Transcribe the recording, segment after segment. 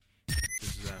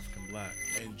Black.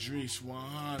 And Drees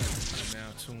 100. You're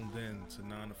now tuned in to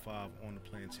 9 to 5 on the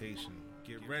plantation.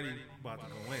 Get ready, about to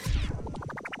go in.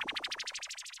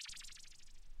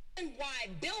 And why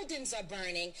buildings are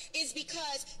burning is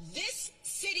because this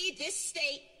city, this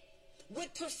state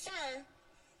would prefer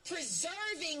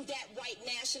preserving that white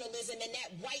nationalism and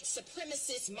that white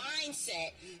supremacist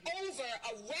mindset over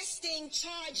arresting,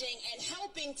 charging, and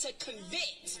helping to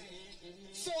convict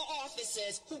 4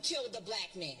 officers who killed the black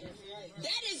man.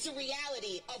 That is the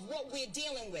reality of what we're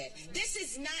dealing with. This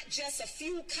is not just a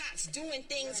few cops doing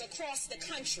things across the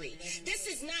country. This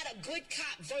is not a good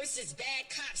cop versus bad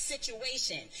cop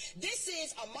situation. This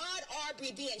is Ahmaud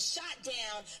Arbery being shot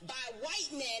down by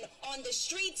white men on the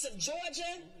streets of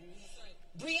Georgia.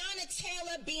 Breonna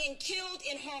Taylor being killed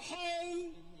in her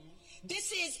home.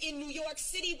 This is in New York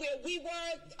City where we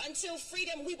were until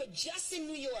freedom. We were just in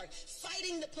New York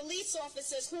fighting the police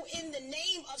officers who in the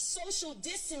name of social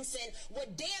distancing were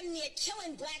damn near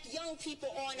killing black young people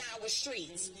on our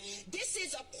streets. This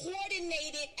is a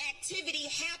coordinated activity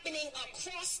happening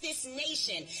across this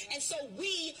nation. And so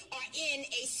we are in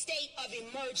a state of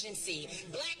emergency.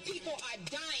 Black people are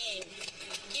dying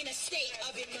in a state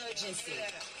of emergency.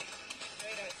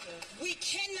 We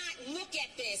cannot look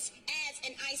at this as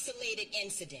an isolated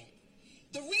incident.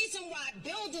 The reason why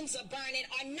buildings are burning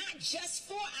are not just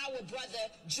for our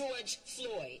brother George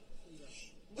Floyd.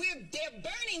 They're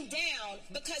burning down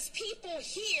because people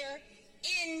here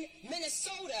in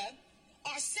Minnesota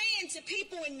are saying to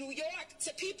people in New York,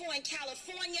 to people in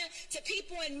California, to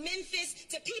people in Memphis,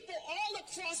 to people all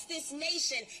across this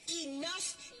nation,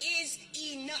 enough is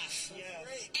enough.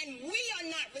 And we are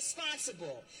not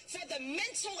responsible for the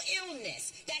mental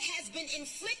illness that has been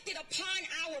inflicted upon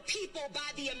our people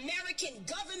by the American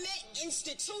government,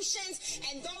 institutions,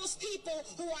 and those people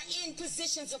who are in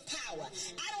positions of power.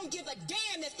 I don't give a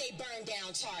damn if they burn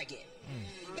down Target.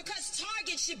 Because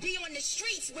Target should be on the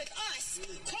streets with us,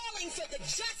 calling for the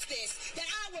justice that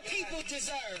our people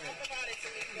deserve.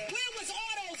 Where was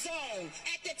AutoZone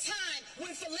at the time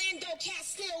when Philando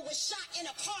Castile was shot in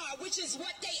a car, which is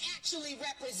what they actually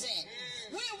represent?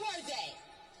 Where were they?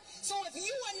 So if you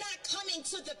are not coming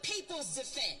to the people's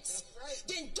defense,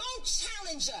 then don't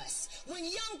challenge us when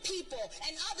young people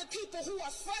and other people who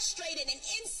are frustrated and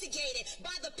instigated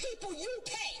by the people you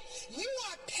pay. You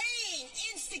are paying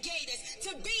instigators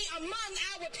to be among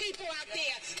our people out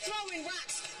there throwing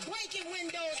rocks, breaking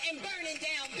windows, and burning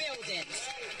down buildings.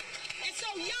 And so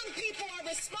young people are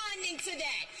responding to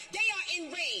that. They are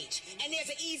enraged, and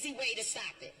there's an easy way to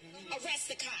stop it. Arrest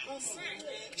the cops.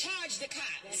 Charge the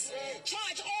cops.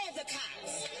 Charge all the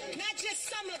cops. Not just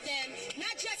some of them,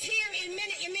 not just here in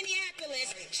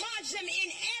Minneapolis. Charge them in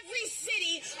every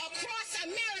city across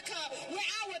America where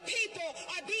our people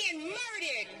are being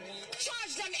murdered.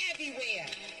 Charge them everywhere.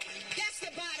 That's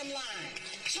the bottom line.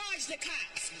 Charge the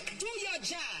cops. Do your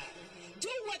job. Do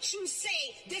what you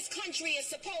say this country is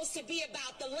supposed to be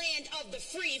about, the land of the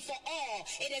free for all.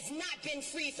 It has not been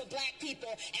free for black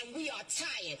people, and we are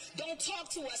tired. Don't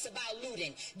talk to us about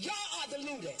looting. Y'all are the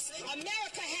looters.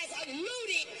 America has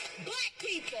looted black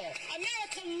people.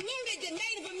 America looted the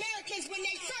Native Americans when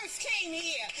they first came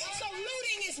here. So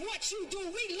looting is what you do.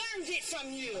 We learned it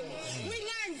from you. We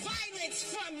learned violence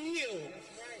from you.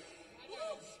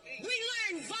 We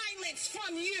learned violence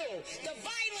from you. The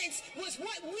violence was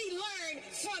what we learned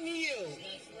from you.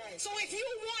 So if you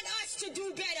want us to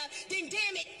do better, then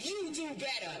damn it, you do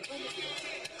better.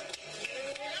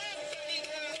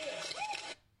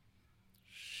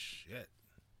 Shit.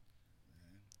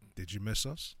 Did you miss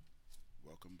us?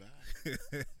 Welcome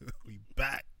back. We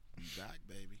back. We back,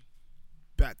 baby.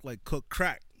 Back like cooked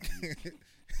crack.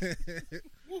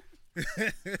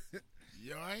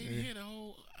 Yo, I ain't hear the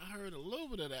whole. I heard a little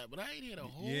bit of that, but I ain't hear the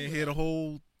whole. You ain't hear the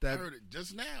whole. That, I heard it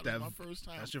just now. That's my first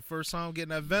time. That's your first time getting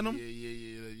that Venom?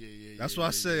 Yeah. That's why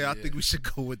I say I think we should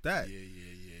go with that. Yeah.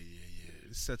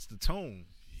 It sets the tone.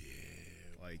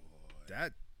 Yeah. Like boy.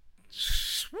 that.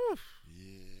 Whew.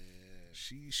 Yeah.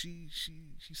 She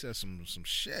said some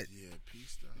shit. Yeah,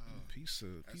 peace to her. Piece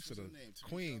of the her name,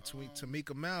 queen, Tamika,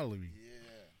 Tamika Mallory.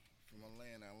 Yeah, from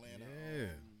Atlanta, Yeah.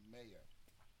 mayor.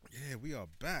 Yeah, we are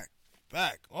back.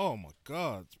 Oh my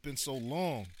God, it's been so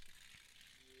long.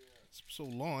 It's so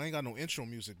long. I ain't got no intro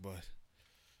music, but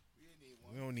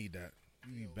we don't need that.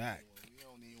 We be back. We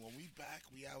don't need one. We back.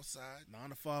 We outside. 9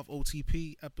 to 5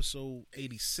 OTP episode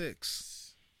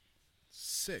 86.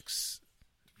 6.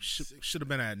 Should have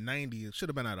been at 90. It should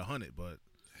have been at 100, but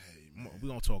hey, man. we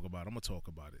gonna talk about it. I'm gonna talk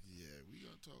about it. Yeah, we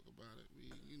gonna talk about it.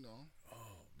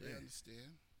 They man.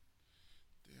 understand.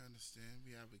 They understand.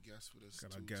 We have a guest with us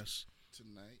Got our guest.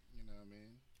 tonight. You know what I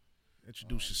mean?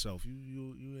 Introduce yourself.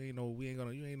 You ain't no.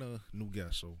 You ain't a new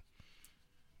guest. So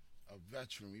A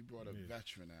veteran. We brought a Yeah.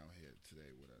 veteran out here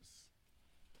today with us.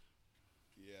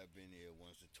 Yeah, I've been here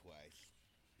once or twice.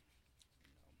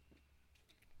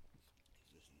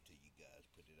 Listen to you guys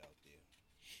put it out there.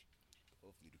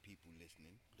 Hopefully the people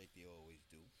listening, like they always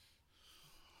do.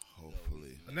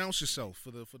 Hopefully. announce yourself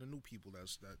for the new people. That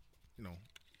you know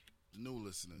New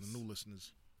listeners. the new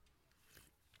listeners,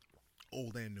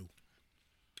 old and new.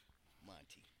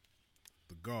 Monty.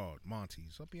 The guard, Monty.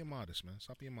 Stop being modest, man.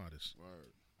 Stop being modest.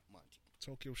 Word. Monty.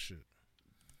 Talk your shit.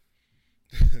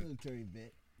 Military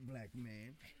vet, black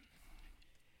man.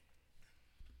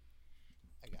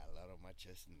 I got a lot on my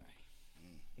chest tonight.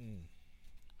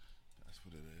 That's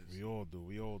what it is. We all do.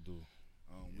 We all do.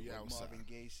 We What outside. Marvin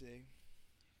Gaye say?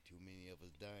 Too many of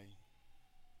us dying.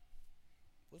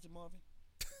 Was it Marvin?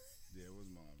 Yeah, it was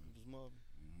Marvin. It was Marvin.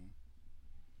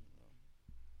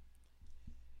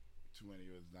 Too many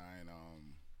of us dying.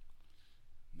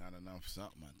 Not enough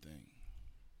something. I think.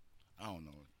 I don't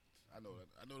know. I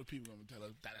know the people gonna tell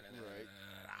us. Right.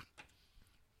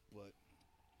 But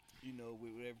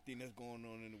with everything that's going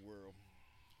on in the world,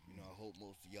 I hope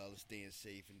most of y'all are staying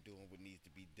safe and doing what needs to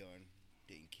be done,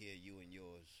 taking care of you and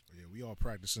yours. Yeah, we all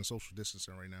practicing social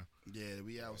distancing right now. Yeah,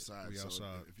 we outside. We so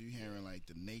outside. If you're hearing like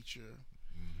the nature,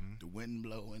 the wind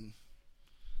blowing,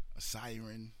 a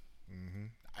siren, the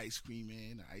ice cream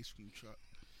man, the ice cream truck,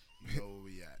 you know where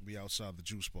we at. We outside the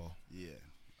juice bar. Yeah.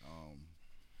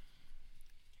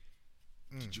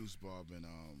 The juice bar been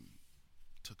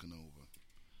taken over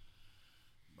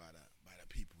by the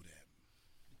people that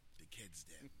the kids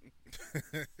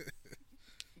that.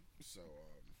 So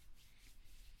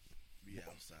we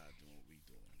outside doing what we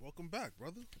doing. Welcome back,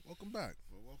 brother. Welcome back.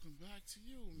 Well, welcome back to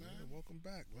you, man. Man, welcome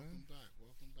back, Welcome man. back.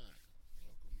 Welcome back.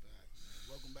 Welcome back.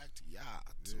 Welcome back to y'all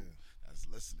too. Yeah. That's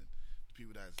listening. The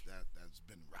people that's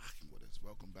been rocking with us.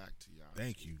 Welcome back to y'all.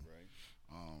 Thank you. Right.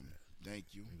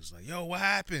 Thank you. He was like, "Yo, what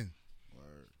happened?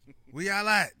 Word. Where y'all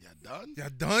at? Y'all done? Y'all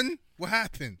done? What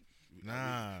happened?"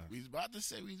 Nah. We was about to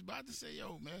say,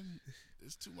 yo, man,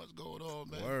 there's too much going on,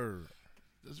 man. Word.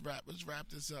 Let's wrap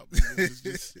this up.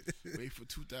 Just wait for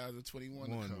 2021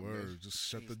 to One come. word. Man. Just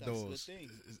shut the Ain't stopped doors. till the thing.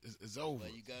 It's over. Why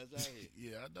you guys out here?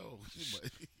 Yeah, I know.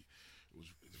 But it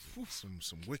was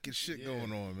Some wicked shit Yeah.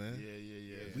 going on, man.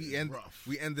 yeah. Rough.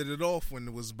 We ended it off when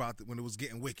it was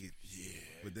getting wicked. Yeah.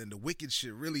 But then the wicked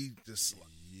shit really just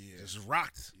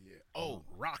rocked. Yeah. Oh,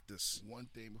 Rocked us. one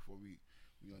thing before we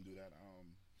gonna do that.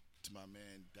 To my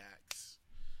man Dax,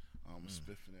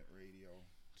 Spiffing It Radio.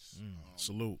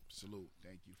 Salute.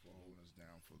 Thank you for holding us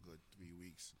down for a good 3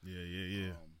 weeks.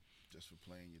 Yeah. Just for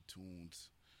playing your tunes.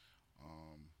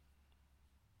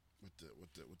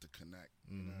 With the connect.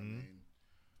 You know what I mean?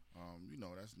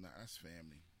 That's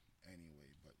family anyway.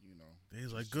 But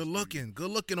He's like, just good be-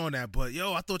 looking on that. But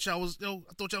I thought y'all was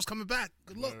coming back.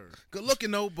 Word. Good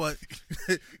looking though. But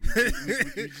we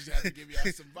just have to give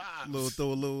y'all some vibes. throw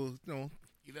a little,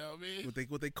 You know what I mean?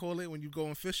 what they call it when you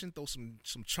going fishing? Throw some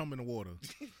chum in the water,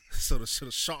 so the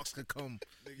sharks can come.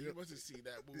 Nigga, you must have seen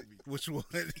that movie. Which one?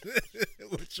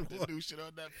 Which The one? new shit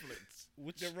on Netflix.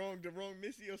 The wrong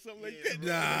Missy or something like Yeah, that.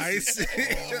 Nah, I see.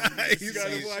 I You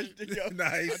gotta see. watch the yo. Nah,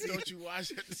 I I see. thought you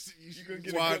watched it. You gonna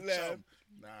get a watch good laugh. some.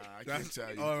 Nah, I can't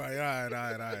tell you. All right. I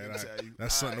can tell you.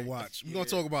 That's something to All right. watch. We're gonna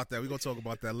talk about that. We're gonna talk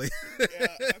about that later. Yeah,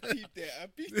 I peeped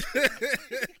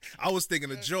that. I was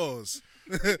thinking of Jaws.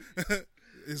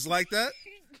 It's like that.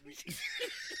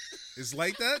 It's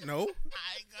like that. No. I ain't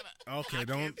gonna. Okay, I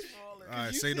don't. can't spoil it. All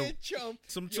right, You say no. said chum.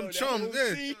 Some Yo, that chum. whole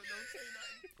Yeah. scene-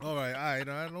 All right.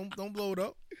 Don't blow it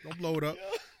up. Don't blow it up.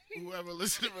 Whoever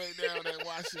listening right now that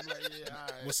watching, like, yeah, all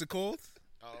right. What's it called?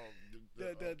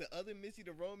 The other Missy,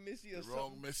 the wrong Missy or the something.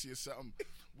 wrong Missy or something.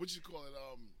 What you call it?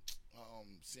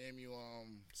 Samuel.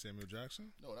 Samuel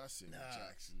Jackson. No, that's Samuel Nah.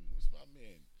 Jackson. What's my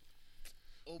man?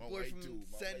 Old My boy white from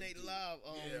dude, my Saturday white Night dude. Live.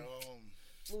 Yeah.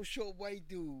 Little short white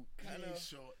dude. He Kind ain't of.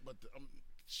 short, but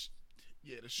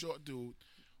the short dude.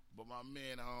 But my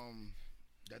man,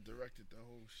 that directed the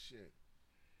whole shit.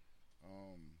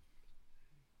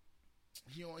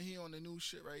 He on the new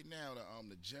shit right now.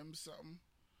 The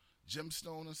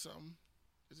Gemstone or something.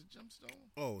 Is it Gemstone?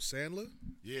 Oh, Sandler.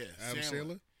 Yeah, Adam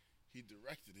Sandler. He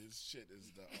directed his shit.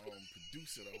 Is the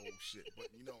producer of the whole shit. But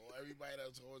everybody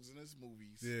that's always in his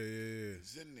movies Yeah.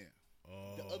 is in there.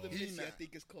 Oh. The other He Missy, I not.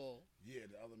 think it's called. Yeah,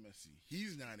 the other Missy.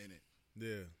 He's not in it.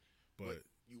 Yeah. But But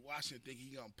you watch it, think he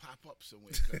gonna pop up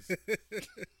somewhere because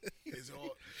it's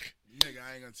all nigga.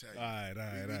 I ain't gonna tell you. all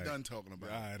right. We done talking about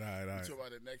it. All We right. talk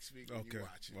about it next week when Okay. you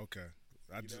watch it. Okay.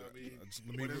 You know what I mean?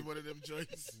 let me What is one of them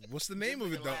joints? what's the name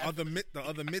of it? Nigga The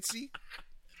other Mitzi.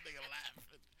 Nigga laughing.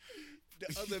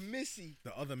 The other Missy.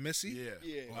 The other Missy?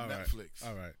 Yeah. On All right. Netflix.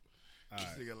 All right. This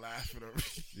nigga laughing over.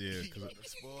 Yeah, He 'cause about to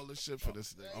spoil the shit for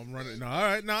this nigga. I'm running. No, all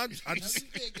right. No, I just, He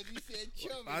said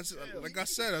chummy. like I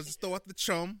said, I just throw out the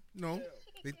chum. You know,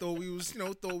 they thought we was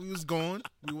gone.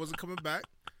 We wasn't coming back.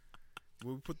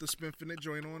 We put the Spinfinite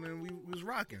joint on and we was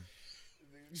rocking.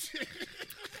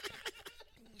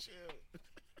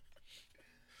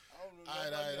 All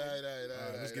right.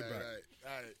 Let's get back.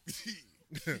 All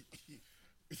right.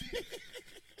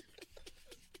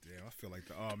 Damn, I feel like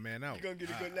oh man, out. You gonna get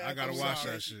a good laugh. I gotta I'm watch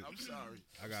sorry. that shit. I'm sorry.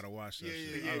 I gotta watch that Yeah,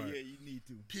 shit. yeah, All yeah, right. yeah. You need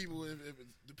to. People, if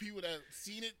the people that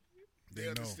seen it, they They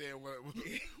know. understand what Oh, we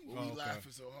okay.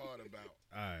 laughing so hard about.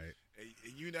 All right.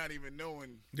 And you not even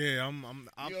knowing. Yeah, You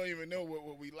don't even know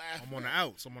what we laughing. I'm on the at.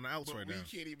 outs. I'm on the outs But right we now.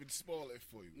 can't even spoil it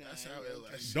for you. Nah, That's I how ain't it gonna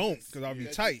like. touch Don't, because I'll be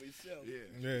That's tight. for yourself. Yeah.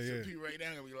 Yeah, So yeah. people right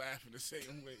now gonna be laughing the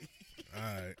same way. All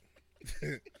right.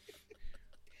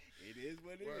 It is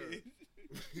what it Word. is.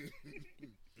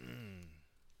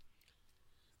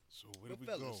 So where do But we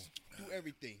fellas, go? through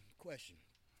everything, question.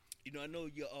 You know, I know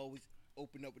you always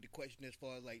open up with the question as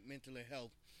far as like mental and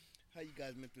health. How you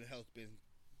guys' mental health been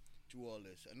through all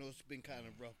this? I know it's been kind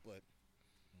of rough, but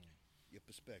your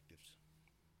perspectives.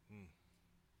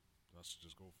 Let's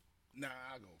just go. Nah,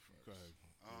 I'll go first. Go ahead.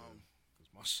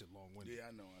 Because my shit long winded. Yeah,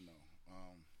 I know.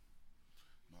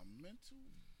 My mental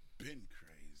been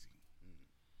crazy.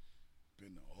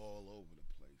 Been all over the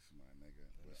place, my nigga.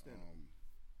 But, Understandable.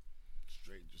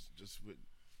 straight just with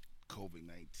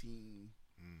COVID-19.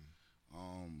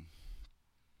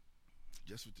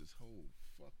 Just with this whole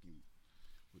fucking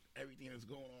with everything that's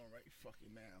going on right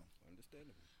fucking now.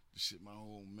 Understandable. The shit, my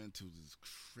whole mentals is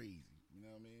crazy. You know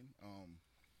what I mean?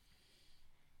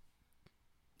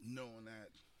 Knowing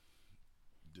that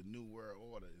the new world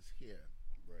order is here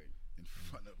Right. in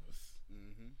front of us.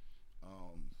 Mm-hmm.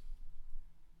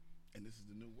 And this is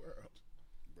the new world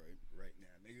Right. right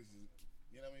now. Niggas is,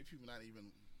 you know what I mean? People not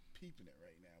even peeping it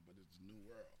right now, but it's the new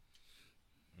world.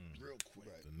 Real quick.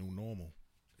 Right. The new normal.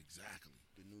 Exactly.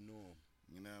 The new norm.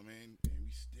 You know what I mean? And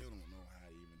we still don't know how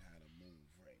to move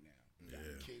right now. Got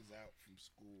Yeah. kids out from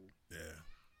school, Yeah.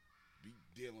 be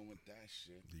dealing with that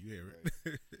shit. Do you hear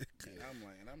it? And I'm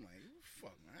like,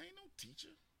 fuck, man, I ain't no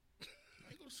teacher.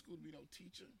 I ain't go to school to be no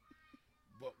teacher.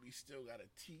 But we still gotta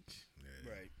teach.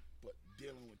 Yeah. Right. But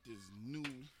dealing with this new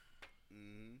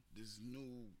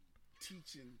Mm-hmm.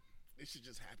 teaching, this shit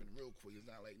just happened real quick. It's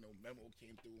not like no memo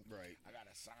came through. Right. I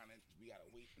gotta sign it. We gotta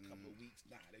wait a couple of weeks.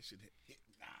 Nah, that shit hit.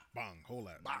 Nah. Bang. Hold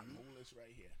that. Bang, hold this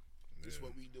right here. This Yeah.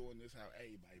 what we doing. This how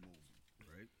everybody moving.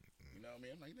 Right. You know what I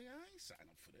mean? I'm like, nigga, I ain't signing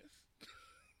up for this.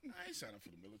 I ain't signing up for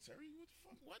the military. What the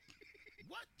fuck? What?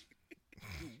 What?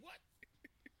 Do what?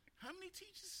 How many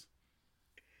teachers?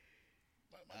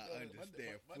 I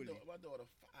understand fully. My daughter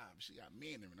 5. She got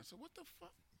Mandarin. I said, what the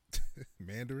fuck?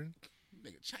 Mandarin?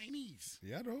 Nigga, Chinese.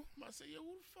 Yeah, I know. I said, yo,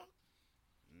 who the fuck?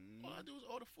 Mm-hmm. All I do is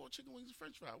order 4 chicken wings and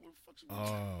french fries. What the fuck you want?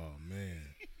 Oh,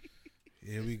 man.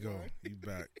 Here we go. You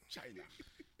back. China.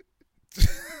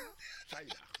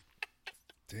 China.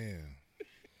 Damn.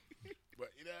 But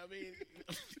you know what I mean?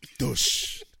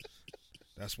 Dush.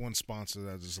 That's one sponsor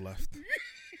that just left.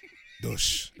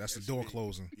 Dush. That's the door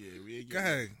closing. Yeah, we ain't Go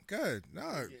ahead. Go ahead.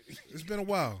 Nah, it's been a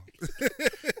while. we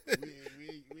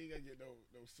ain't gonna get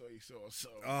no soy sauce. So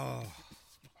Oh.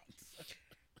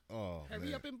 Oh, Hurry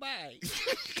man. up and buy.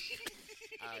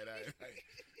 all right.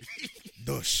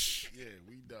 Dush. Yeah,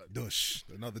 we done. Dush.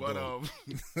 Another But door.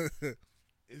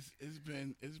 it's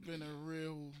been a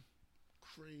real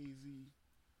crazy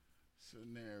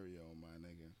scenario, my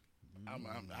nigga.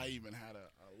 I even had a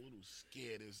little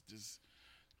scare this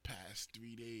past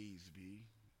 3 days, B.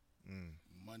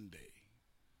 Monday.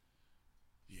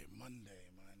 Yeah, Monday,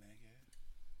 my nigga.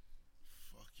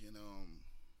 Fucking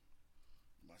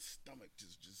my stomach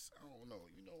just I don't know.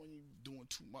 You know when you doing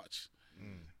too much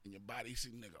and your body say,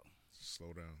 nigga,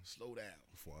 Slow down slow down.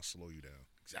 before I slow you down.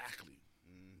 Exactly.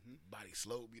 Body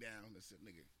slowed me down. That's it,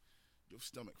 nigga. Your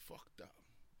stomach fucked up.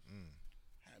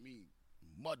 Had me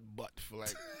mud butt for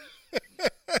like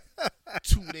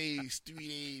 2 days, 3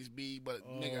 days, B. But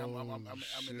nigga, I'm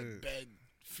in the shit. bed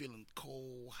feeling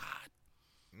cold, hot.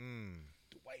 Mm.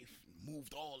 The wife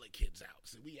moved all the kids out.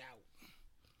 Said we out.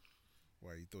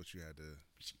 Why, you thought you had to...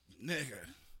 Nigga,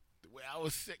 the way I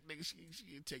was sick, nigga, she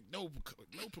didn't take no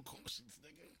precautions,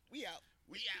 nigga. We out.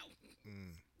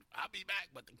 I'll be back,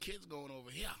 but the kids going over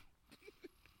here.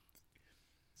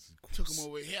 Took them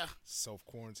over here.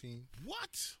 Self-quarantine?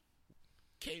 What?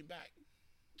 Came back.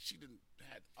 She done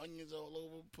had onions all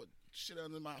over, put shit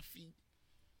under my feet.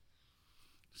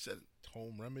 Said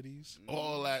Home remedies?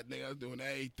 all that, nigga. I was doing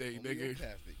everything, nigga.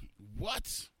 Homeopathic. What?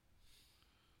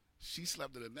 She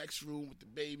slept in the next room with the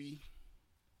baby.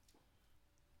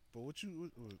 But you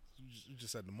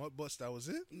just had the mud bust. That was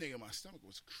it. Nigga, my stomach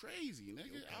was crazy,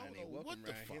 nigga. I don't know what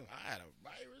the fuck. I had a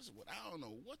virus. I don't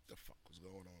know what the fuck was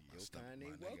going on in my stomach, my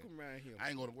nigga. Welcome around here. I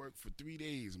ain't go to work for 3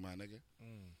 days, my nigga.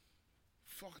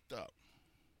 Fucked up.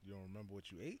 You don't remember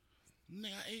what you ate?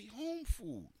 Nigga, I ate home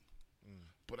food.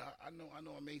 But I know I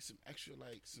made some extra,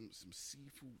 like, some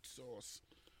seafood sauce.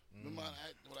 Remember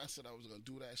when I said I was gonna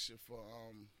do that shit for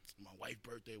my wife's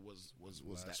birthday was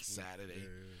that Saturday.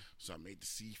 Yeah. So I made the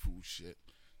seafood shit.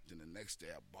 Then the next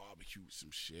day I barbecued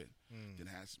some shit. Then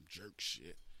had some jerk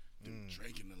shit. Then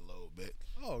drinking a little bit.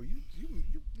 Oh, you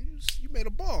made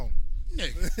a bomb.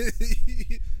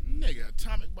 Nigga,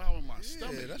 atomic bomb in my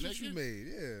stomach. Yeah, that's nigga. what you made.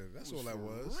 Yeah, that's all that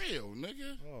was. Real,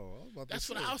 nigga. Oh, I was about that's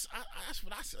to what say. that's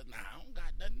what I said. Nah, I don't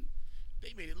got nothing.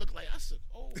 They made it look like I said,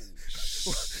 oh,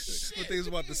 shit. What they was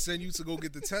about to send you to go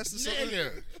get the test or something?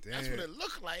 Nigga, damn. That's what it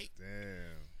looked like.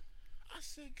 Damn. I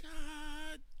said,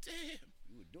 God damn.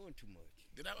 You were doing too much.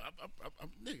 Then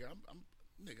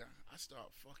nigga, I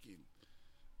start fucking.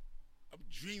 I'm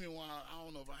dreaming while I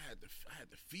don't know if I had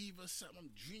the fever or something.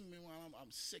 I'm dreaming while I'm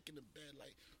sick in the bed,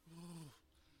 like,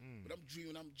 but I'm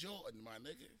dreaming I'm Jordan, my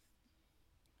nigga.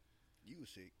 You were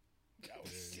sick. I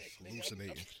was sick,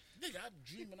 hallucinating. Nigga, I'm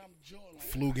dreaming I'm Jordan. Like,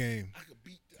 Flu game. I could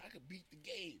beat the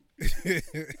game. I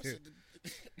said,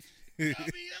 I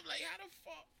mean, I'm like, how the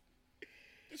fuck?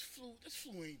 This flu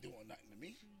ain't doing nothing to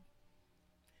me.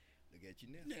 Look at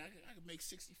you now. Nigga, I could make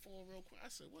 64 real quick. I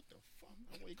said, what the fuck?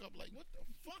 I wake up like, what the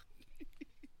fuck?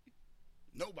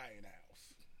 Nobody in the house.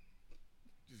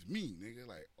 Just me, nigga.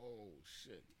 Like, oh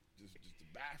shit. Just the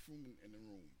bathroom in the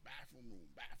room. Bathroom.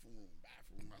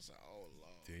 I said, oh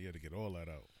Lord. Yeah, you had to get all that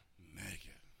out.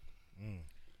 Nigga. You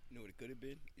know what it could have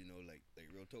been? You know, like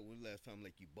real talk. When was the last time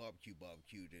like you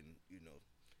barbecued and, you know,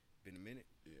 been a minute?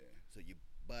 Yeah. So your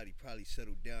body probably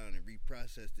settled down and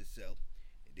reprocessed itself.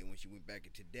 And then when she went back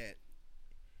into that,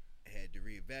 it had to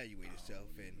reevaluate itself.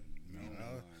 And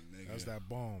That's that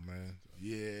bomb, man.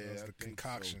 Yeah, That's the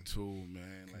concoction too,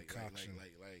 man. Concoction.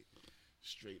 Like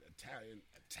straight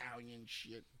Italian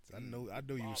shit. I know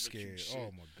you was scared. Shit.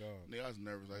 Oh my god. Nigga, I was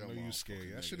nervous. Like, I know you was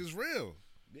scared. That nigga. shit is real.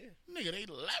 yeah. Nigga, they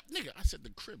left. Nigga, I said the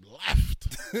crib left.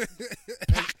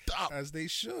 Packed up. As they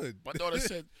should. My daughter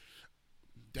said,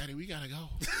 Daddy, we gotta go.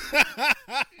 I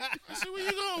said, where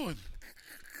you going?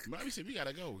 Mommy said, we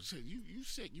gotta go. She said, you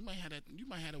sick. You might have a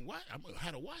what? I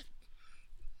had a what?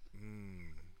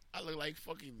 I look like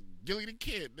fucking Gilly the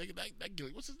Kid. Nigga, that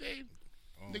Gilly. What's his name?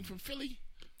 Nigga from Philly?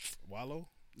 Wallow?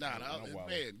 Nah, not his Wallow.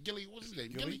 man. Gilly, what's his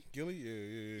name? Gilly?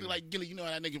 Yeah. Look like Gilly. You know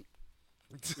how that nigga,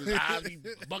 his eyes be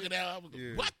bugging out. I was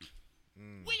like, what?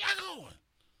 Where y'all going?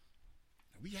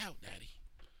 We out, Daddy.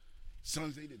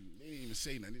 Sons, they didn't even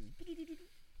say nothing.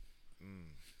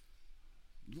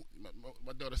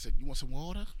 My daughter said, you want some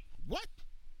water? What?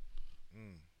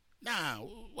 Nah,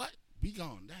 what? We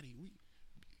gone, Daddy. We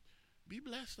be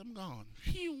blessed, I'm gone.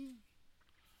 Phew.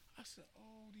 I said,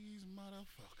 oh, these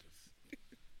motherfuckers.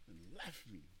 And left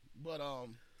me. But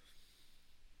I'm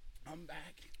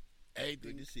back.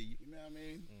 Everything. Good to see you. You know what I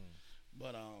mean?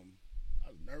 But I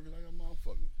was nervous like a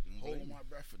motherfucker. Holding my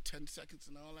breath for 10 seconds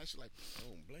and all that shit. Like, I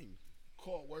don't blame you.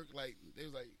 called work. Like, they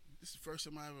was like, this is the first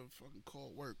time I ever fucking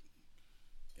called work.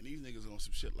 And these niggas on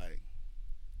some shit like,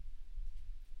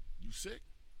 you sick?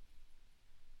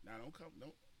 Nah, don't come.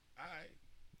 Don't. All right.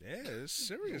 Yeah, it's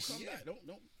serious. Don't come back.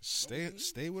 Don't. Stay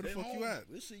where the Stay fuck you home. at.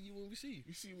 We'll see you when we see you.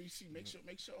 You see what you see. Make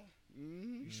sure.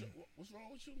 Mm-hmm. You sure? What's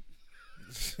wrong with you?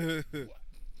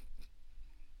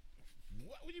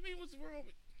 What do you mean? What's wrong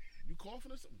with you?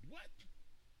 Coughing or something? What?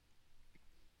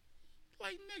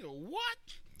 Like, nigga,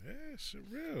 what? Yeah, shit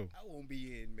real. I won't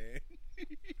be in, man.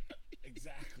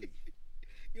 Exactly.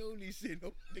 You don't need shit.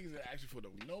 No. Niggas are asking for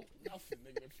nothing,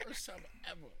 nigga. The first time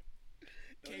ever.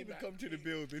 Don't even come to the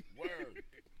building. Word.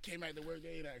 Came back to work,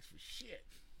 they ain't asked for shit.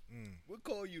 We'll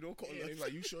call you. Don't call Yeah, they us.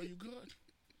 like, you sure you good?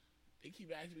 They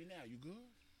keep asking me now, you good?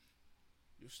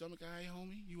 Your stomach alright,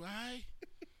 homie? You alright?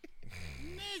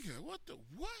 Nigga, what?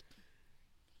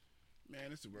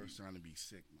 Man, it's the worst time to be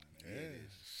sick, man. Yeah,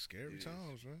 scary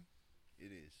times, man.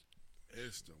 It is.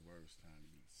 It's the worst time to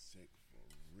be sick for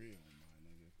real, my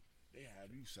nigga. They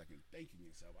have you second thinking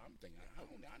yourself. I'm thinking, I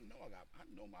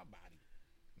know my body.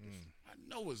 I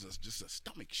know it's just a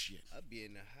stomach shit. I'd be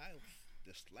in the house,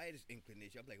 the slightest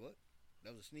inclination. I'm like, what?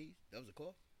 That was a sneeze? That was a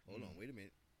cough? Hold on, wait a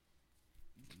minute.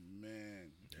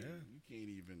 Man, you can't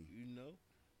even. You know?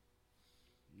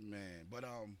 Man, but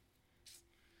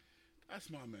that's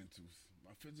my mentals.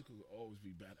 My physical will always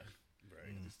be better.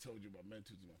 Right. I just told you my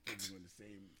mentals and my physical in the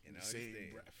And I same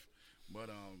understand. breath.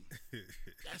 But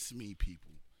that's me,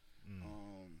 people.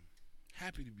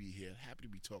 happy to be here. Happy to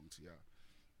be talking to y'all.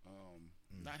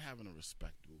 Not having a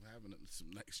respectable, having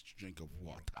some nice drink of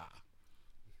water.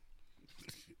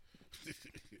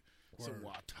 Some Word.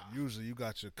 water. Usually you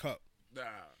got your cup. Nah,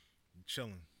 You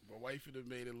chilling. my wife would have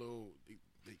made a little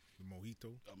The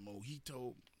mojito. a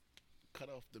mojito, cut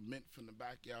off the mint from the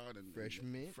backyard and Fresh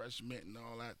and mint? fresh mint and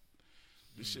all that.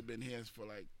 This shit been here for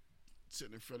like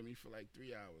sitting in front of me for like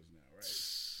 3 hours now, right?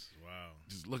 Wow.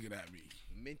 Just looking at me.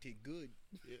 Minted good.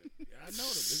 Yeah, I know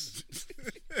them.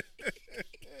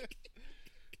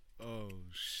 Oh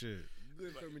shit.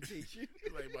 Good fermentation.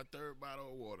 It's like my third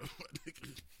bottle of water.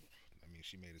 I mean,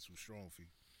 she made it too strong for you.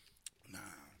 Nah,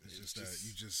 It's just that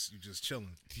you just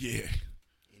chilling. yeah,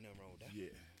 Ain't nothing wrong with that.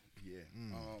 yeah.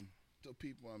 So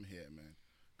people, I'm here, man.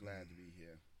 Glad to be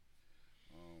here.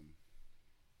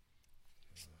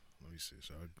 Let me see.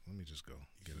 So let me just go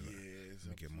get it. Yeah, it's Let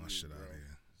me up get to my you, shit bro. out of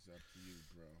here. It's up to you,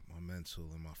 bro. My mental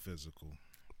and my physical.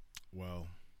 Well,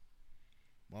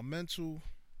 my mental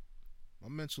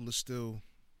is still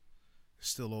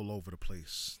all over the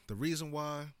place. The reason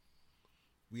why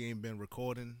we ain't been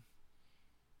recording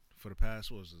for the past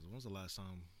when was the last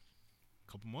time?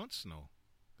 A couple months? No.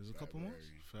 Is it a couple months?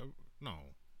 No.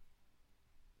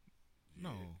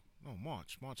 Yeah. No,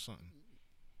 March something.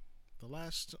 The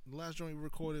last joint we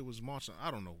recorded was March.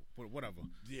 I don't know, whatever.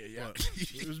 Yeah. But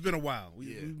it's been a while.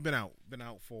 Yeah. We've been out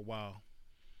for a while.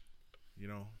 You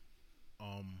know,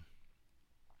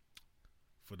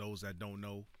 for those that don't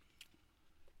know,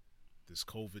 this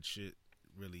COVID shit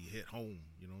really hit home.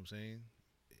 You know what I'm saying?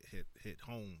 It hit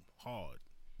home hard.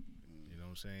 You know what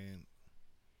I'm saying?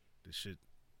 This shit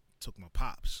took my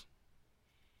pops.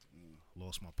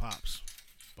 Lost my pops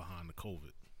behind the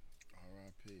COVID.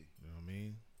 R.I.P. You know what I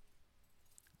mean?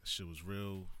 That shit was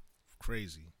real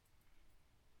crazy.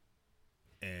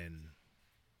 And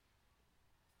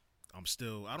I'm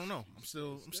still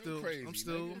crazy,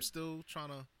 nigga. I'm still trying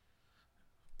to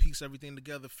piece everything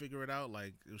together, figure it out.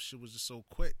 Like, this shit was just so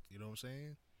quick, you know what I'm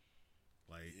saying?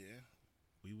 Like, Yeah.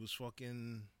 we was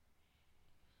chilling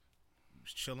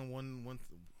one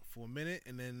for a minute,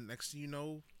 and then next thing you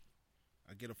know,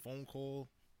 I get a phone call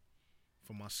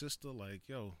from my sister, like,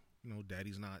 yo, you know,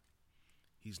 daddy's not,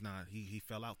 he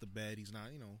fell out the bed, he's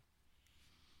not, you know,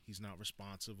 he's not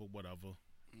responsive or whatever.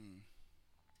 He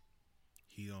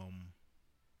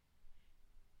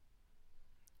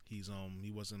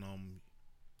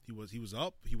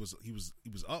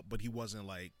was up, but he wasn't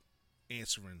like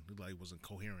answering, like wasn't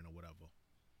coherent or whatever.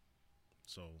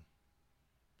 So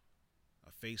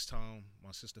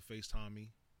my sister FaceTime me,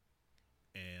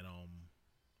 and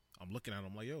I'm looking at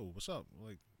him like, yo, what's up?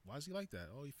 Like, why is he like that?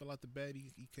 Oh, he fell out the bed,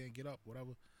 he can't get up,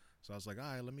 whatever. So I was like,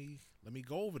 all right, let me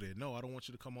go over there. No, I don't want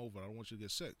you to come over. I don't want you to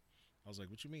get sick. I was like,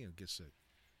 what you mean get sick?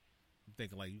 I'm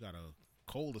thinking like you got a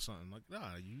cold or something. Like,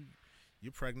 nah,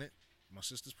 you're pregnant. My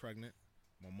sister's pregnant.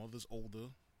 My mother's older.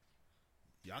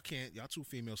 Y'all two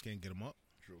females can't get them up.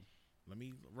 True. Let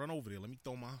me run over there. Let me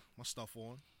throw my stuff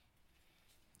on.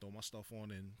 Throw my stuff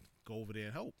on and go over there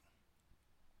and help.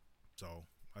 So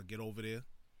I get over there,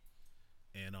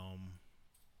 and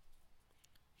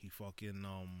he fucking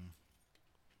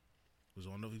he was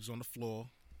on the floor,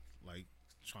 like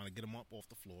trying to get him up off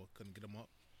the floor. Couldn't get him up.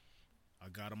 I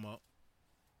got him up,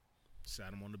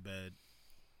 sat him on the bed.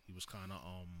 He was kind of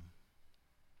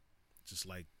just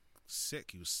like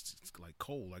sick. He was like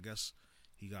cold. I guess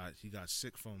he got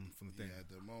sick from the thing. Yeah,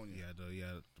 the ammonia.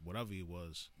 Yeah, whatever it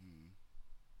was.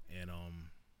 And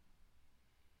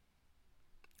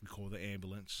we called the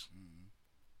ambulance.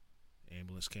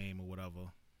 Ambulance came or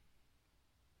whatever.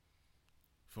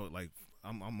 For like,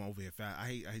 I'm over here fat.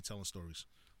 I hate telling stories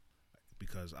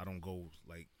because I don't go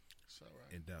like It's all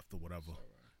right. in depth or whatever. It's all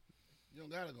right. You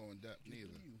don't gotta go in depth neither.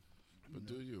 But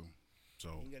do you?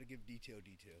 So You gotta give details.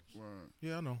 Word.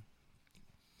 yeah, I know,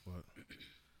 but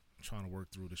I'm trying to work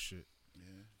through this shit.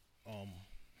 Yeah.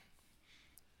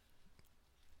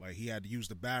 Like he had to use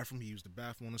the bathroom. He used the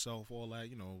bathroom on himself, all that,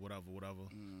 you know, whatever.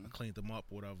 I cleaned him up,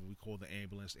 whatever. We called the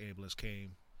ambulance. The ambulance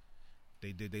came.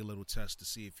 They did their little test to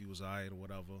see if he was alright or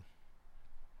whatever.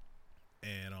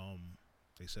 And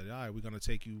they said, all right, we're gonna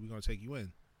take you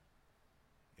in.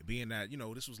 And being that, you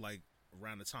know, this was like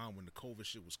around the time when the COVID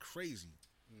shit was crazy.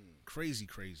 Crazy.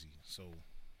 So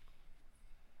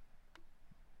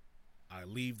I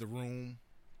leave the room.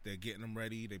 They're getting them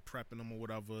ready. They prepping them or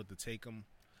whatever to take them.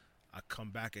 I come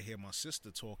back and hear my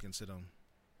sister talking to the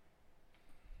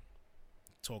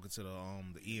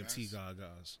EMT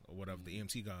guys or whatever, the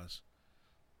EMT guys.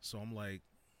 So I'm like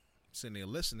sitting there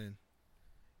listening,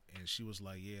 and she was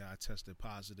like, yeah, I tested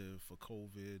positive for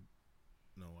COVID.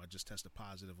 No, I just tested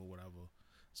positive or whatever.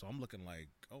 So I'm looking like,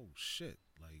 oh shit,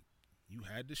 like you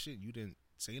had this shit, you didn't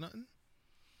say nothing.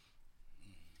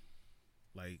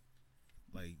 Like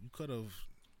you could have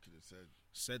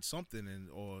said something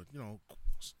or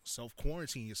self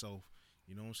quarantine yourself.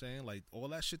 You know what I'm saying? Like all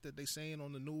that shit that they saying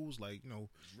on the news, like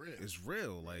it's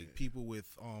real. Like people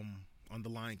with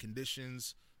underlying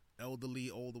conditions, elderly,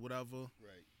 older, whatever.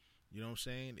 Right. You know what I'm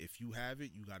saying? If you have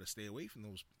it, you got to stay away from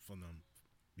them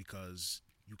because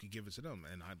you could give it to them.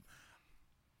 And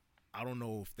I don't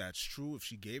know if that's true, if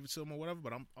she gave it to him or whatever.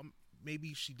 But I'm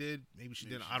maybe she did, maybe she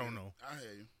didn't. I don't know. I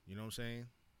hear you. You know what I'm saying?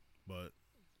 But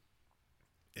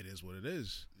it is what it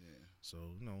is. Yeah. So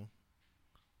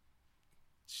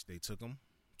they took him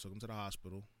to the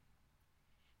hospital.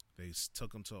 They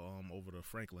took him to over to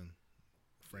Franklin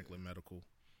Medical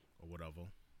or whatever.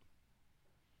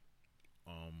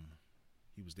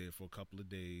 He was there for a couple of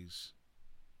days,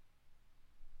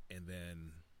 and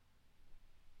then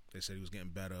they said he was getting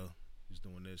better. He's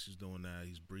doing this, he's doing that.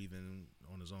 He's breathing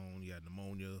on his own. He had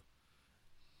pneumonia.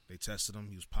 They tested him.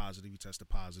 He was positive. He tested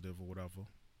positive or whatever.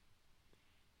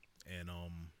 And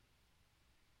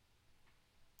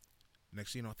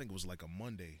next thing you know, I think it was like a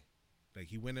Monday. Like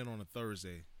he went in on a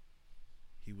Thursday.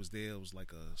 He was there. It was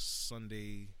like a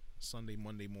Sunday,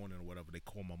 Monday morning or whatever. They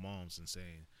called my mom's and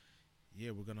saying,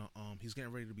 yeah, we're gonna he's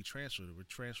getting ready to be transferred. We're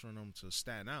transferring him to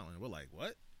Staten Island. We're like,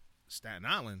 what? Staten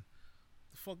Island?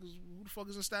 Who the fuck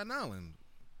is in Staten Island?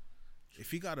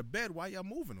 If he got a bed, why y'all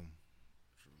moving him?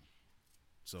 True.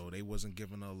 So they wasn't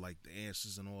giving her like the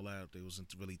answers and all that. They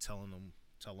wasn't really telling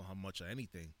her much or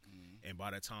anything. Mm-hmm. And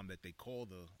by the time that they called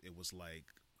her, it was like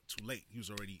too late. He was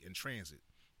already in transit.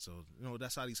 So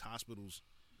that's how these hospitals.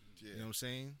 Yeah. You know what I'm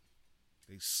saying?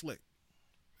 They slick.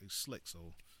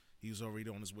 So he was already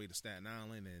on his way to Staten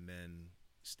Island, and then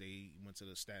went to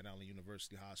the Staten Island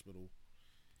University Hospital.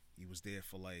 He was there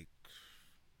for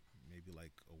maybe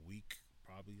a week,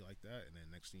 probably like that. And then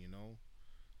next thing you know,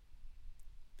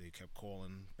 they kept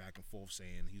calling back and forth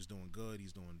saying he's doing good,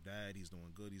 he's doing bad, he's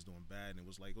doing good, he's doing bad. And it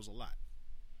was a lot.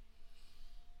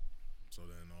 So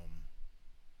then,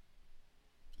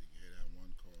 so you gave that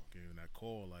one call. gave him that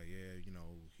call, like, yeah,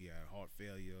 he had heart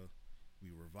failure.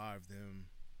 We revived him.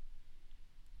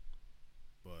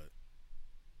 But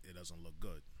it doesn't look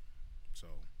good. So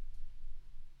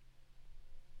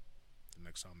the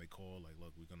next time they call, like,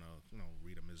 look, we're gonna,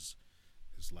 read him his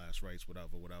last rites,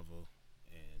 whatever, and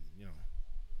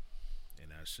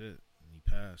and that's it. And he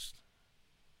passed.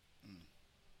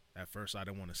 At first, I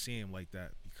didn't want to see him like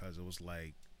that because it was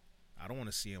like, I don't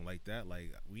want to see him like that.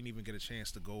 Like, we didn't even get a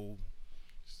chance to go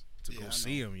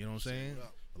see him. You know what I'm saying?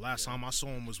 The last time I saw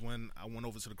him was when I went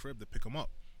over to the crib to pick him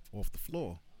up off the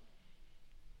floor.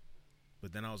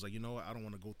 But then I was like, you know what? I don't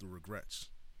want to go through regrets.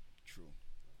 True.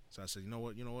 So I said, you know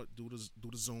what? Do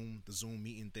the Zoom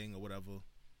meeting thing or whatever.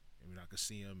 And I could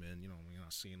see him, and we're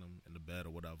not seeing him in the bed or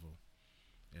whatever.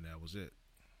 And that was it.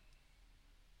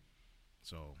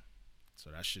 So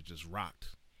that shit just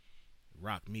rocked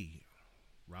me,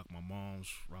 rocked my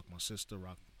mom's, rocked my sister,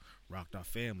 rocked our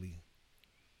family.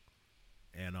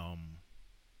 And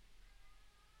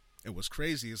it was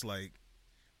crazy. It's like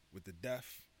with the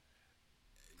death.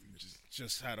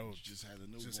 Just had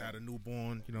a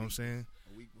newborn. You know what I'm saying?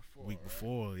 A week before.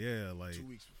 Before, yeah, like 2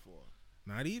 weeks before.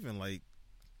 Not even like.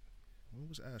 When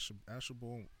was Asher? Asher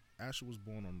born. Asher was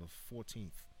born on the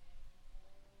 14th.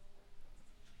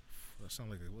 That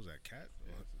sounded like was that cat?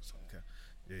 Yeah, Cat.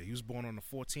 Yeah, he was born on the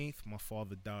 14th. My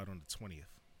father died on the 20th.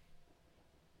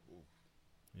 Ooh.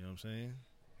 You know what I'm saying?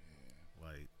 Yeah.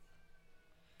 Like.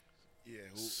 Yeah.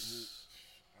 Who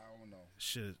I don't know.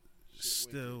 Shit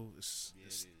still. It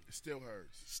still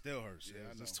hurts. Still hurts. Yeah,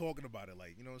 Yeah, I just know. talking about it,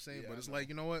 like, you know what I'm saying. Yeah, but I it's know. like,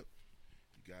 you know what?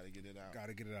 You gotta get it out.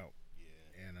 Gotta get it out.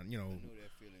 Yeah. And I know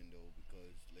that feeling though,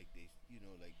 because like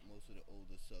like most of the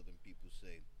older Southern people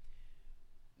say,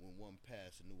 when one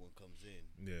passes, a new one comes in.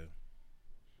 Yeah.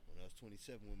 When I was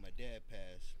 27, when my dad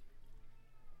passed,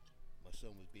 my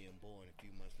son was being born a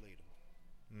few months later.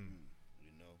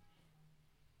 You know.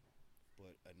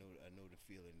 But I know the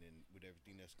feeling, and with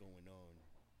everything that's going on,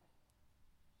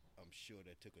 I'm sure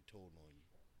that took a toll on you.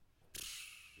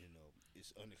 You know,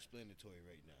 it's unexplanatory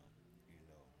right now. You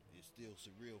know, it's still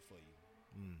surreal for you.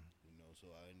 You know,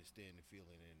 so I understand the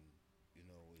feeling, and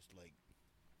it's like,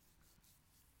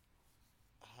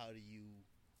 how do you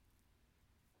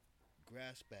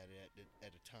grasp at it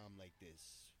at a time like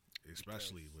this?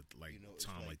 Especially Because, with like it's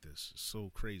time like this. It's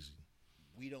so crazy.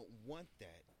 We don't want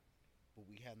that, but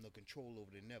we have no control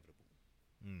over the inevitable.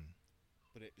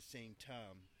 But at the same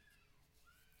time,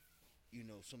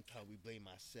 sometimes we blame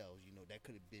ourselves. That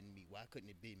could have been me. Why couldn't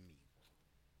it been me?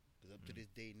 Because up to this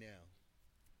day now,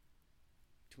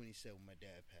 27, my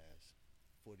dad passed.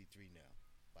 43 now.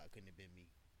 but it couldn't have been me.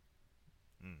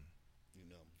 Mm. You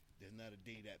know, there's not a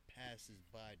day that passes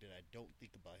by that I don't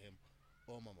think about him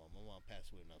or my mom. My mom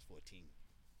passed away when I was 14.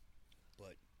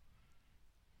 But,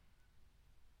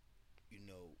 you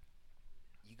know,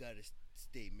 you got to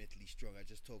stay mentally strong. I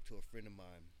just talked to a friend of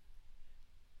mine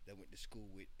that I went to school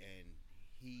with, and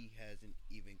he hasn't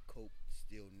even coped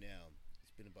still now.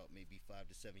 It's been about maybe 5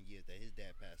 to 7 years that his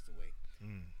dad passed away.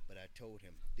 But I told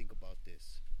him, think about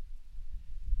this.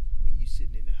 When you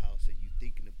sitting in the house and you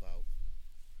thinking about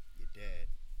your dad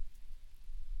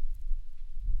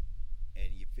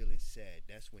and you're feeling sad,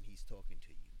 that's when he's talking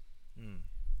to you.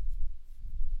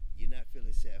 You're not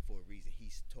feeling sad for a reason.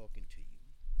 He's talking to you.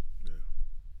 Yeah.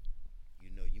 You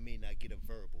know, you may not get a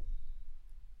verbal,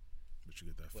 But you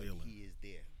get that but feeling. he is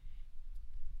there.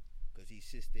 Because he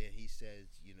sits there, he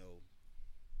says, you know,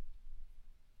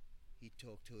 he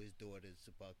talked to his daughters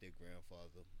about their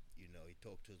grandfather. You know, he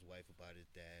talked to his wife about his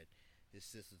dad, his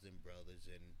sisters and brothers,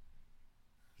 and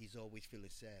he's always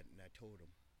feeling sad. And I told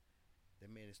him, that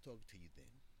man is talking to you then.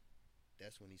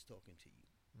 That's when he's talking to you.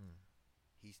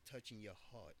 He's touching your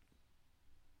heart.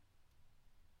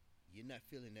 You're not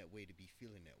feeling that way to be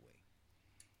feeling that way.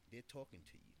 They're talking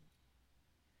to you.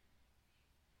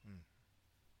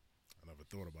 I never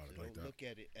thought about So it like don't that. look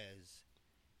at it as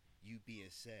you being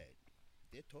sad.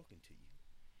 They're talking to you.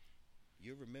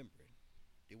 You're remembering.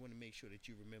 They want to make sure that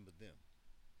you remember them.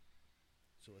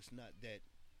 So it's not that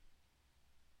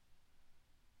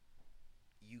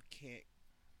you can't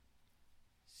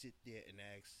sit there and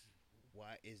ask,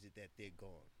 why is it that they're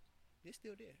gone? They're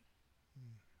still there.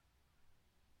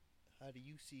 How do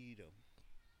you see them?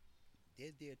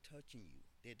 They're there touching you.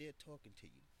 They're there talking to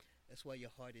you. That's why your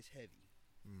heart is heavy.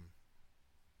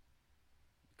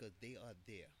 Because they are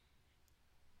there.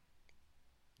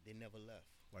 They never left.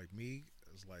 Like me,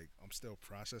 it's like I'm still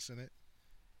processing it,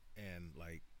 and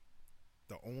like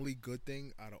the only good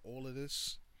thing out of all of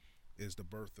this is the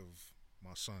birth of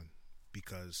my son,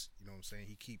 because you know what I'm saying,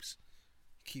 he keeps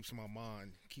my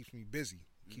mind, keeps me busy,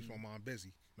 keeps my mind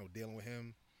busy, you know, dealing with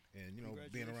him and you know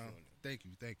being Congratulations around. on it. Thank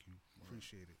you,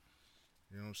 appreciate it.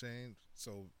 You know what I'm saying?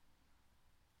 So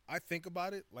I think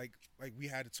about it like we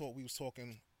had to talk. We was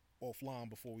talking offline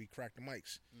before we cracked the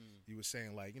mics. You were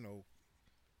saying like, you know,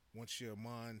 once your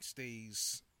mind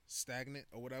stays stagnant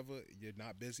or whatever, you're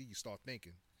not busy, you start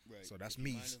thinking. Right. So that's If your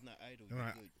me. mind is not idle, You know, you're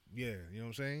I- good. Yeah, you know what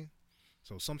I'm saying?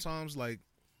 So sometimes, like,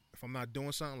 if I'm not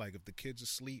doing something, like if the kids are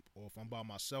asleep or if I'm by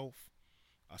myself,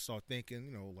 I start thinking,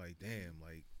 you know, like, damn,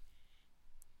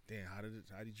 how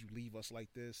did you leave us like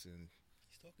this? And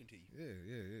He's talking to you. yeah,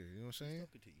 you know what I'm He's saying?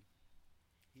 talking to you.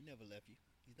 He never left you.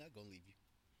 He's not gonna leave you.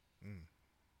 Mm.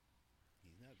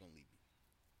 He's not gonna leave you.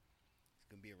 He's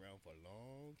gonna be around for a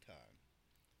long time.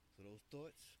 So those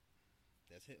thoughts,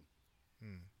 that's him.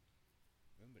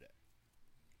 Remember that.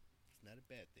 It's not a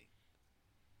bad thing.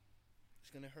 It's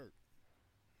gonna hurt,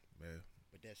 Yeah.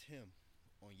 but that's him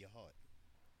on your heart.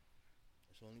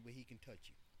 That's the only way he can touch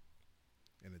you.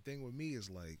 And the thing with me is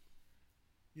like,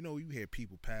 you know, you hear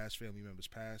people pass, family members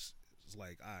pass. It's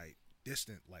like, all right,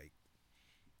 distant, like,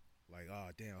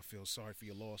 oh, damn, I feel sorry for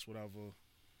your loss, whatever.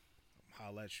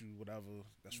 Holler at you, whatever.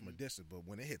 That's from a distance. But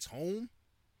when it hits home,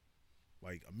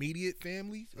 like immediate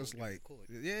family, It's a it's whole like,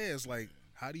 different yeah, it's like,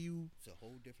 how do you It's a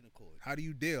whole different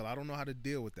accord. deal? I don't know how to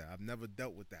deal with that. I've never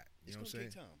dealt with that. You It's know what I'm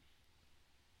gonna saying? take time.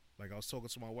 Like I was talking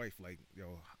to my wife, like,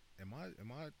 yo, am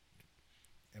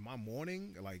I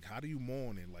mourning? Like, how do you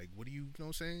mourn? And like, what do you know what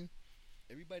I'm saying?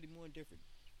 Everybody more different.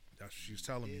 That's what she was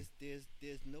telling me.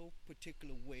 There's no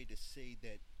particular way to say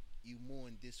that you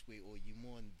mourn this way or you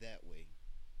mourn that way.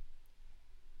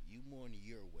 You mourn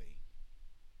your way.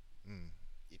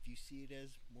 If you see it as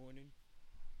mourning,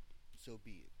 so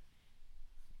be it.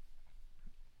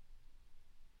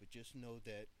 But just know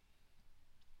that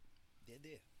they're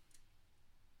there.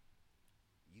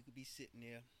 You could be sitting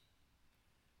there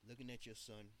looking at your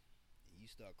son and you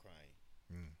start crying.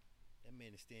 That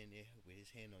man is standing there with his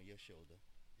hand on your shoulder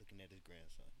looking at his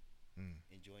grandson,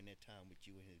 enjoying that time with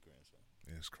you and his grandson.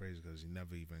 And it's crazy because you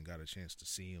never even got a chance to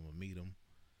see him or meet him.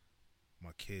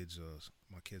 My kids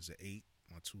are 8.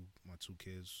 My two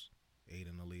kids, 8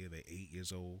 and Aaliyah, they're 8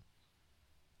 years old.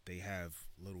 They have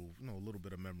a little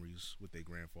bit of memories with their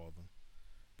grandfather.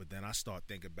 But then I start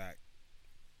thinking back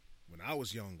when I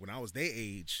was young, when I was their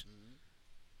age,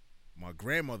 my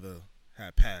grandmother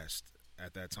had passed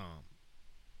at that time.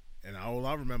 And all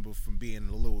I remember from being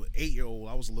a little 8-year-old,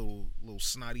 I was a little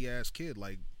snotty ass kid.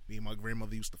 Like me and my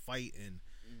grandmother used to fight, and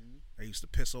I used to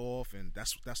piss her off, and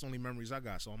that's the only memories I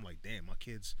got. So I'm like, damn, my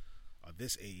kids are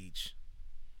this age,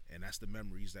 and that's the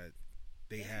memories that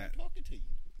they That's had. him talking to you.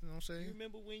 You know what I'm You saying?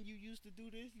 remember when you used to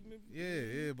do this? You remember?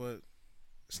 Yeah, but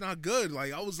It's not good.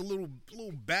 Like, I was a little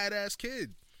badass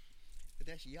kid. But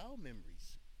that's y'all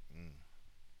memories. Mm.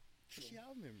 That's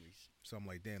y'all memories. So I'm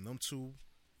like, damn, them two,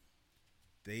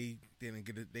 they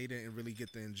didn't really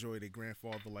get to enjoy their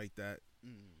grandfather like that.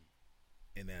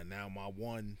 And then now my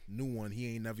new one,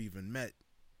 he ain't never even met.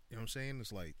 You know what I'm saying?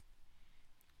 It's like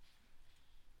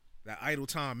that idle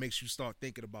time makes you start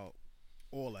thinking about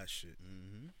all that shit.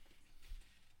 Mm-hmm.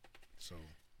 So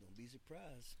don't be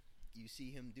surprised. You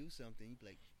see him do something, you be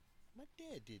like, my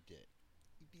dad did that.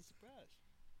 You'd be surprised.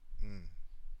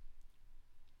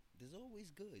 There's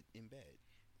always good and bad.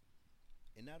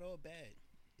 And not all bad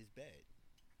is bad.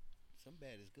 Some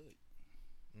bad is good.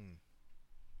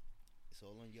 It's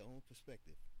all on your own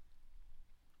perspective.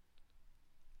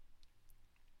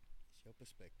 It's your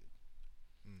perspective.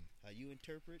 How you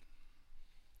interpret,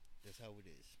 that's how it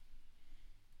is.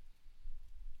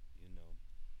 You know,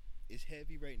 it's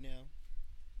heavy right now.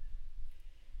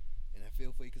 And I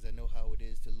feel for you because I know how it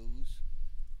is to lose.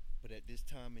 But at this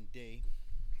time and day,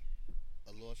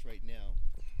 a loss right now,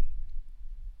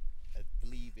 I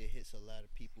believe it hits a lot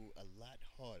of people a lot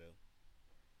harder.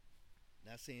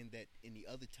 Not saying that any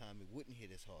other time it wouldn't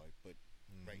hit as hard, but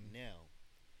right now,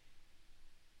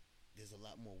 there's a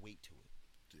lot more weight to it.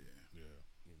 Yeah.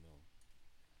 You know.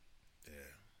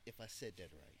 Yeah. If I said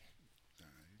that right.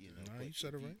 You know, Nah, you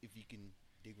said it right. If you can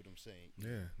dig what I'm saying.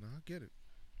 Yeah, no, I get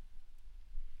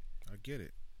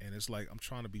it. And it's like I'm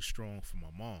trying to be strong for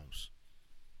my moms.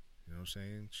 You know what I'm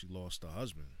saying? She lost her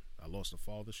husband. I lost her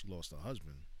father. She lost her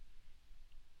husband.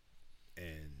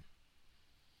 And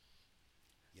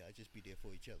yeah, I just be there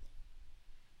for each other.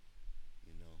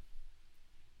 You know,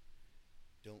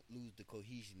 don't lose the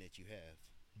cohesion that you have.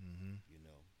 You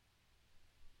know,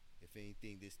 if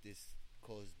anything, this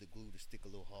causes the glue to stick a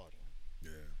little harder.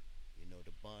 Yeah. You know,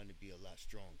 the bond to be a lot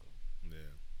stronger.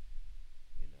 Yeah.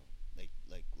 You know, like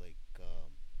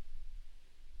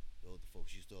the older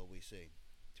folks used to always say,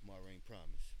 tomorrow ain't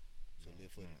promised, so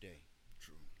live for the day.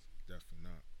 True. Definitely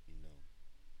not. You know.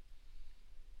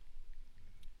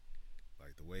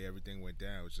 Like the way everything went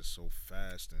down was just so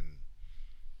fast, and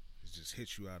it just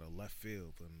hit you out of left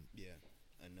field. And yeah,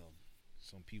 I know.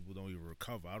 Some people don't even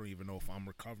recover. I don't even know if I'm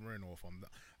recovering or if I'm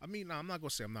not. I mean, no, I'm not gonna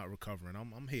say I'm not recovering.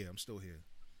 I'm here. I'm still here.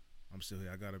 I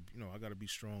gotta be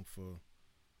strong for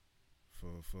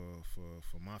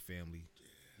my family.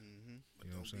 Yeah. But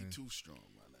you know what I'm saying? Don't be too strong,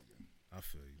 my nigga. I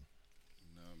feel you. You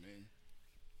know what I mean?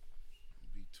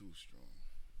 Don't be too strong.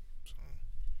 So,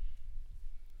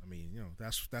 I mean, you know,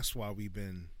 that's why we've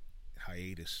been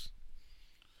hiatus.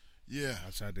 Yeah. I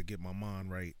tried to get my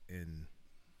mind right and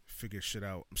figure shit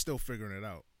out. I'm still figuring it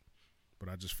out, but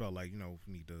I just felt like, you know,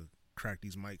 we need to crack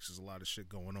these mics. There's a lot of shit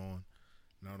going on,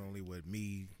 not only with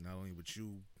me, not only with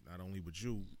you,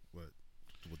 but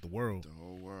with the world. The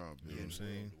whole world, man. You know what I'm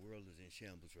saying? The world is in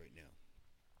shambles right now.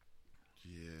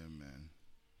 Yeah, man.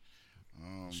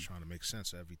 Just trying to make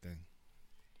sense of everything.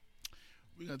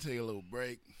 We're going to take a little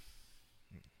break.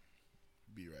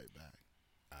 Be right back.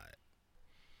 All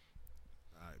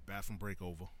right. Bathroom break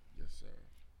over. Yes, sir.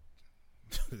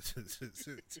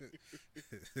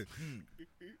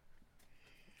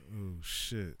 Oh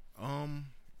shit.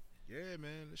 Yeah,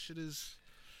 man, this shit is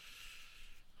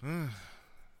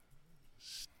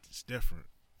it's different.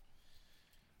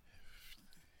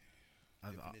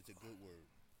 Different is a good word.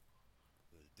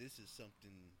 But this is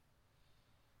something.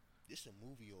 This a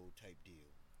movie old type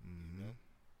deal. You know.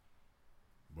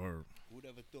 Word. Who would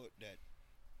ever thought that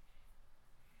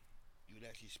you would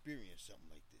actually experience something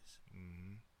like this?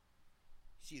 You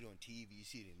see it on TV, you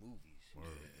see it in movies.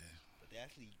 Word. Yeah. But to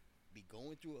actually be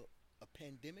going through a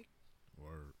pandemic?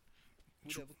 Word.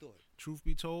 Who'd ever thought? Truth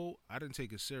be told, I didn't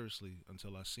take it seriously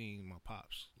until I seen my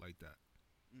pops like that.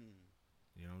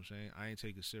 You know what I'm saying? I ain't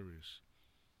take it serious.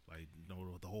 Like, you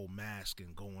know, the whole mask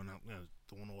and going out, you know,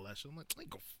 doing all that shit. I'm like,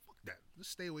 go fuck that.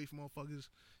 Just stay away from motherfuckers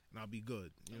and I'll be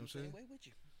good. You know what I'm saying? Wait with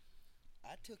you.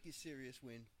 I took it serious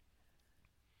when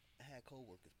I had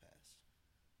coworkers pass.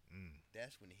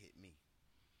 That's when it hit me.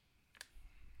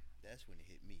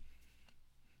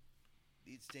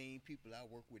 These same people I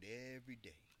work with every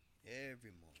day,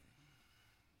 every morning,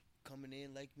 coming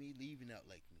in like me, leaving out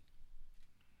like me.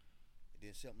 And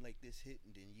then something like this hit,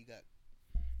 and then you got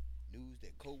news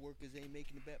that coworkers ain't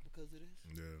making it back because of this.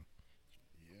 Yeah.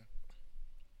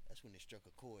 That's when it struck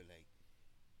a chord. Like,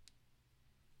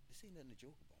 this ain't nothing to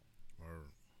joke about.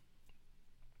 Word.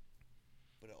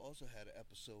 But I also had an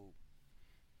episode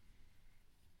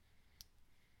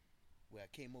where I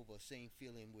came over the same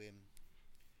feeling when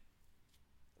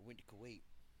I went to Kuwait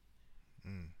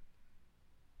and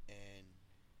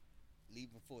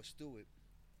leaving Fort Stewart.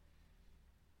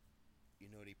 You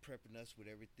know, they prepping us with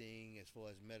everything as far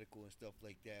as medical and stuff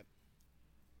like that.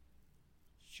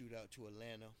 Shoot out to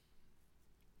Atlanta,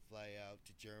 fly out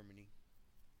to Germany.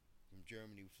 From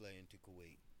Germany, we fly into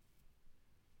Kuwait.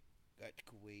 Got to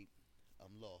Kuwait,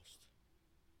 I'm lost.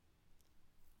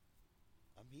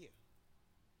 I'm here.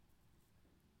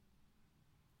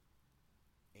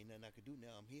 Ain't nothing I could do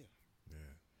now, I'm here.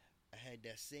 Yeah. I had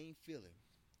that same feeling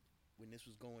when this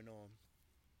was going on,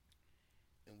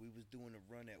 and we was doing a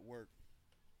run at work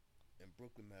in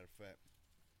Brooklyn, matter of fact.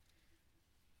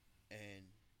 And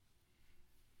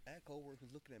I had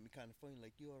co-workers looking at me kind of funny,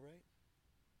 like, you all right?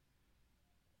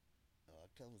 I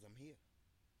tell them I'm here.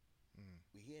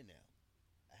 We're here now.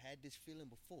 I had this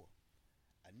feeling before.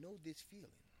 I know this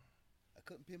feeling. I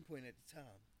couldn't pinpoint it at the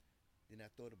time. Then I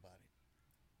thought about it.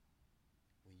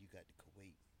 When you got to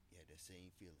Kuwait, you had that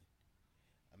same feeling.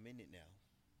 I'm in it now.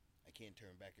 I can't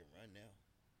turn back and run now.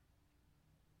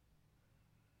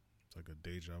 It's like a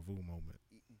deja vu moment.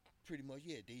 Pretty much,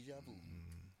 yeah, deja vu.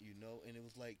 You know, and it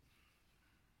was like,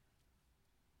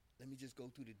 let me just go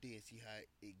through the day and see how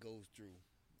it goes through.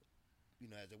 You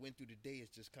know, as I went through the day,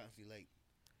 it's just constantly like,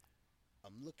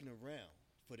 I'm looking around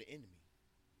for the enemy.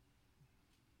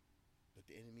 But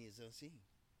the enemy is unseen.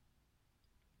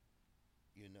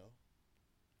 You know?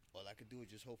 All I could do is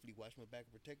just hopefully watch my back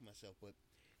and protect myself. But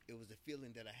it was a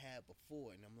feeling that I had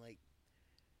before, and I'm like,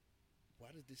 why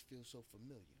does this feel so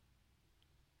familiar?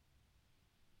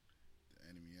 The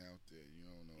enemy out there, you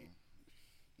don't know.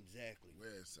 Exactly.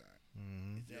 Where it's at.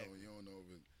 Exactly. You don't know if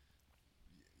it,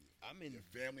 I'm in. your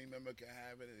family member can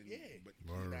have it, and, Yeah. but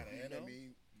Word. you're not an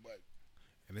enemy. But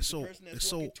And it's so person that's it's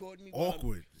so walking toward me while I'm-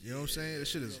 awkward. You know what I'm saying? This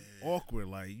shit is awkward.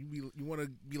 Like you want to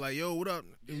be like, yo, what up?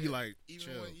 And be like, even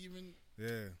chill. when even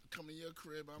Yeah. come to your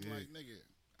crib, I'm Yeah. like, nigga,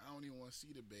 I don't even want to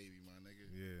see the baby, my nigga.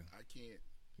 Yeah. I can't.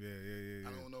 Yeah.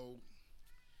 I don't know.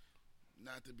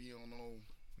 Not to be on no,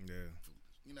 Yeah.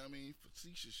 you know what I mean,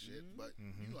 facetious shit, but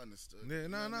you understood. Yeah, you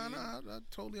nah. know what I mean? I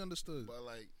totally understood. But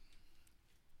like,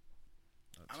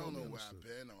 I totally don't know where I've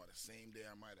understood. been, or the same day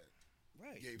I might have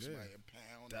Right. gave Yeah. somebody a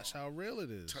pound. That's or how real it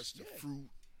is. touched the Yeah. fruit,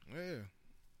 Yeah.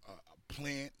 a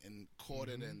plant, and caught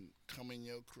it, and come in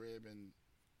your crib, and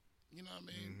you know what I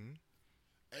mean.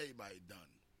 Everybody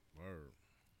done. Word.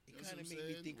 It You know kind what of I'm made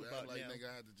me saying? think Where about I like, now. nigga,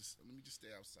 I had to just let me just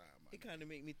stay outside, man. It kind of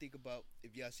made me think about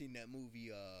if y'all seen that movie,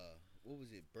 what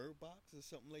was it, Bird Box or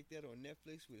something like that on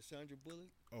Netflix with Sandra Bullock?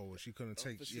 Oh, she couldn't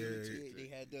take. Facility. Yeah. They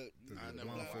had the I never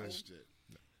blindfold. watched it.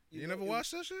 You know, never it-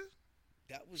 watched that shit?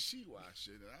 That was. She watched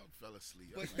it, and I fell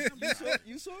asleep. But I was like,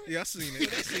 you saw it? Yeah, I seen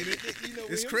it. I seen it. You know,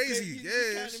 It's when him crazy. said, Yeah,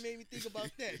 Kind it's- of made me think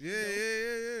about that.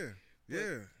 Yeah.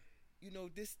 Yeah. You know,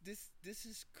 this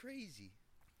is crazy.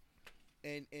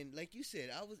 And like you said,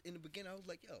 I was in the beginning. I was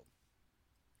like, yo,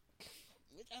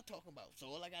 what y'all talking about? So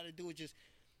all I got to do is just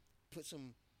put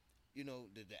some, you know,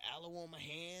 the aloe on my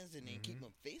hands and then keep my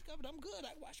face covered. I'm good.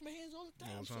 I wash my hands all the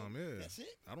time. All the so time, yeah. That's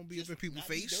it. I don't be Just up in people's not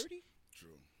be face. dirty.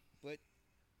 true. But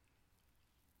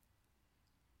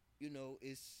you know,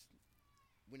 it's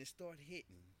when it started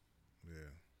hitting, Yeah.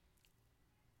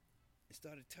 it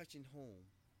started touching home.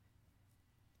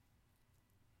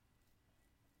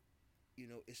 You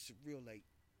know, it's surreal. Like,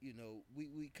 you know,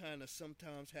 we kind of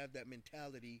sometimes have that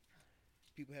mentality.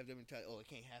 People have that mentality. Oh, it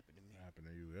can't happen to me. Happened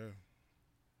to you, yeah.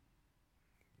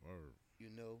 Word. You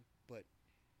know, but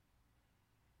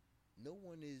no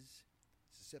one is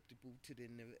susceptible to the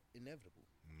inevitable.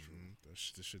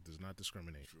 This shit does not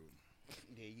discriminate. True.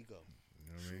 There you go.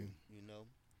 You know what I mean? You know,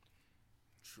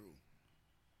 True.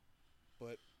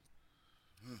 but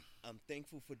I'm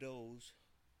thankful for those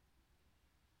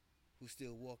who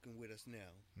still walking with us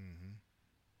now.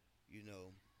 You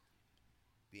know,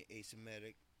 being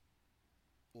asymmetric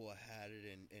or had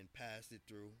it and passed it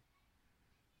through.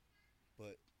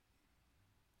 But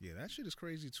Yeah, that shit is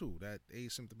crazy too. That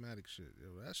asymptomatic shit.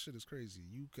 Yo, that shit is crazy.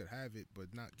 You could have it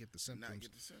but not get the symptoms. Not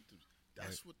get the symptoms.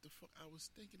 That's what the fuck I was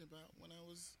thinking about when I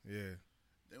was. Yeah.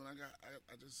 Then when I got,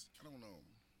 I just, I don't know.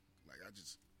 Like, I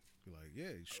just You're like,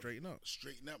 yeah, you straighten up.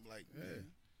 straighten up, like, Yeah.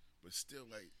 man. But still,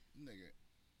 like, nigga,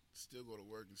 still go to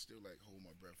work and still, like, hold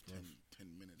my breath 10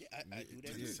 minutes. yeah, I do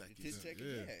that. 10 too. seconds. 10 seconds.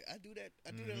 Yeah. Yeah, I do that.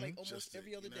 I do that like almost Just to-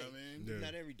 every other you know day. what I mean? Yeah.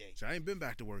 Not every day. See, I ain't been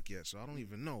back to work yet, so I don't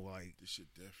even know. Like, This shit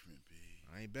different, B.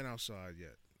 I ain't been outside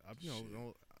yet. I, Shit. you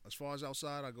know, as far as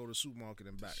outside, I go to the supermarket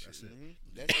and back. That's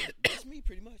it. That's me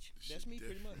pretty much. This That's shit me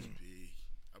pretty much. different, B.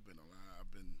 I've been alive.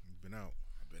 I've Been out.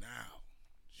 been out,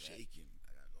 shaking.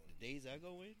 I gotta go. The days I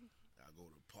go in, I go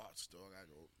to the parts store. I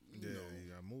go. You Yeah, know, you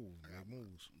gotta move. I Make got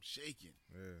moves. I'm shaking.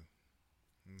 Yeah.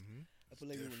 I feel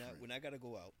like different. when I gotta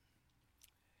go out,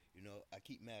 you know, I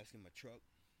keep masks in my truck,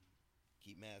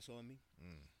 keep masks on me.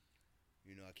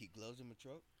 You know, I keep gloves in my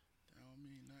truck. I don't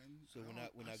mean nothing. So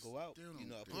when I go out, still you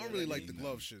know, I I put don't on really that like the mean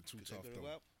glove nothing. shit too 'Cause I tough go though.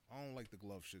 out, I don't like the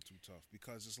glove shit too tough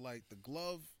because it's like the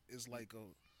glove is like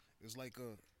it's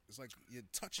like you're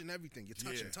touching everything. You're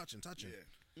touching, Yeah. touching.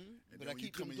 Yeah. Mhm. And But then I when keep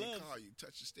you come them in your gloves. car, you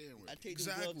touch the steering wheel. I take the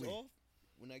Exactly. gloves off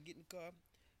when I get in the car,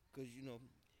 cause you know,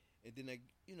 and then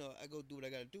I go do what I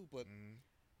gotta do. But Mhm.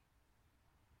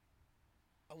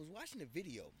 I was watching a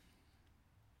video,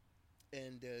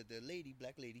 and the lady,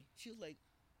 black lady, she was like,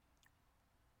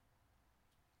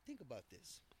 "Think about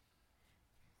this.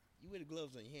 You wear the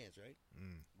gloves on your hands, right?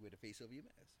 Mm. You wear the face over your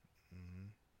mask.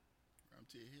 Mhm. I'm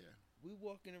to here. We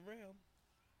walking around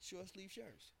short sleeve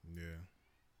shirts. Yeah.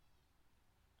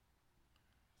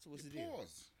 So what's You the deal?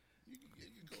 pause. You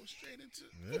can go straight into.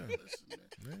 Yeah. Listen, man.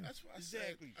 Yeah. That's why I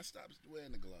Exactly. said I stopped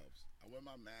wearing the gloves. I wear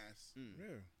my mask,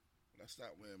 Yeah. but I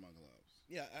stopped wearing my gloves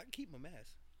Yeah, I keep my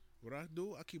mask. What I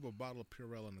do, I keep a bottle of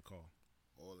Purell in the car.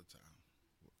 all the time.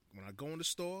 When I go in the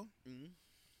store, Mm-hmm.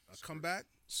 I come back,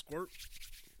 squirt,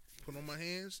 put on my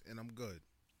hands, and I'm good.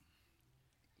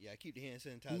 Yeah, I keep the hand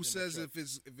sanitizer. Who in my says truck.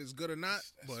 if it's good or not?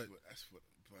 But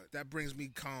But that brings me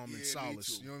calm and solace.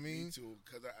 Me too. You know what I mean? Me too.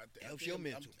 Because I Helps think your I'm,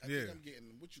 mental. I Yeah. think I'm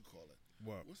getting what you call it.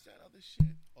 What? What's that other shit?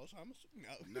 Alzheimer's?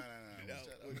 No. No. No. What's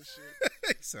that other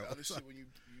shit? So, The other shit when you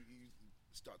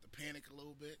start to panic a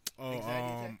little bit. oh,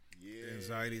 Anxiety attack? Yeah.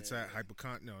 anxiety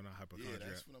attack, No, not hypochondria. Yeah,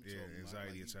 that's what I'm talking about.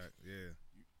 Anxiety Like, attack. Yeah.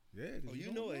 Oh, did you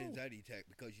don't know an anxiety attack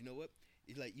because you know what?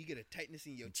 It's like you get a tightness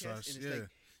in your chest, Trust, and it's like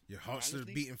your heart starts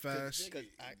honestly, beating fast. Because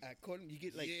according you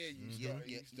get like yeah, you start,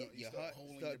 your start heart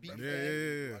holding start your beating breath.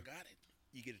 fast. Yeah. I got it.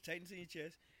 You get a tightness in your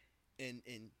chest, and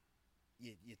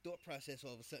your thought process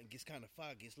all of a sudden gets kind of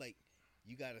foggy. It's like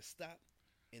you gotta stop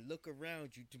and look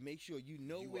around you to make sure you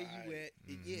know You where right. you at.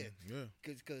 Yeah, Yeah.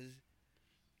 because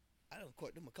I done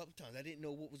caught them a couple times. I didn't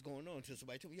know what was going on until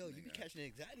somebody told me, "Yo, you be catching an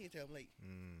anxiety attack." I'm like,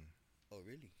 "Oh,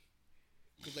 really?"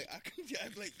 Because like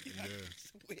I'm like, I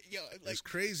swear, yo, I'm like, It's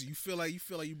crazy. You feel like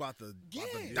you about to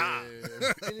Yeah. die.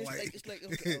 and it's like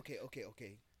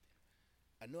okay.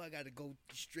 I know I got to go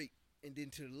straight and then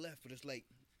to the left, but it's like,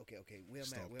 okay, where am I?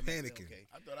 Start Where am I? panicking. Okay.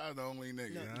 I thought I was the only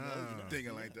nigga. No, you're not. Thinking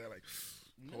You're like not. that, like,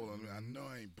 hold on, I know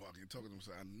I ain't bugging. Talking to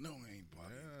myself, I know I ain't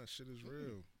bugging. Yeah, shit is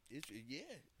real. It's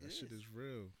That shit is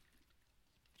real.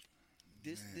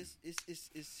 this Man.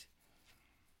 is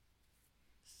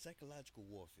psychological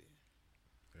warfare.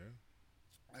 Yeah.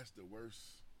 That's the worst,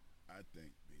 I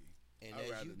think, B. And I'd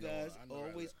as rather you know- guys I'd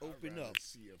always rather- I'd open rather up,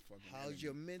 see a fucking how's enemy.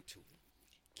 your mental?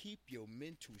 Keep your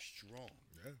mental strong.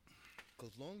 Yeah.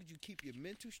 Because long as you keep your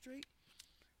mental straight,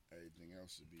 Everything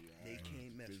else would be all They right.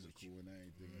 can't mess with Physical you. and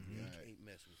everything. Mm-hmm. Would be they all right. can't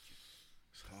mess with you.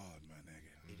 It's hard, my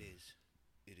nigga. It is.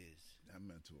 It is. That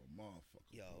mental a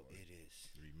motherfucker. Yo, boy. it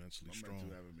is. To be mentally My strong.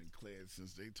 mental haven't been cleared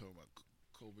since they talking about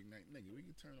COVID-19. Nigga, we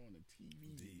can turn on the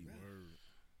TV. D Right. word.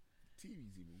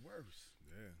 TV's even worse.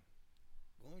 Yeah.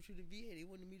 Going to the VA, they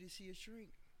wanted me to see a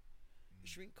shrink. The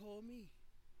shrink called me.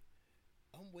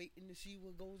 I'm waiting to see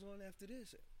what goes on after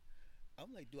this.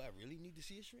 I'm like, do I really need to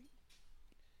see a shrink?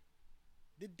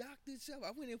 The doctor itself, I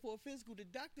went in for a physical. The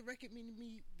doctor recommended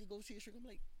me to go see a shrink. I'm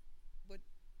like, but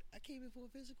I came in for a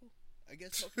physical. I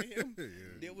guess talking to him,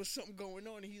 Yeah. there was something going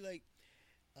on. And he like,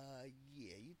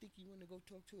 yeah, you think you want to go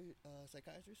talk to a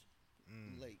psychiatrist?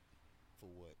 I'm like, for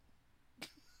what?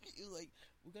 He was like,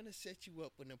 we're going to set you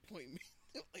up an appointment.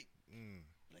 I'm like,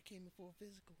 but I came in for a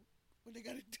physical. What they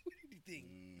got to do with anything?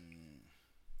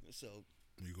 So,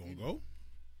 You gonna go?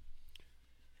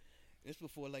 it's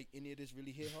before like any of this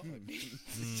really hit hard.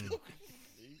 So-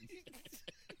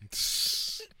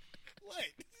 what?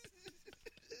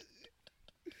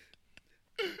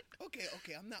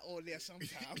 Okay, I'm not all there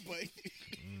sometimes, but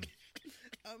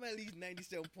I'm at least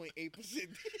 97.8%.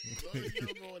 As long as you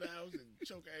don't go in the house and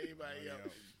choke everybody up,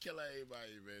 and kill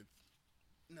everybody, man.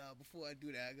 Nah, before I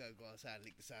do that, I gotta go outside and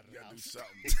lick the side of You the gotta do house.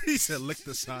 something. He said lick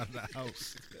the side of the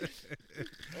house.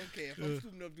 Okay, if I'm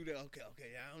stupid enough to do that,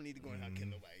 okay, I don't need to go in and kill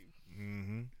nobody.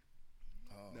 Mm-hmm.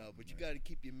 Oh, No, but you gotta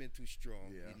keep your mental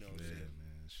strong. Yeah, You know what I'm Yeah, saying?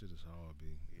 man. Shit is hard, B.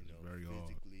 You It's know, very hard.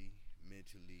 physically,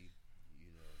 mentally, you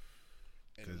know.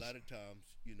 And a 'Cause- lot of times,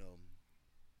 you know,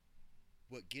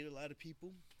 what get a lot of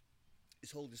people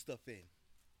is holding stuff in.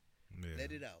 Yeah.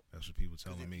 Let it out. That's what people 'Cause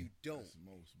telling if me. you don't, That's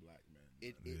most black men.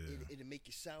 it'll make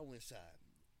you sour inside.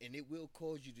 And it will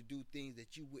cause you to do things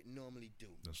that you wouldn't normally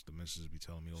do. That's what the missus be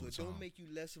telling me all So the it time. don't make you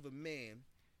less of a man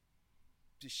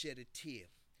to shed a tear,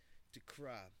 to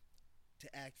cry,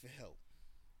 to ask for help.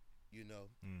 You know?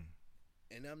 Mm.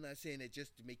 And I'm not saying that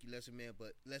just to make you less of a man,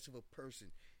 but less of a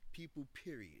person. People,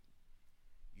 period.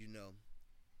 You know?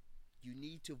 You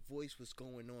need to voice what's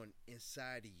going on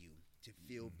inside of you to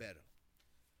feel better.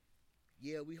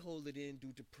 Yeah, we hold it in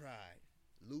due to pride.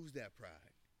 Lose that pride.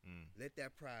 Let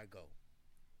that pride go.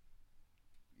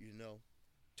 You know,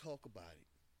 talk about it.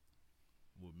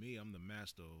 With me, I'm the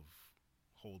master of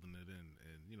holding it in,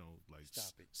 and like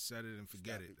Stop it. set it and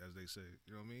forget Stop it, it. as they say.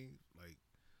 You know what I mean? Like,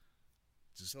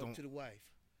 just Talk don't. to the wife.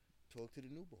 Talk to the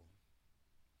newborn.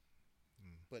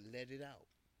 But let it out.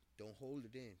 Don't hold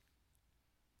it in.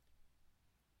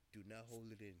 Do not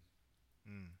hold it in.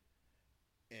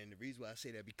 And the reason why I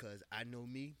say that, because I know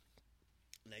me,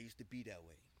 and I used to be that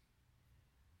way.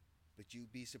 But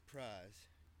you'd be surprised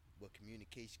what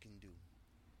communication can do.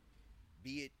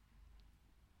 Be it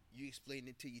you explain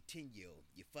it to your 10-year-old,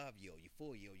 your 5-year-old, your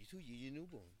 4-year-old, your 2-year-old, your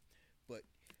newborn. But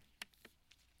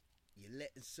you're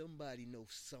letting somebody know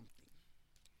something.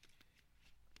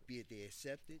 Be it they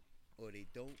accept it or they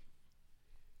don't.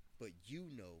 But you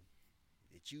know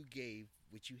that you gave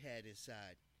what you had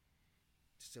inside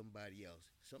to somebody else.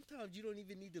 Sometimes you don't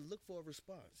even need to look for a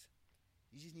response.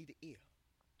 You just need to ear.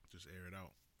 Just air it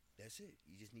out. That's it.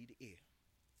 You just need to ear.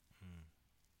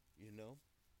 You know?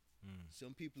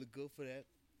 Some people are good for that.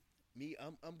 Me,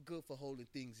 I'm good for holding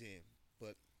things in.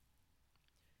 But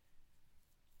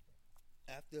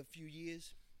after a few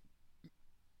years,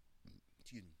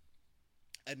 excuse me,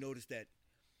 I noticed that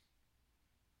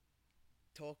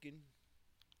talking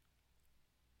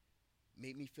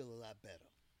made me feel a lot better.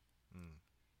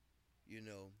 You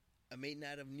know, I may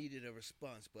not have needed a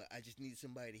response, but I just needed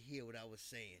somebody to hear what I was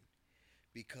saying,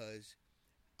 because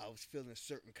I was feeling a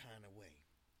certain kind of way.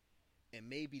 And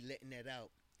maybe letting that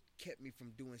out kept me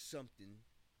from doing something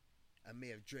I may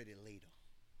have dreaded later.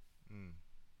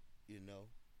 You know?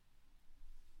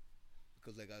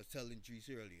 Because like I was telling Drees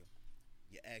earlier,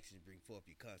 your actions bring forth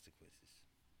your consequences.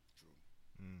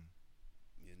 True.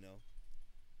 You know?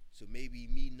 So maybe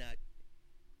me not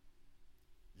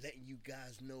letting you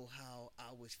guys know how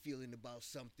I was feeling about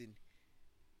something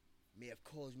may have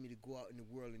caused me to go out in the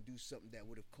world and do something that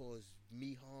would have caused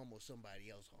me harm or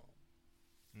somebody else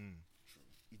harm. True.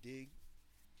 You dig?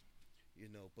 You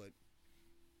know, but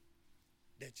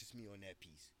that's just me on that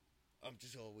piece. I'm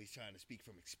just always trying to speak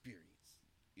from experience.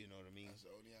 You know what I mean? That's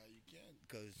only how you can.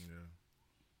 Because Yeah.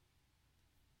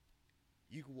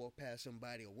 you can walk past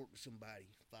somebody or work with somebody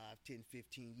 5, 10,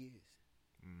 15 years.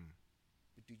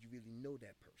 But do you really know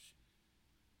that person?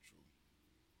 True.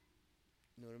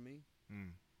 You know what I mean?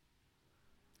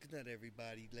 Because not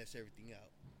everybody lets everything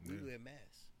out. We Yeah. wear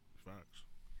masks. Facts.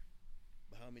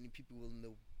 But how many people willing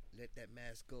to let that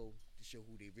mask go to show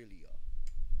who they really are?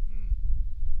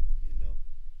 You know?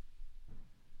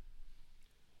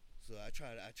 So I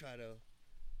try to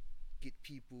get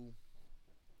people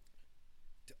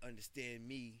to understand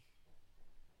me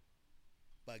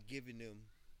by giving them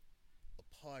a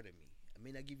part of me. I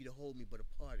may not give you the whole me, but a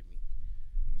part of me.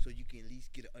 So you can at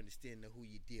least get an understanding of who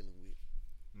you're dealing with.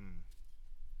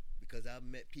 Because I've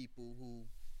met people who,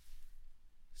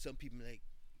 some people like,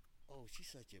 oh, she's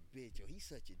such a bitch, or he's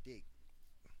such a dick.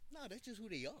 No, that's just who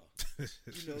they are.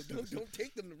 You know, don't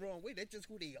take them the wrong way. That's just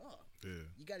who they are. Yeah.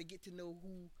 You got to get to know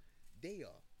who they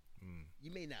are.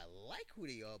 You may not like who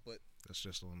they are, but That's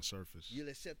just on the surface. you'll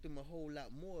accept them a whole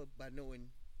lot more by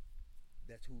knowing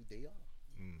that's who they are.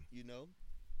 You know?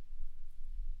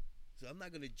 So I'm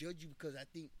not going to judge you because I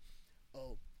think,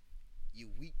 oh, you're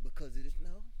weak because of this.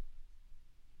 No.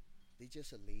 They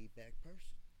just a laid back person.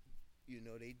 You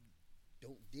know, they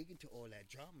don't dig into all that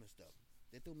drama and stuff.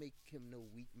 That don't make him no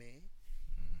weak man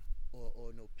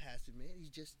or no passive man. He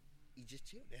just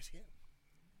chill. That's him.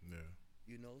 Yeah.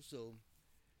 You know, so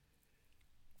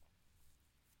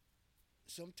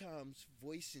sometimes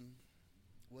voicing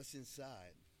what's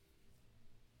inside,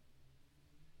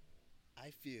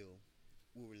 I feel,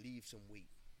 will relieve some weight.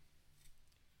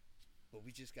 But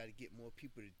we just got to get more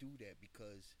people to do that,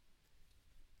 because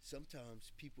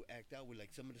sometimes people act out with,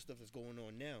 like, some of the stuff that's going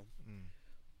on now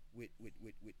with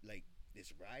like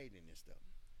this rioting and stuff.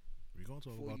 We gonna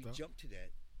talk Before about you that. jump to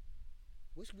that,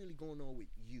 what's really going on with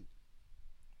you?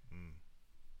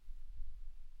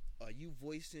 Are you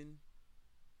voicing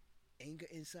anger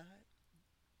inside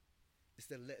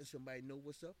instead of letting somebody know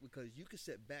what's up? Because you can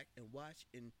sit back and watch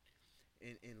and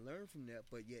learn from that,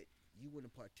 but yet you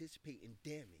wouldn't participate in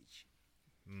damage.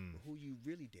 But who you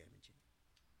really damaging?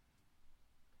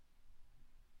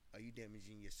 Are you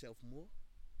damaging yourself more,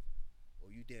 or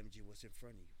are you damaging what's in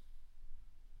front of you?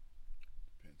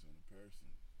 Depends on the person.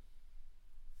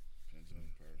 Depends on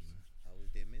the person. How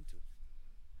is their mental?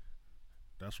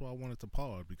 That's why I wanted to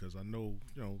pause, because I know,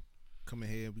 coming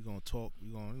here, we gonna talk,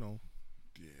 we gonna,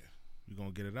 Yeah. we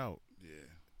gonna get it out. Yeah.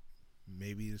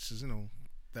 Maybe this is,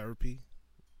 therapy.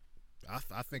 I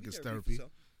think it's For therapy.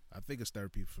 some. I think it's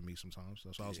therapy for me sometimes.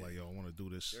 That's why I was Yeah. like, yo, I want to do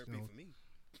this. Therapy for me.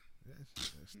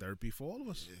 It's therapy for all of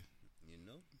us. Yeah. You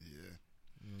know? Yeah.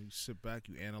 You know, you sit back,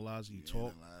 you analyze it, you You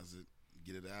talk, analyze it,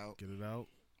 get it out,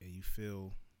 and you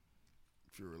feel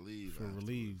relieved.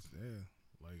 relieved. Yeah,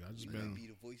 like I just We been. might be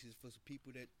the voices for some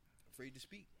people that afraid to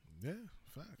speak. Yeah,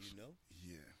 facts. You know?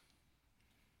 Yeah.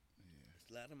 Just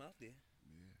let them out there.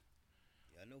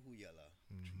 Yeah. Y'all know who y'all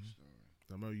are. True story.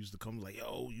 I remember used to come like,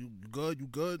 yo, you good? You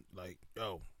good? Like,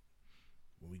 yo,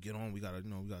 when we get on, we gotta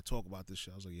talk about this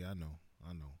shit. I was like, yeah, I know.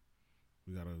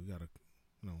 We gotta,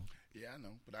 Yeah, I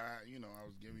know. But I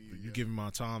was giving you. you give me my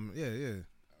time. Yeah. I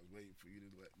was waiting for you to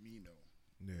let me know.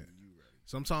 Yeah. When you ready.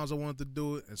 Sometimes I wanted to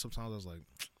do it, and sometimes I was like,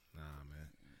 nah, man.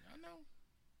 I know.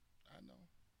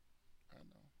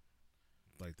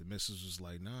 Like the missus was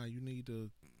like, nah, you need to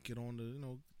get on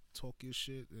the, talk your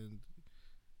shit and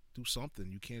do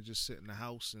something. You can't just sit in the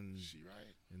house and She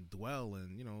right. and dwell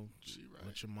and She right.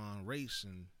 let your mind race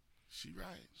and She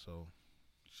right. so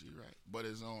She right. But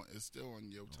it's still on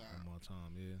your time. on my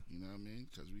time, yeah. You know what I mean?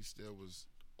 Because we still was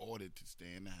ordered to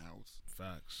stay in the house.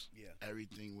 Facts. Yeah.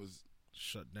 Everything was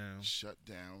Shut down. shut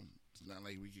down. It's not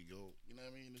like we could go. You know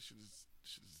what I mean? This shit is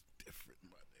different,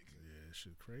 my nigga. Yeah,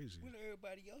 shit crazy. When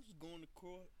everybody else is going to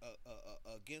court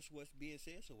against what's being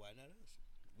said, so why not us?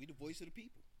 We the voice of the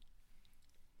people.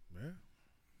 Yeah.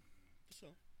 So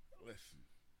Listen.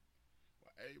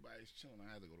 While everybody's chilling, I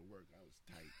had to go to work. I was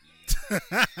tight,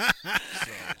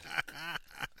 nigga.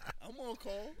 I'm on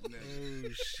call. Nigga, Oh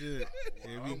shit.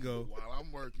 Here we go. While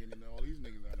I'm working, all these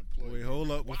niggas unemployed. Wait, hold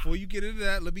up. Before you get into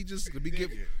that, let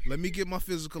me get my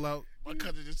physical out. My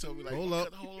cousin just told me like, Hold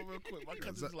up. hold on real quick. My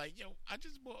cousin's like, yo, I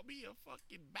just bought me a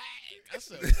fucking bag. I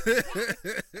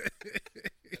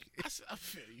said, I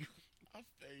feel you.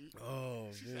 Oh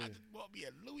She said, I man. just bought me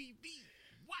a Louis V.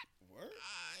 What? Word?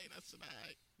 Alright, I said,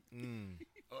 alright. Mm.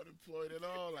 Unemployed and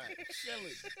all that.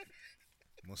 Chilling.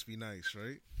 Must be nice,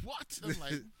 right? What? I'm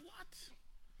like, what?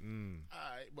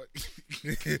 Alright, but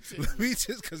Let me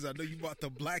just because I know you about to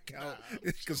black out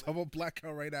because I'm gonna black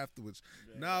out right afterwards.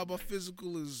 Nah, my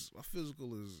physical is I feel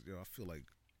like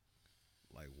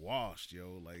washed,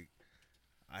 yo. Like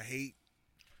I hate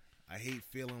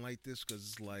feeling like this because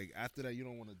it's like after that you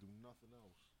don't want to do nothing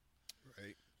else,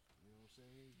 right? You know what I'm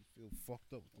saying? You feel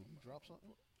fucked up. Did you drop something?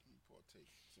 Let me partake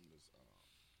some of this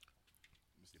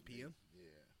Mr. PM?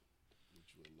 Yeah. Get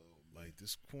you a little bit. Like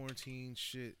this quarantine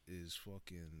shit is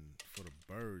fucking for the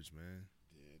birds, man.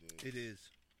 Yeah, it is. It is.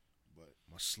 But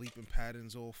My sleeping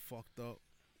patterns all fucked up.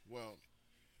 well,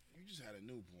 you just had a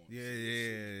newborn.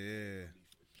 Yeah.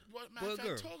 What matter of Booger.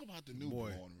 fact, talk about the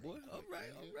newborn. Boy, real all quick,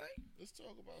 right, nigga. all right. Let's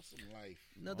talk about some life.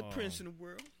 Another prince in the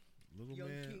world. Little Young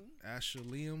man, king. Asher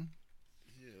Liam.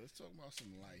 Yeah, let's talk about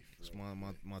some life. It's real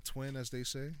quick. my twin, as they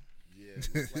say. Yeah,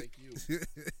 look like you.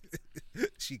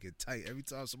 She get tight every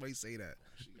time somebody say that.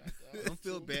 She got the Don't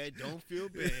feel bad. Don't feel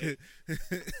bad.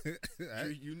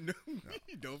 You know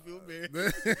me. Don't feel bad.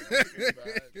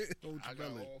 Hold I your got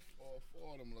belly. all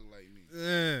four of them look like me.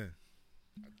 Yeah.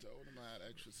 I told them I had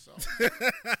extra sauce.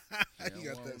 You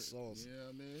got that sauce. Yeah,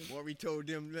 I mean. Maury told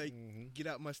them, like, get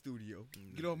out my studio.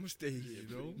 Get off my stage. Yeah,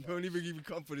 pretty Don't even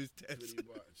come for this test. Pretty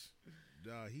much.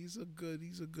 Nah, he's a good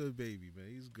baby, man.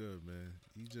 He's good, man.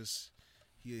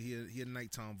 He a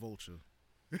nighttime vulture.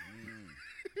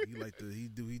 He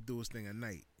do his thing at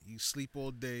night. He sleep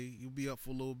all day. He'll be up for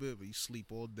a little bit, but he sleep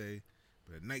all day.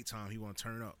 But at nighttime, he want to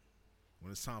turn up.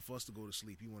 When it's time for us to go to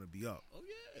sleep, he want to be up. Oh,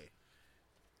 yeah.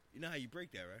 You know how you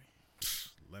break that, right?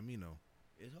 Let me know.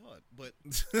 It's hard. But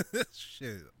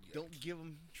Shit. don't give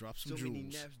them Drop some so many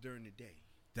jewels. naps during the day.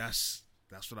 That's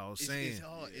what I was saying. It's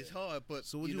hard. It's hard, but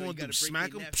So what you you know, want to do? gotta break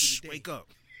Smack their him? naps through the day. Wake up.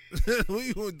 What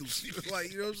you want to do?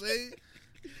 Like, you know what I'm saying?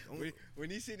 When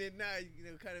he's sitting at night,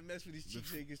 kind of mess with his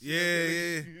cheeks.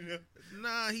 Yeah. You know?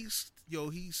 Nah, he's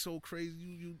so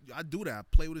crazy. I do that. I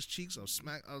play with his cheeks. Not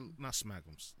smack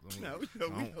him.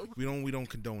 We don't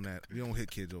condone that. We don't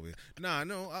hit kids over here. Nah,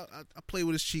 no. I play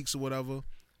with his cheeks or whatever.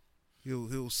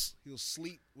 He'll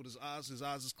sleep with his eyes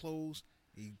is closed.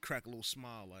 He crack a little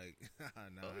smile like,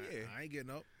 nah, I ain't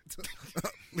getting up.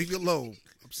 Leave me alone.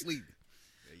 I'm sleeping.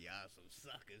 Y'all some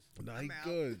suckers. Nah, I'm he out.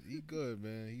 good. He good,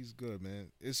 man. He's good,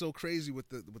 man. It's so crazy with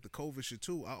the COVID shit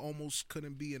too. I almost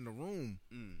couldn't be in the room.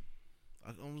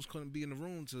 I almost couldn't be in the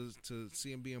room to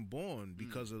see him being born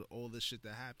because of all this shit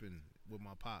that happened with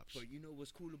my pops. But you know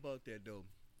what's cool about that though?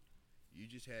 You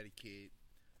just had a kid.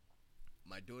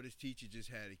 My daughter's teacher just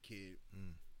had a kid.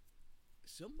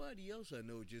 Somebody else I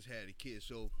know just had a kid.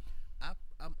 So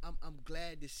I'm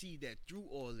glad to see that through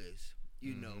all this,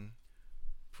 you know,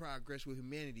 progress with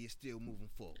humanity is still moving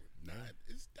forward. Nah,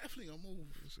 it's definitely gonna move.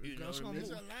 You know what I mean? There's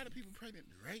a lot of people pregnant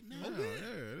right now.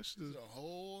 yeah, this There's is a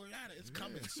whole lot of it's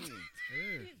coming soon.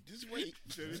 yeah. Just wait.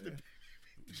 The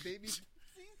baby,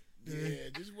 Yeah,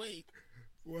 just wait.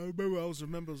 Well, I remember I was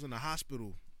in the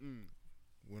hospital Mm.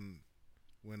 when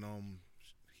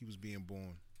he was being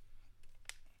born,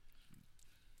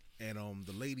 and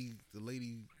the lady,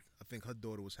 I think her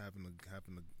daughter was having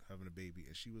a baby,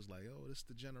 and she was like, "Oh, this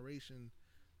the generation.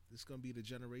 This gonna be the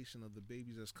generation of the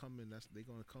babies that's coming. They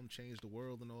gonna come change the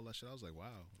world and all that shit." I was like,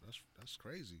 "Wow, that's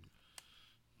crazy."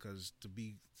 Because to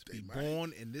be might.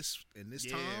 born in this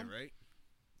Yeah, time, right.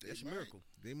 That's a miracle.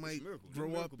 they might miracle. Them grow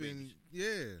miracle up and babies.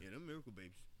 Yeah, them miracle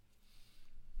babies.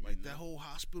 like You that know? whole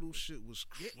hospital shit was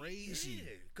crazy.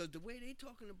 Yeah, because the way they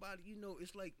talking about it,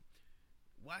 it's like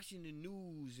watching the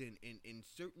news and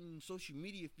certain social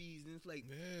media feeds, and it's like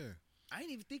Yeah, I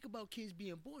didn't even think about kids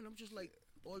being born. I'm just like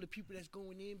all the people that's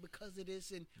going in because of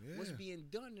this and what's Yeah. being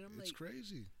done, and I'm it's like,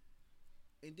 crazy.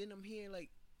 and then I'm hearing like,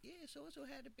 yeah, so and so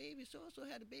had a baby, so and so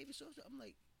had a baby, so and so. I'm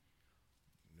like,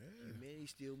 Yeah. man, he's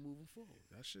still moving forward.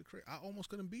 That shit crazy. I almost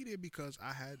couldn't be there because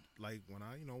I had like when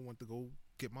I went to go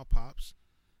get my pops,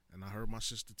 and I heard my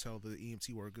sister tell the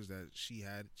EMT workers that she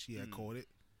had caught it.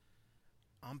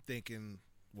 I'm thinking,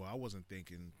 well, I wasn't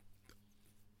thinking.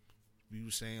 We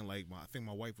were saying like I think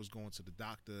my wife was going to the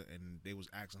doctor and they was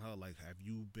asking her like, have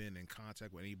you been in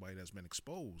contact with anybody that's been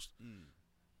exposed?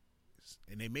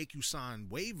 And they make you sign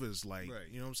waivers, like, Right.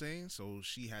 you know what I'm saying? So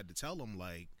she had to tell them,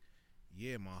 like,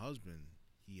 yeah, my husband,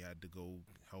 he had to go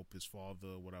help his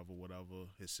father, whatever.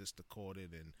 His sister caught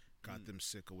it and got them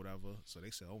sick or whatever. So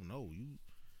they said, oh, no,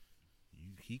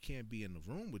 he can't be in the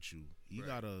room with you. You Right.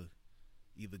 gotta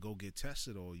either go get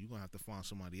tested or you're gonna have to find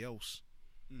somebody else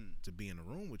to be in the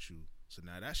room with you. So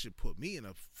now that should put me in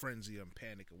a frenzy and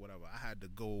panic or whatever. I had to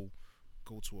go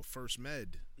to a first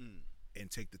med and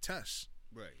take the test.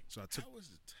 Right. So I took How was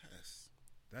the test?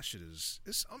 that shit is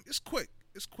it's quick.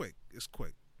 It's quick.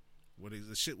 What is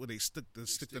the shit where they stick the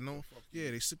stick the nose? fuck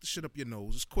Yeah, they stick the shit up your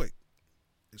nose. It's quick.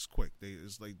 It's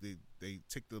like they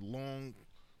take the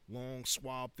long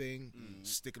swab thing,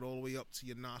 stick it all the way up to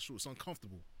your nostril. It's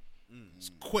uncomfortable.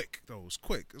 It's quick though. It's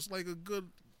quick. It's like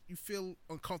you feel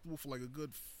uncomfortable for like a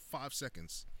good 5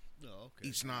 seconds Oh, okay.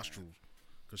 each nostril,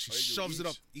 because she Oh, you do shoves it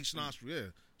up each? each nostril. Yeah,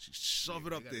 she shove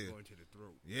it up gotta there. Go into the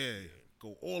throat. Yeah,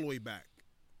 go all the way back,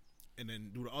 and then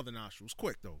do the other nostrils.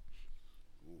 Quick though.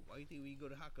 Why you think when you go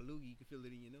to Hakalugi, you can feel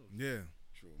it in your nose? Yeah,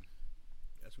 True.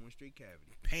 That's one straight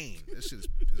cavity. pain. This shit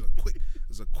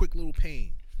is a quick little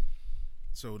pain.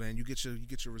 So then you get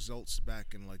your results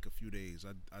back in like a few days.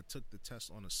 I took the test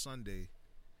on a Sunday.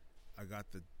 I got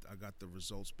the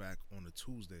results back on a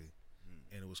Tuesday,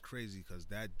 and it was crazy because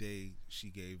that day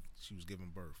she was giving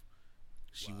birth.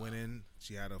 She went in.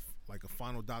 She had a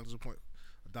final doctor's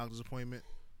appointment.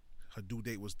 Her due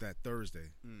date was that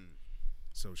Thursday.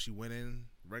 So she went in,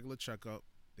 regular checkup.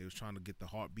 They was trying to get the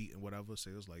heartbeat and whatever. So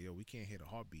it was like, yo, we can't hear the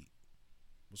heartbeat.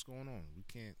 What's going on? We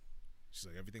can't. She's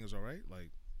like, everything is all right?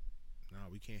 Like, nah,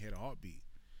 we can't hear the heartbeat.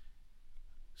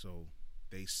 So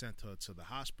they sent her to the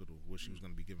hospital where she was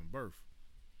going to be giving birth.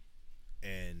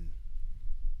 And,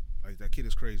 like, that kid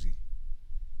is crazy.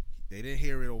 They didn't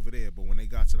hear it over there, but when they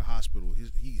got to the hospital,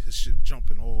 his shit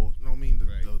jumping all, you know what I mean?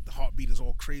 The heartbeat is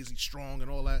all crazy strong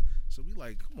and all that. So we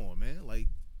like, come on, man. Like,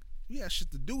 we had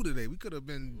shit to do today. We could have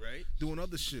been doing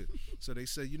other shit. So they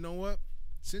said, you know what?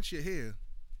 Since you're here,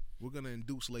 we're going to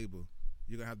induce labor.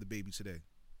 You're going to have the baby today.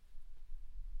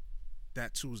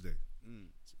 That Tuesday.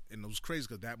 And it was crazy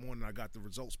because that morning I got the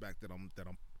results back that I'm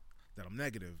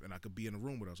negative and I could be in the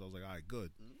room with her. So I was like, all right,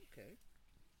 good. Okay.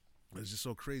 It's just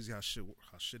so crazy how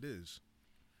shit is.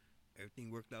 Everything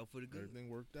worked out for the good. Everything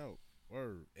worked out.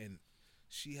 Word. And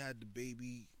she had the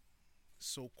baby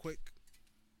so quick.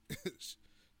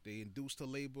 They induced her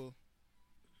labor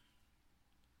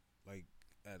like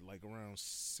at like around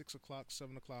 6 o'clock,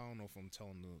 7 o'clock. I don't know if I'm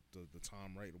telling the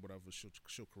time right or whatever.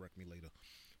 She'll correct me later.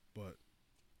 But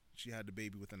she had the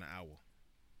baby within an hour.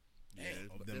 Yeah,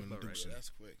 of that's them about right. inducing. Yeah, that's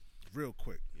quick. Real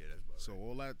quick. Yeah, that's about So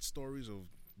all that stories of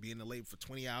being in labor for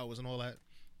 20 hours and all that,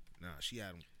 nah, she had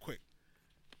them quick.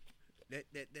 That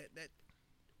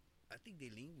I think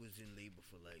Daylene was in labor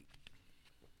for like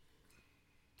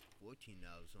 14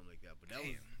 hours, something like that. But that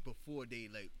was before they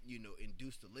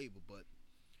induced the labor. But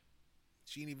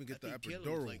She didn't even get I the think Taylor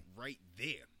epidural. was like right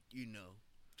there,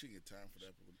 She get time for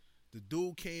that. The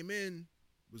dude came in,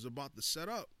 was about to set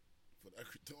up For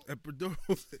the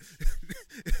epidural.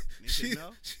 They said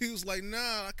no? She was like,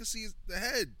 nah, I can see the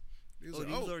head. He was Oh, like,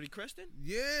 he was already cresting?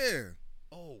 yeah.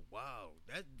 Oh wow,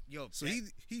 So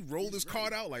he rolled his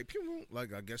card out like, pew,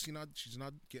 like I guess she's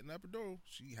not getting epidural.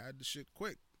 She had the shit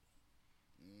quick.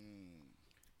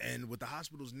 And with the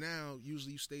hospitals now,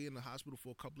 usually you stay in the hospital for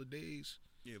a couple of days.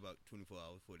 Yeah, about 24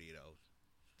 hours, 48 hours.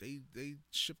 They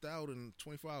shipped out in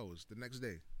 24 hours the next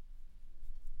day.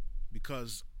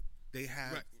 because they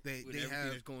have Right. they With they everything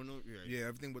have that's going on. Right. yeah,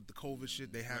 everything with the COVID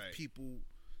shit. They have Right. people.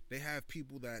 They have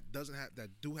people that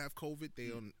do have COVID.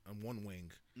 They on one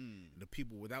wing. The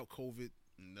people without COVID,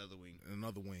 Another wing.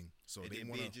 another wing. So And they then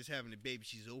want just having a baby,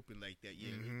 she's open like that.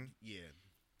 Yeah, yeah.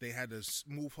 They had to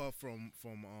move her from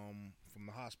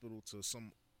the hospital to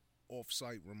some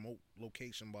off-site remote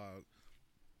location by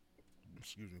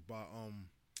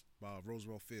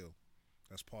Roosevelt Field.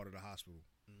 That's part of the hospital.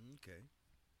 Okay.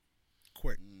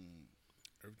 Quick.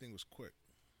 Everything was quick.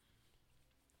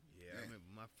 Yeah, I remember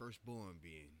my firstborn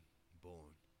being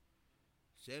born.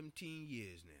 17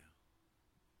 years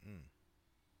now.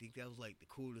 Think that was like the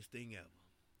coolest thing ever.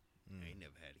 I ain't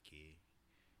never had a kid.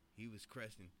 He was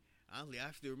cresting. Honestly,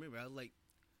 I still remember. I was like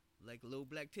a little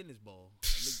black tennis ball. I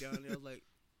looked down there. I was like,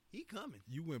 he coming.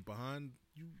 You went behind.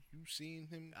 You seen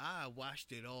him? I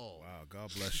watched it all. Wow.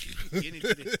 God bless you. Get into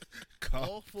the, God,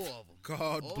 all four of them.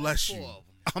 God all bless four you. Of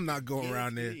them. I'm not going Get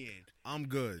around to there. the end. I'm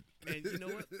good. And you know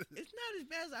what? It's not as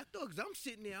bad as I thought. Because I'm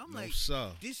sitting there. I'm No, like,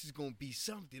 sir. this is going to be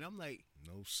something. I'm like,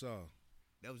 No, sir.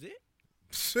 that was it?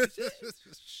 Shit.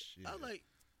 I was like,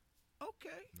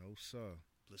 okay. No, sir.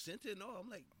 Placenta and all. I'm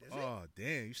like, that's it? Oh,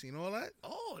 damn. You seen all that?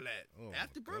 All that. Oh,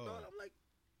 After my birth, God. all I'm like,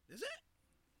 that's it?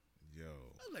 Yo.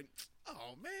 I was like,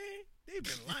 oh, man. They've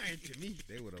been lying to me.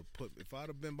 They would have put, if I'd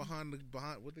have been behind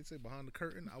what they say, behind the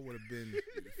curtain, I would have been,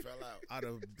 Fell out. I'd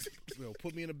have,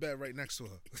 put me in a bed right next to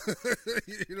her.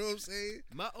 You know what I'm saying?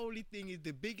 My only thing is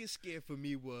the biggest scare for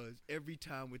me was every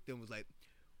time with them was like,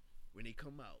 when they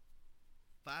come out,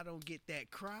 if I don't get that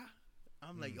cry,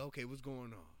 I'm like, okay, what's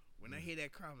going on? When I hear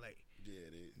that cry, I'm like,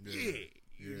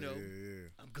 you know,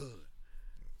 I'm good.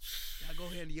 Now go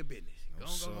handle your business. No,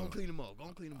 Go sir. clean them all. Go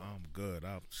and clean them all. I'm good.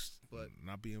 But-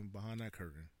 not being behind that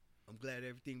curtain. I'm glad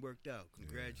everything worked out.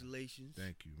 Congratulations.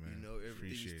 Thank you, man. You know,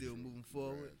 everything is Appreciate still it. moving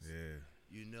forward. Yeah.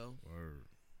 You know, Word.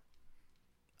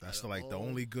 That's Out of like the all-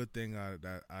 only good thing out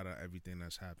of everything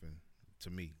that's happened to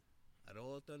me. out of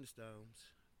all thunderstorms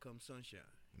comes sunshine.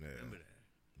 Yeah. Remember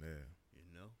that. Yeah.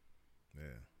 You know,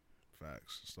 Yeah.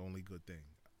 Facts. It's the only good thing.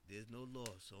 there's no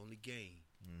loss, only gain.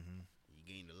 Mm-hmm.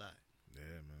 You gained a lot.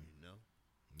 Yeah, man. You know,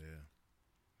 Yeah.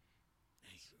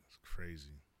 It's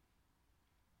crazy.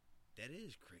 that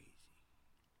is crazy.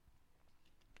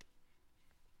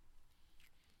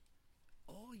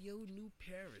 All your new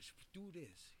parents through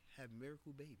this have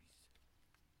miracle babies.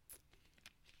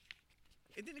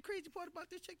 And then the crazy part about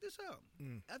this, check this out.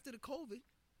 After the COVID,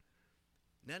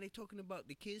 now they talking about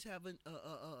the kids having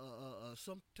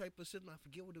some type of symptom. I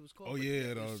forget what it was called. Oh but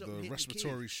yeah, there's something the hitting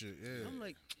respiratory kids. shit. Yeah. I'm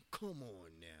like, come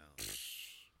on now.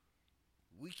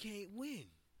 We can't win.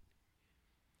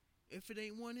 If it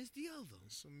ain't one, it's the other.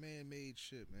 It's some man-made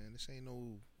shit, man. This ain't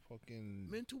no fucking.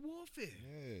 Mental warfare.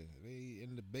 Yeah, they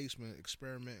in the basement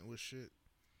experimenting with shit.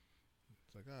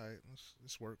 It's like, all right,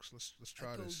 this works. Let's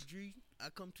try I told this. Dree, I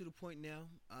come to the point now,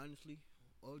 honestly,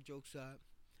 all jokes aside,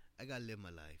 I gotta live my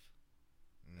life.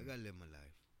 I gotta live my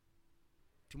life.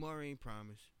 Tomorrow ain't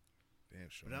promised, Damn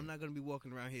sure. but I'm not gonna be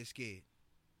walking around here scared.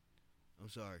 I'm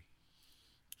sorry.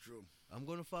 True. I'm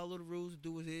gonna follow the rules,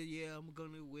 do it here. Yeah, I'm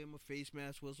gonna wear my face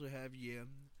mask, what have you. Yeah,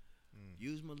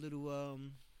 use my little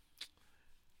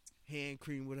hand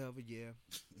cream, whatever. Yeah,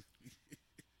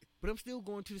 but I'm still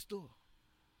going to the store.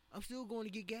 I'm still going to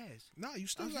get gas. Nah, you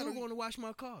still I'm gotta. still going to wash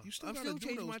my car. you still I'm gotta still do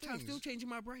changing those my time. I'm still things. changing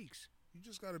my brakes. You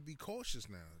just gotta be cautious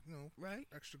now. You know, Right?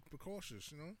 extra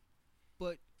precautious. You know.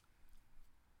 But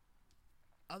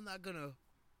I'm not gonna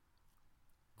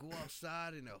go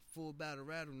outside in a full battle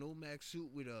rattle Nomad suit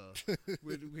with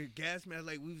with gas mask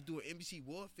like we was doing NBC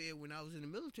warfare when I was in the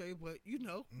military. But you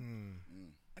know,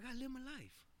 I gotta live my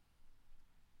life.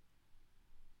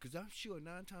 Cause I'm sure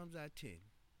 9 times out of 10,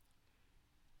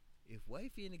 if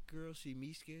wifey and the girl see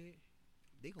me scared,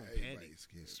 they gonna panic. Everybody's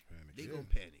scared. It's panic. They yeah. gonna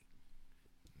panic.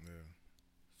 Yeah.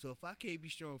 So if I can't be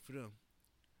strong for them,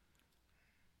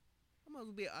 I might as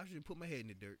well be an option to put my head in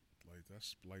the dirt. Like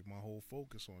that's like my whole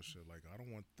focus on shit. Like I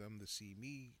don't want them to see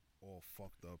me all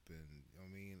fucked up and you know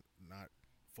what I mean, not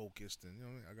focused and you know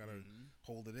what I mean? I gotta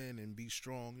hold it in and be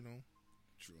strong, you know.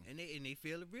 True. And they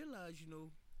fail to realize, you know,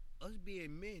 us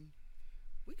being men,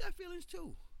 we got feelings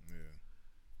too. Yeah.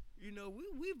 You know,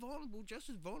 we vulnerable, just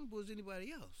as vulnerable as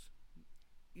anybody else.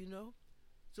 You know,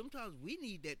 sometimes we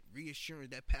need that reassurance,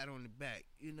 that pat on the back.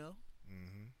 You know,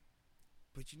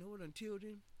 but you know what? Until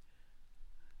then,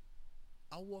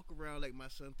 I'll walk around like my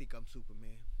son think I'm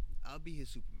Superman. I'll be his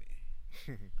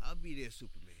Superman. I'll be their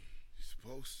Superman. You're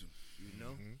supposed to. You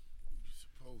know. You're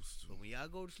supposed to. But when y'all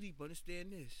go to sleep,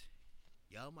 understand this.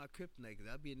 Y'all my kryptonite, cause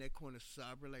I'll be in that corner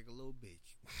sobbing like a little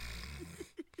bitch.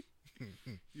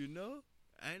 You know?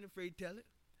 I ain't afraid to tell it.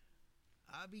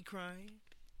 I'll be crying.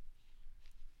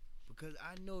 Because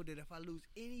I know that if I lose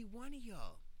any one of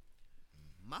y'all,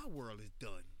 my world is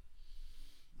done.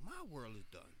 My world is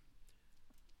done.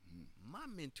 My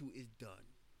mental is done.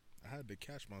 I had to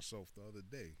catch myself the other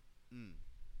day. Mm.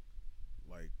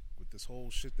 Like with this whole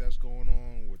shit that's going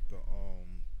on with the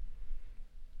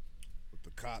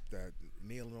cop that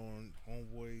kneeling on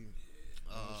homeboy. You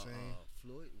know what I'm saying?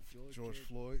 George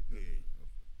Floyd. Yeah.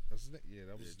 That's his name? Yeah,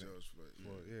 that was his name. George Floyd.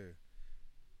 Floyd, yeah.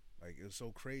 Like it was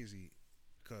so crazy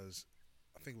because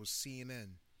I think it was CNN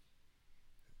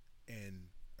and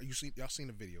y'all seen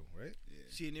the video, right? Yeah.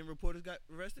 CNN reporters got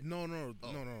arrested? No.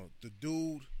 Oh. The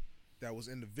dude that was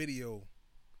in the video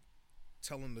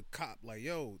telling the cop, like,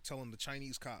 telling the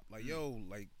Chinese cop, like, yo,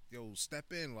 step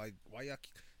in, like, why y'all?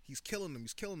 He's killing them.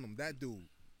 That dude,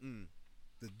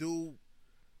 the dude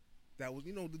that was,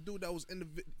 the dude that was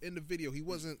in the video. He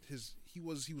wasn't he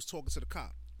was talking to the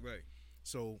cop, Right.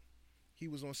 so he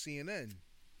was on CNN,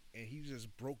 and he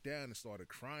just broke down and started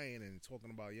crying and talking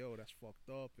about, yo, that's fucked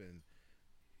up, and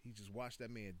he just watched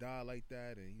that man die like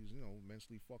that, and he was,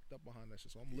 mentally fucked up behind that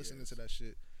shit. So I'm listening to that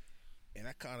shit, and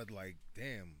I kind of like,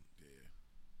 damn, Yeah.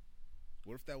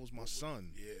 what if that was my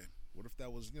son? Yeah. What if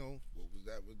that was, What was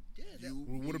that? With Yeah, you?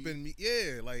 would have been me?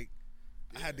 Yeah, like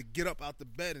I had to get up out the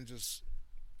bed and just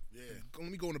let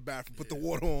me go in the bathroom, put the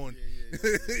water on. Yeah.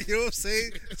 You know what I'm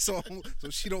saying? So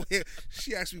she don't hear.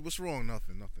 She asked me, "What's wrong?"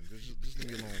 Nothing. Just leave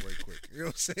me alone right quick. You know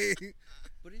what I'm saying?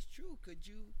 But it's true. Could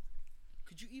you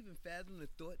even fathom the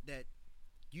thought that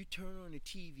you turn on the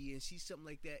TV and see something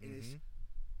like that and it's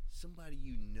somebody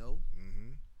you know?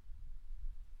 Mm-hmm.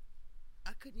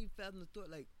 I couldn't even fathom the thought.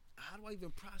 Like, how do I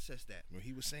even process that? When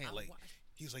he was saying, I like, watched-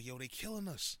 he's like, "Yo, they killing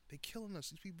us. These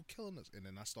people killing us." And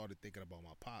then I started thinking about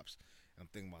my pops. And I'm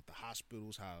thinking about the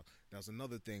hospitals. How that was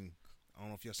another thing. I don't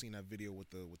know if y'all seen that video with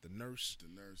the nurse. The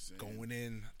nurse Going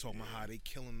in, talking about how they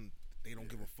killing. They don't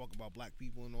give a fuck about black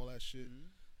people and all that shit.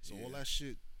 So all that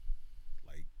shit,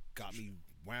 like, got me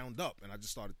wound up, and I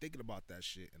just started thinking about that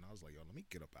shit, and I was like, yo, let me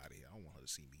get up out of here. I don't want her to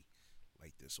see me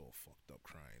like this, all fucked up,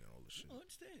 crying and all this shit. I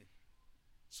understand.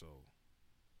 So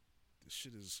this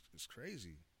shit is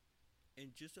crazy.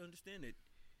 And just understand that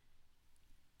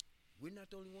we're not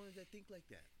the only ones that think like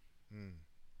that.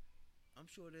 I'm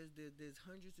sure there's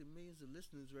hundreds of millions of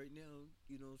listeners right now.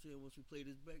 You know what I'm saying? Once we play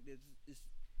this back, they'll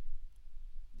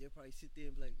probably sit there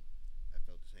and be like, I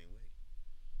felt the same way.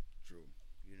 True.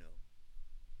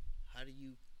 How do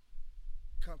you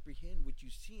comprehend what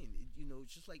you're seeing?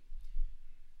 It's just like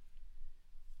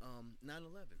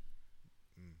 9/11.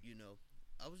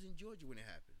 I was in Georgia when it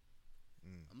happened.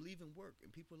 I'm leaving work,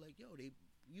 and people are like, yo,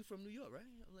 you from New York, right?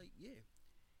 I'm like, yeah.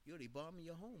 Yo, they bombed me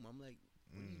your home. I'm like,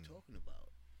 what are you talking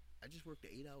about? I just worked an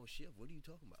 8-hour shift. What are you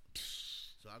talking about?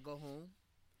 So I go home,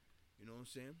 you know what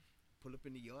I'm saying? Pull up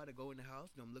in the yard, I go in the house,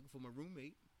 and I'm looking for my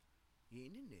roommate. He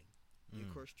ain't in there. He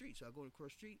across the street. So I go across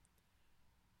the street,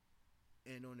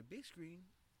 and on the big screen,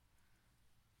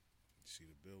 You see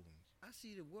the buildings. I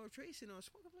see the World Trade Center on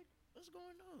smoke. I'm like, what's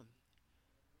going on?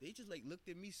 They just like looked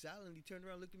at me silently, turned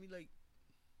around, looked at me like,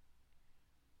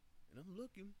 and I'm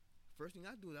looking. First thing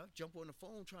I do is I jump on the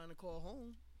phone trying to call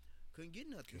home. Couldn't get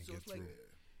nothing. Can't So get it's like, through.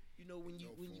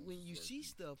 when you see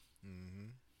stuff,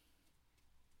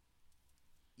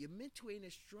 your mental ain't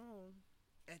as strong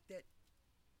at that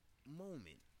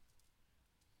moment.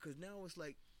 Cause now it's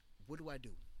like, what do I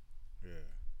do? Yeah.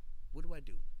 What do I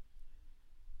do?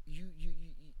 You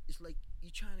it's like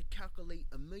you're trying to calculate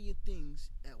a million things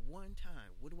at one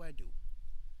time. What do I do?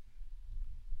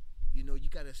 You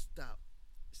gotta stop,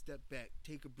 step back,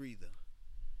 take a breather.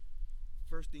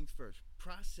 First things first,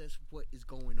 process what is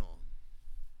going on.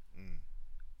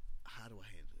 How do I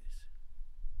handle this?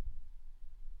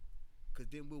 Cause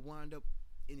then we'll wind up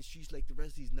in the streets like the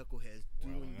rest of these knuckleheads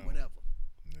doing whatever.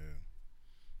 Yeah.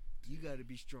 You gotta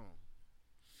be strong.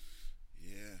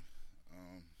 Yeah. I don't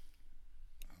know,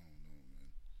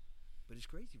 man. But it's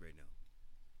crazy right now.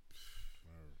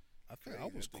 I think Crazy. I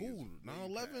was I think cool. it's way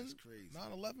 9/11. past crazy. 9/11. I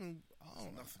don't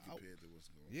know. Nothing compared to what's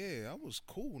going on. Yeah, I was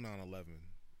cool. 9/11.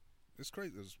 It's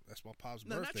crazy. That's my pop's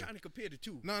No, birthday. not trying to compare the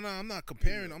two. No, I'm not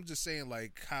comparing. I'm just saying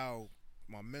like how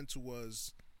my mental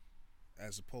was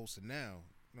as opposed to now.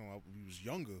 We was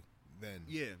younger then.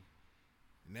 Yeah.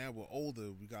 Now we're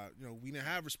older. We got we didn't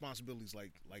have responsibilities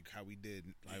like how we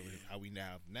did how we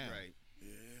have now. Right.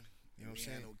 Yeah. You know what I'm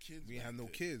saying? Had no kids. We didn't have no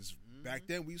back kids back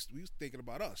then. We was thinking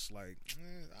about us like,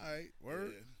 all right, then.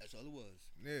 word, Yeah. That's all it was.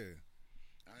 yeah.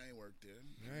 I ain't worked there.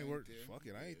 I ain't worked. Fuck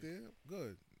it, I ain't there.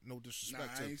 Good. No Nah,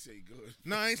 disrespect I to. ain't say good.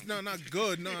 No, not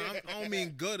good. No, I don't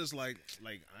mean good. It's like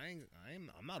I'm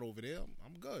not over there.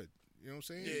 I'm good. You know what I'm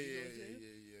saying?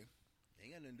 Yeah.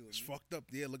 Ain't got nothing to do with It's me. fucked up.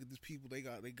 Yeah, look at these people. They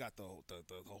got the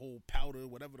whole powder,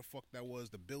 whatever the fuck that was,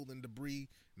 the building debris,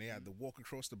 and they had to walk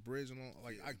across the bridge and all.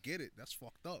 Like, I get it. That's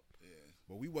fucked up. Yeah.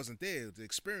 But we wasn't there to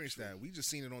experience that. We just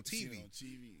seen it on Seen TV. it on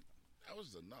TV. That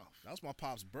was enough. That was my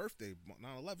pop's birthday.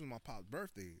 9/11 my pop's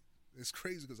birthday. It's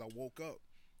crazy because I woke up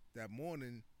that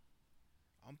morning.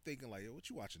 I'm thinking like, yo, what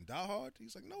you watching, Die Hard?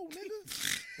 He's like, no,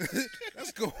 nigga.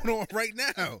 That's going on right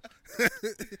now.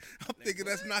 I'm thinking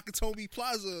that's Nakatomi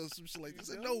Plaza or some shit like that. He's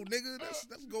like, no, nigga,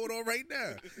 that's going on right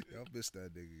now. Yo, I miss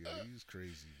that nigga, yo. He was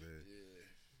crazy, man.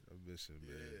 Yeah. I miss him,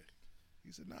 man. Yeah.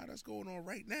 He said, nah, that's going on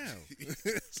right now.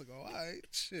 It's like, oh, all right,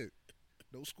 shit.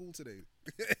 No school today.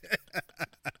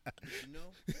 You know?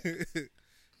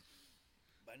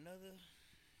 By another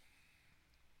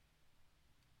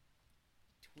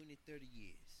 20, 30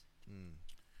 years,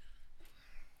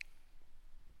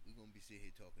 we're going to be sitting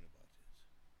here talking about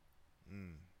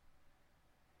this.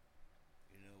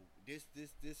 You know, this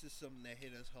is something that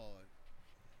hit us hard.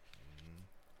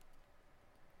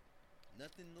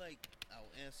 Nothing like our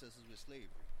ancestors with slavery.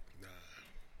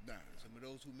 Nah. Some of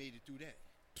those who made it through that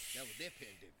was their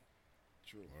pandemic.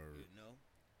 True. You know?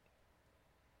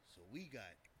 So we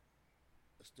got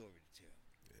a story to tell.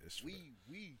 Yeah, it's for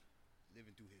We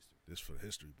living through history. this for the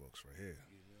history books right here.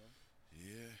 You know?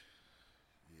 Yeah.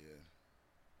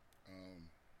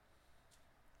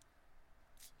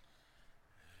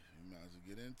 We might as well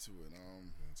get into it.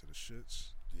 Into the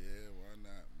shits. Yeah, why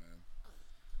not, man?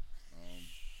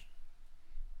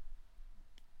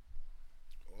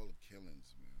 All the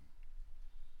killings, man.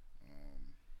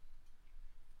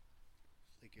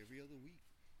 Like every other week.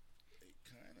 It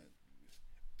kind of.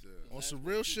 On some last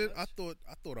real few shit, I months?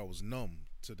 thought I was numb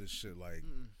to this shit. Like,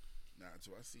 Nah,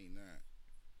 so I seen that.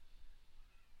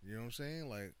 you know what I'm saying?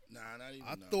 Like, Nah, not even.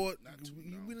 I numb. thought Not too you've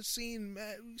numb. been seeing,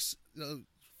 man,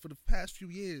 for the past few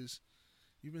years,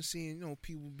 you've been seeing,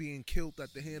 people being killed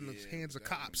at the hands but of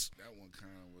cops. That one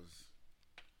kind of was.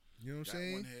 You know what I'm That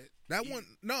saying? one hit. That one,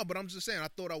 no, but I'm just saying, I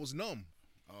thought I was numb.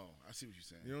 Oh, I see what you're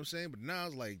saying. You know what I'm saying? But now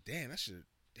it's like, damn, that shit,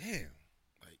 damn.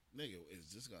 Like, nigga,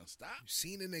 is this gonna stop? You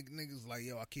seen the niggas like,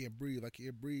 yo, I can't breathe,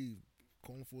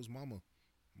 calling for his mama.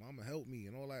 Mama help me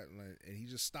and all that. And he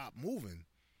just stopped moving.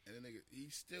 And then nigga,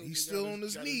 he's still on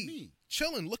his got knee,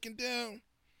 chilling, looking down,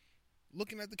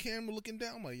 looking at the camera, looking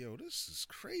down. I'm like, yo, this is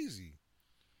crazy.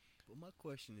 But my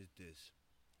question is this.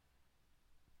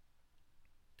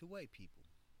 To white people,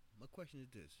 my question is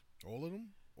this. All of them?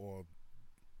 Or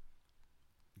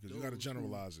because you got to Those who-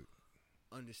 generalize it.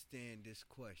 Understand this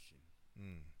question.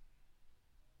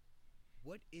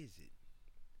 What is it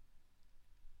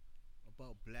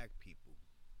about black people,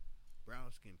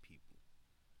 brown skinned people,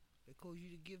 that cause you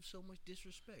to give so much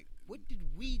disrespect? What did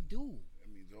we do?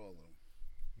 That means all of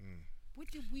them. What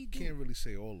did we do? Can't really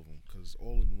say all of them because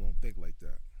all of them don't think like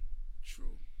that.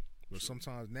 True. But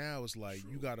sometimes now it's like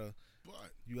True.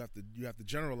 But you have to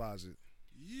generalize it.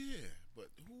 yeah, but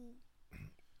who?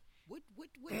 What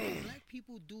did black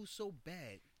people do so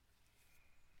bad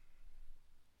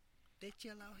that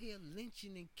y'all out here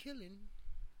lynching and killing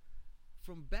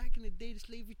from back in the day to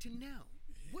slavery to now?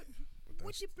 What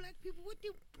did black people? What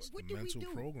did we Mental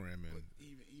do? programming. But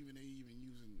even they even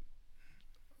using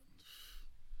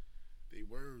they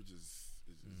words is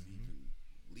even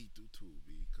lethal too,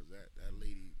 because that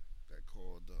lady that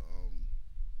called the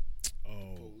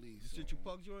police. The Central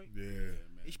Park joint. Yeah.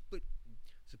 man. But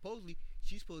supposedly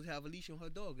she's supposed to have a leash on her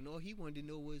dog, and all he wanted to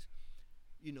know was,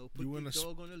 put You in the a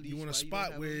dog on a leash. you in a while don't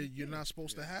spot have where leash. you're Yeah. not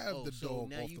supposed to have the so dog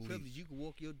now off you the privileged. leash. You can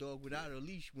walk your dog without a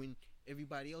leash when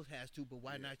everybody else has to, but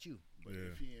why not you? But Yeah.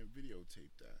 if he ain't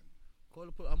videotaped that, Call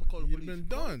the I'm gonna call the You'd police. been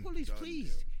Call done. the police, Done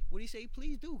please. deal. What do you say?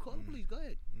 Please do. Call the police. Go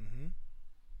ahead.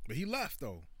 But he left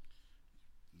though.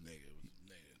 nigga,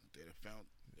 they'd have found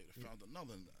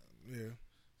another. Yeah.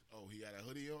 Oh, he got a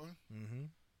hoodie on.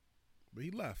 But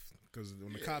he left because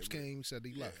when the Yeah, cops but- came, he said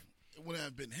he Yeah. left. It wouldn't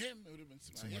have been him. It would have been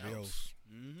somebody, Somebody else.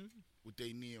 else. With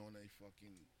their knee on their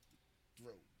fucking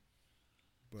throat,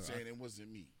 But saying it wasn't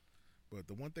me. But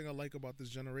the one thing I like about this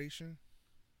generation,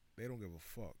 they don't give a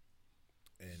fuck.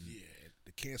 And Yeah.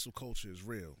 the cancel culture is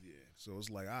real. Yeah. So it's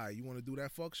like, all right, you want to do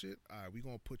that fuck shit? All right, we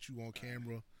going to put you on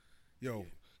camera. Yo,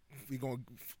 we going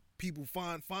to, people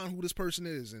find who this person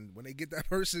is. And when they get that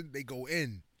person, they go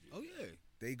in. Oh yeah.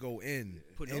 They go in.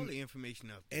 Put all End- the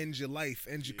information out there. End your life,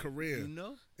 end your career. You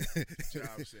know?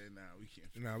 Job said, "Nah, we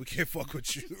can't." Nah, we can't fuck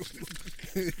with you.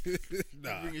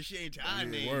 Nah. Bring a shame to our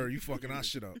name. Word, you fucking our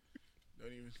shit up.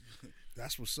 Don't even.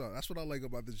 That's what's up. That's what I like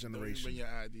about this Don't even generation. bring your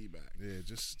ID back. Yeah,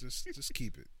 just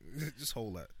keep it. Just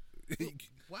hold that.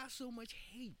 Why so much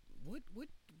hate?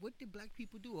 What did black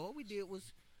people do? All we did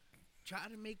was try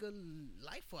to make a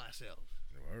life for ourselves.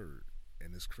 Word.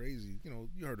 and it's crazy. You know,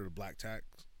 you heard of the black tax.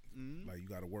 Mm-hmm. Like, you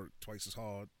got to work twice as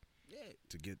hard Yeah,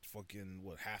 to get fucking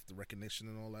half the recognition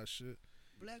and all that shit.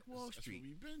 Black Wall That's Street. what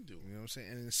we've been doing. You know what I'm saying?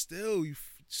 And it's still, you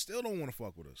still don't want to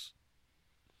fuck with us.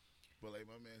 But like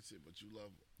my man said, but you love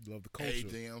You love the culture,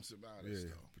 everything else about us, yeah,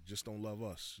 though. but just don't love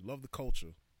us. You love the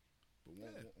culture. But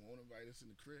won't invite us in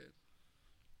the crib.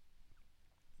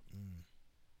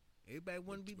 Everybody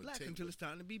want to be But black take- until it's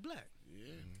time to be black. Yeah.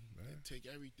 Yeah. They take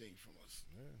everything from us.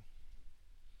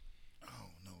 Yeah. I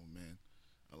don't know, man.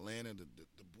 Atlanta,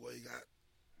 the boy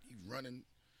he running.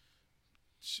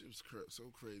 Shit was so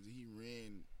crazy. He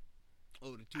ran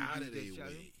Oh, the two out dudes of that their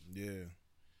shot him? way. Yeah.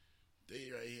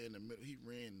 They right here in the middle. He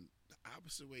ran the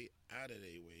opposite way out of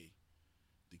their way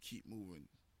to keep moving.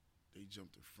 They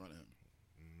jumped in front of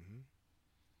him.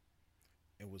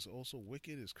 And what's also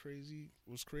wicked is crazy.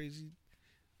 What's crazy?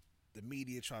 The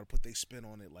media try to put their spin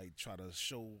on it, like try to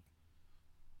show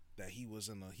that he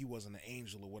wasn't an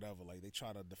angel or whatever. Like they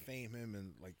try to defame him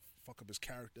and like fuck up his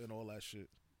character and all that shit.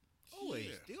 Always.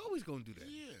 Yeah. They always gonna do that.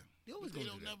 Yeah. They always But they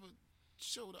gonna don't do that. never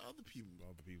show the other people.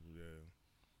 Other people, yeah.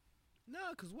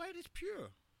 Nah, because white is pure.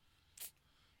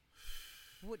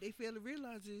 What they fail to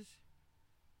realize is,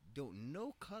 don't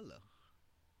no color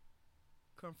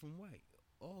come from white.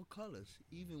 All colors,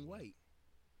 even white,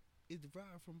 is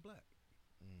derived from black.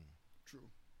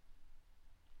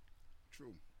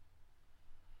 True.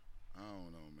 I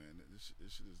don't know, man. This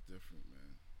shit is different,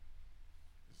 man.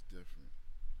 It's different.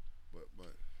 But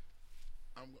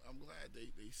I'm glad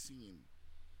they seeing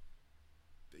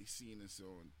this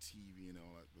on TV and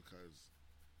all that, because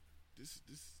this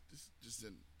just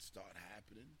didn't start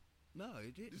happening. No,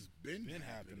 it didn't. This been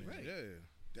Happening, Right. yeah.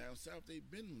 Down south. They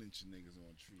been lynching niggas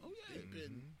on trees. Oh, yeah. They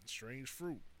been Strange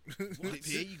fruit. What?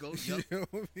 There you go. You Yup. know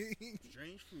what I mean?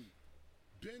 Strange fruit.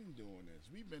 been doing this.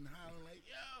 We've been hollering like,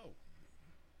 yo,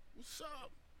 what's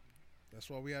up? That's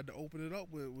why we had to open it up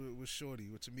with Shorty,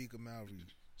 with Tamika Mallory.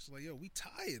 It's like, yo, we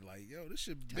tired. Like, yo, this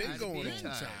shit been Tired of going being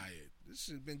on. tired. This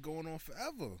shit been going on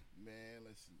forever. Man,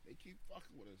 listen, they keep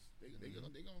fucking with us.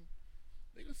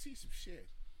 They gonna see some shit.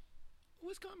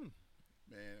 What's coming?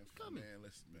 Man, coming. Man,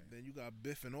 listen, man. Then you got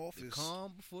Biff in The office.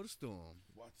 calm before the storm.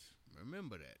 What?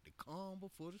 Remember that. The calm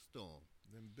before the storm.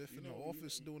 Then Biff You in the know,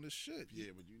 office doing this shit.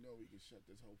 Yeah, but you know we can shut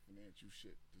this whole financial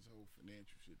shit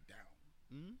down.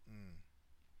 Mm-hmm.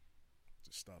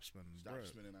 Just stop spending Stop bread.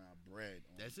 spending our bread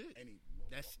on That's it. any.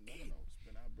 That's no, it. No,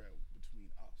 spend our bread between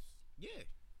us. Yeah.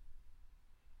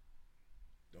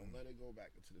 Don't let it go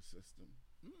back into the system.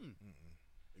 Mm.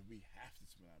 If we have to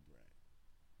spend our bread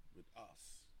with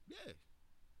us. Yeah.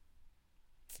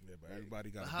 Yeah, but Right.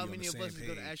 everybody got But to how be on many the of same us is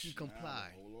gonna page. actually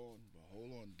comply? Nah, but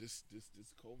hold on. This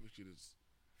COVID shit is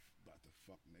about to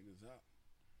fuck niggas up.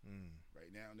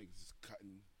 Right now, niggas is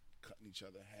cutting each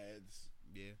other heads.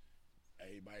 Yeah.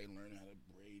 Everybody learning how to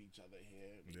braid each other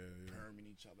hair, Yeah. perming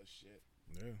each other shit.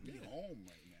 Yeah. We home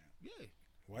right now. Yeah.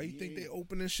 Why you think Yeah. they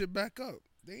opening shit back up?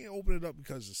 They ain't open it up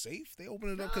because it's safe. They open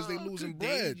it up because they Nah, losing 'cause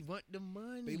bread. They want the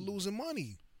money. They losing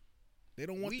money. They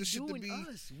don't want we this shit to doing be.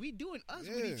 us. We doing us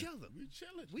Yeah. with each other. We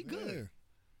chilling. We Yeah. good.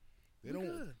 They We don't.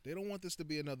 good. They don't want this to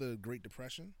be another Great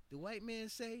Depression. The white man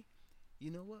say,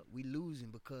 you know what? We losing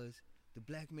because the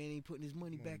black man ain't putting his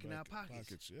money back in our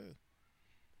pockets. Yeah.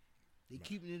 They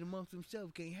keeping it amongst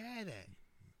themselves. Can't have that.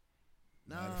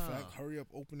 Nah. Matter of fact, hurry up,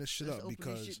 open this shit Let's up open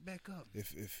because this shit back up.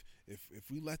 if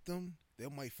we let them, they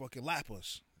might fucking lap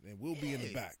us, and we'll be in the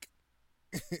Yeah. back.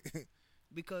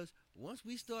 Because once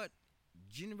we start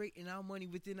generating our money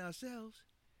within ourselves,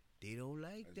 they don't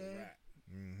like It's a that. wrap.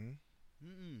 Mm-hmm.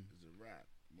 Mm-mm. It's a wrap.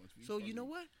 Once we So you know fucking-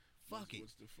 what? Fuck it.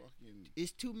 What's the fucking?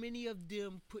 It's too many of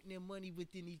them putting their money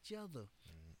within each other.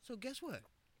 So guess what?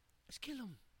 Let's kill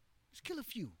them. Let's kill a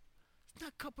few. Let's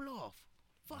knock a couple off.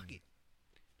 Fuck it.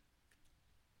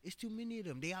 It's too many of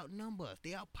them. They outnumber us.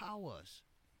 They outpower us.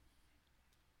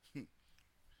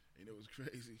 You know what's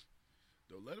crazy?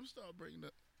 Don't let them start bringing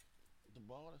the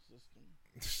barter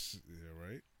system. Yeah,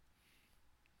 right.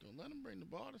 Don't let them bring the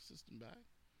barter system back.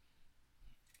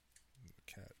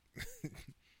 Cat.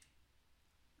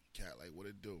 Cat, like what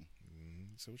it do?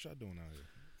 So what y'all doing out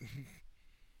here?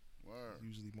 Word.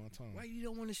 Usually my time. Why you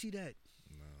don't want to see that?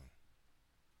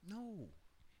 No, No.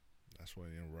 that's why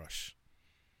they in rush.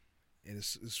 And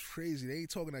it's crazy. They ain't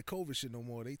talking that COVID shit no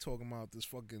more. They talking about this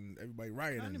fucking everybody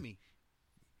rioting. Economy.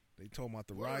 They talking about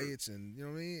the Word. riots and you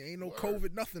know what I mean. Ain't no Word.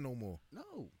 COVID nothing no more.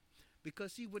 No.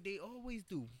 Because see what they always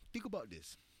do. Think about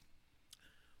this.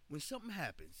 When something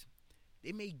happens,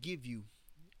 they may give you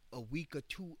a week or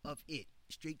two of it,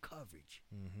 straight coverage.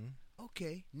 Mm-hmm.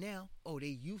 Okay, now, they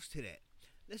used to that.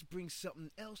 Let's bring something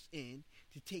else in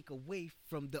to take away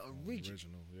from the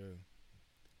original. Yeah.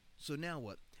 So now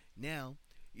what? Now,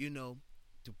 the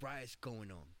riot's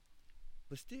going on.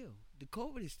 But still, the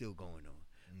COVID is still going on.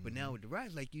 But now with the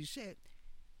riots, like you said,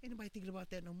 ain't nobody thinking about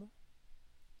that no more.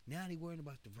 Now they worrying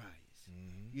about the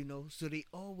riots. So they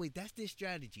always, that's their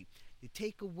strategy. They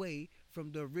take away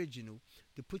from the original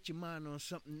to put your mind on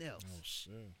something else. Oh,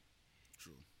 shit.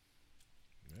 True.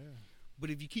 Yeah. But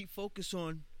if you keep focused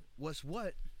on what's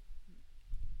what,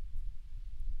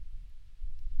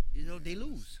 they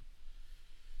lose.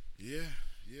 Yeah.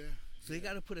 So they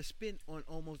got to put a spin on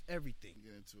almost everything.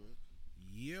 Get into it.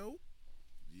 Yo,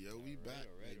 we back,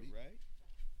 baby. All right.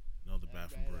 another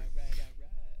bathroom break.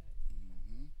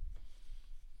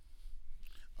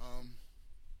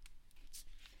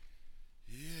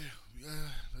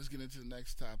 Let's get into the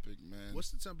next topic, man. What's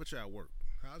the temperature at work?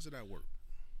 How's it at work?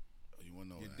 You want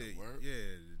to know Your at day. work?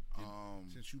 Yeah.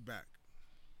 Since you back.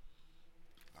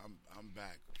 I'm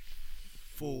back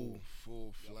Full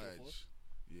fledged.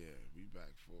 Yeah, we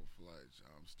back full fledged.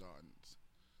 I'm starting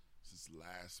since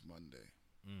last Monday.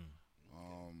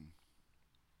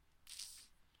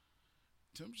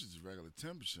 Temperature's regular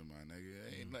temperature, my nigga.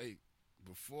 It ain't like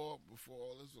before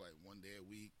all this was like 1 day a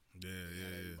week. Yeah.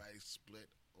 Everybody split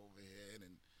overhead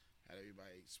and had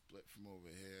everybody split from over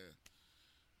here.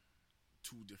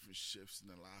 2 different shifts in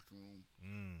the locker room.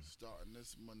 Starting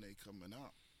this Monday coming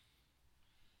up,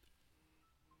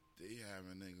 they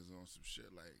having niggas on some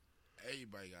shit like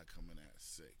everybody got coming at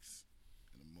 6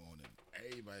 in the morning.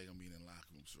 Everybody gonna be in the locker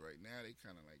room. So right now they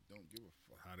kind of like don't give a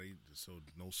fuck. So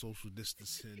no social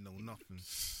distancing, no nothing.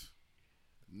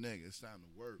 Nigga, it's time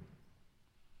to work.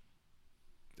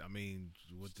 I mean,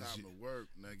 It's time to work,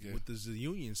 nigga. what does the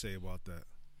union say about that?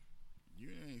 You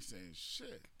ain't saying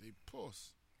shit. They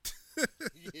puss.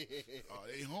 Yeah. Oh,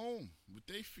 they home with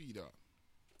their feet up.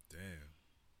 Damn.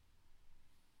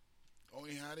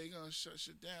 Only how they gonna shut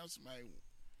shit down? Somebody,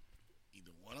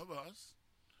 either one of us,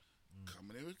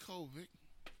 coming in with COVID.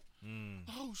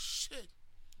 Oh shit!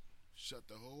 Shut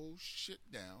the whole shit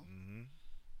down.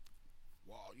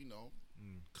 Well,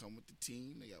 come with the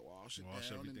team. They got wash it Wash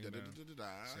down and everything down.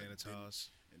 sanitize. Sanitize.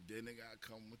 And then they gotta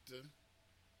come with the.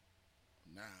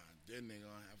 Then they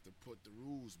gonna have to put the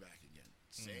rules back again.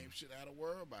 Same shit. I don't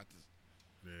worry about this.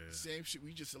 Yeah. Same shit.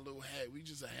 We just a little ahead. We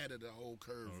just ahead of the whole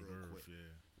curve real quick. Yeah.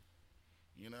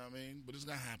 You know what I mean? But it's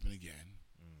gonna happen again.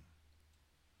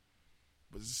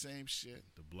 But it's the same shit.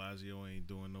 De Blasio ain't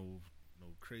doing no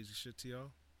crazy shit to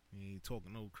y'all. He ain't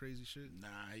talking no crazy shit.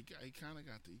 Nah, he kind of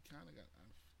got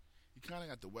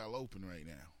the well open right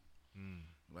now.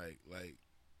 Like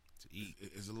To eat,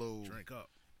 it's a little drink up.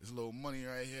 It's a little money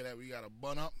right here that we gotta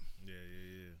bun up. Yeah.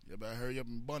 You better hurry up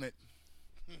and bun it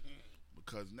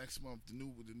because next month the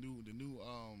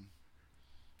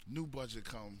new budget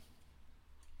come.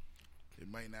 It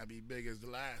might not be big as the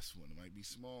last one. It might be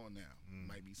small now. It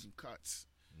might be some cuts.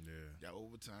 Yeah. That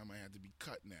overtime might have to be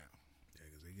cut now. Yeah,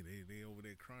 because they over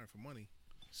there crying for money.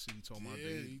 See, he talking about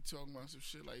he talking about some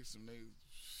shit like some niggas,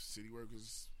 city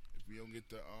workers. If we don't get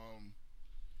the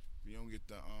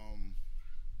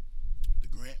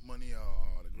grant money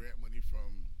or the grant money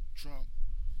from Trump,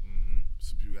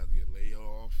 some people got to get laid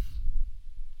off.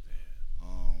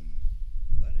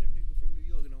 Why that nigga from New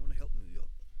York and I want to help New York?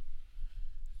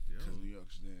 Because New York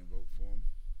didn't vote for him.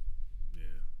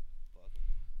 Yeah.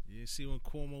 You see when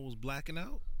Cuomo was blacking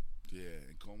out? Yeah,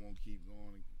 and Cuomo keep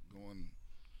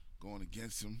going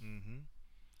against him.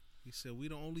 He said we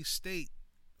the only state,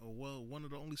 one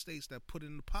of the only states that put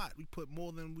in the pot. We put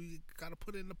more than we got to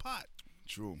put in the pot.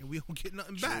 True. And we don't get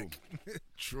nothing back.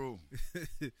 True.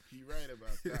 He right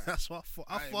about that. That's why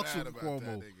I fucks with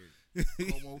Cuomo.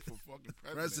 Cuomo for fucking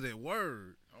president.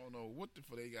 Word. I don't know what the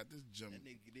fuck they got this Jim. That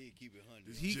nigga did keep it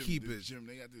 100. He keep it. Jim,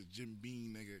 they got this Jim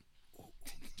Bean nigga.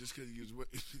 Just because he was with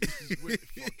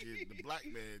fucking the black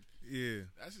man. Yeah.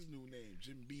 That's his new name,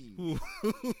 Jim Bean.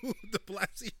 De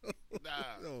Blasio.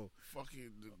 Nah. No.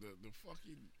 Fucking the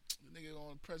fucking the nigga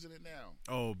on president now.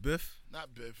 Oh, Biff?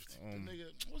 Not Biff. The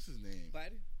nigga, what's his name?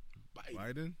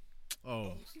 Biden?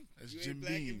 Oh. That's You ain't Jim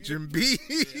black Bean. if Jim B.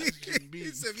 that's Jim Bean.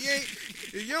 He said,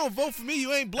 if you don't vote for me,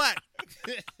 you ain't black.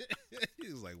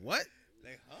 He was like, what?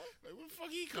 Like, huh? Like, where the fuck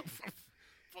he come from?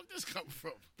 Fuck this come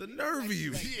from? The nerve of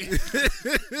you. Yeah.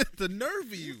 The nerve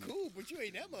of you. Cool, but you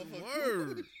ain't that motherfucker.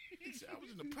 Word. He said, I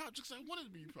was in the projects. I wanted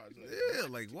to be in the projects. Yeah,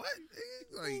 like what?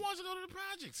 Who Like, wants to go to the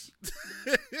projects?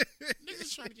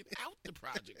 Niggas trying to get out the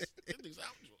projects. Niggas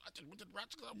out. I just went to the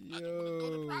projects. I just want to go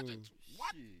to the projects.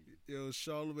 What? yo,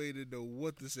 Charlamagne didn't know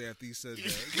what to say after he said that.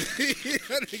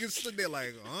 That nigga stood there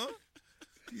like, huh?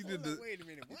 He did the Wait a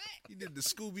minute, what? he did the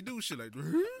Scooby Doo shit like.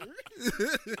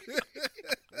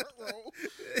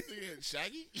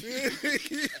 Shaggy?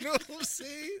 You know what I'm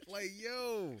saying? Like,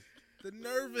 yo, The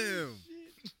nerve of him.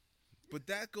 But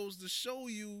that goes to show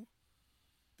you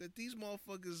that these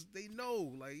motherfuckers, they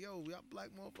know, like, yo, y'all black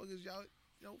motherfuckers, y'all,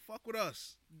 fuck with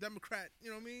us. Democrat, you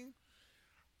know what I mean?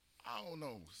 I don't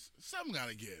know. Something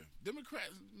gotta give.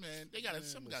 Democrats, man, they gotta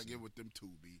something gotta give with them too,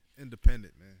 B.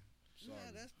 Independent, man. Sorry.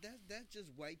 Nah, that's just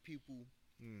white people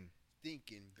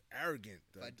thinking. Arrogant.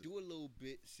 If I do a little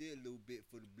bit, say a little bit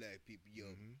for the black people, yo,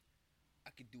 I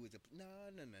could do it. No.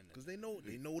 Because they know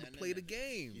to play the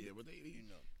game. Yeah, but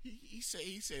he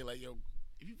say like, yo,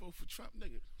 if you vote for Trump,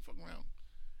 nigga, fuck around.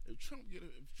 If Trump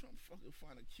fucking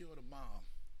find a cure to mom,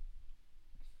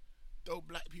 throw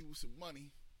black people some money.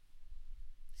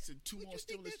 Send two more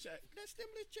stimulus checks. That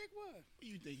stimulus check was. What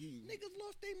you think he? Niggas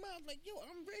lost their minds like, yo,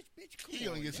 I'm rich, bitch. Come He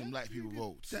on, gonna get some black people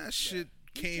votes. That shit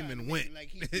came and went. Like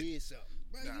he did something.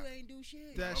 Bro, Nah. you ain't do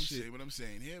shit. That shit. What I'm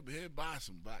saying, he'll buy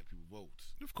some black people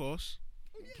votes. Of course.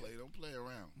 Don't play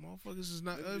around. Motherfuckers is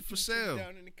not The for two sale. chicks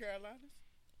down in the Carolinas,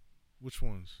 Which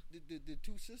ones? the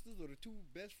two sisters or the two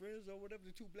best friends or whatever,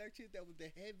 the two black chicks that was the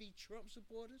heavy Trump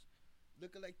supporters,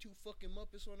 looking like two fucking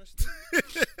Muppets on a stick.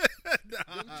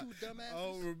 Them two dumbasses.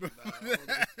 Oh, remember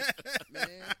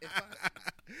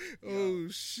Man,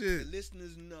 shit. the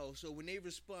listeners know. So when they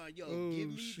respond, yo, Oh, give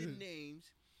me shit. the names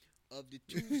of the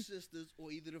two sisters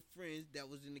or either the friends that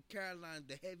was in the Carolinas,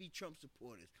 the heavy Trump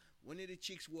supporters. One of the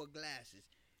chicks wore glasses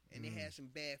and they had some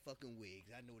bad fucking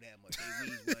wigs. I know that much. They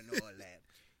wigs wasn't all that.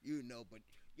 You know, but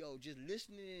yo, just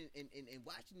listening and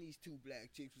watching these two black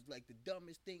chicks was like the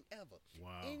dumbest thing ever.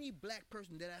 Wow. Any black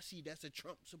person that I see that's a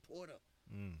Trump supporter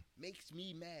makes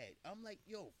me mad. I'm like,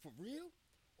 yo, for real?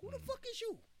 Who the fuck is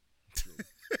you? Who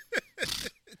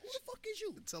the fuck is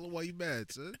you? Tell her why you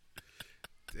mad, son.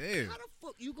 Damn. How the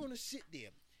fuck you gonna sit there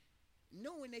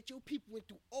knowing that your people went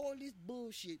through all this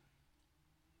bullshit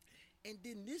and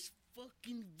then this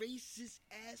fucking racist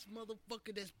ass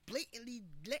motherfucker that's blatantly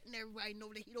letting everybody know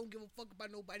that he don't give a fuck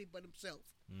about nobody but himself.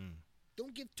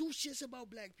 Don't give two shits about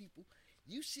black people.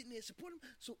 You sitting there supporting him.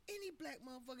 So any black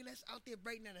motherfucker that's out there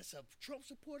right now that's a Trump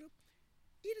supporter,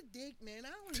 eat a dick, man. I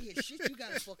don't want to hear shit you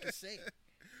gotta fucking say.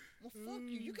 Well, fuck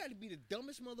you. You gotta be the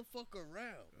dumbest motherfucker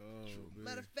around. Oh,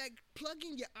 Matter of fact, plug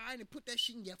in your eye and put that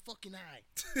shit in your fucking eye.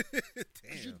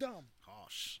 Damn. You dumb.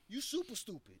 Harsh. You super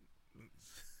stupid.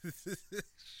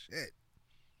 Shit.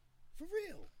 For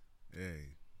real.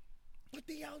 Hey. But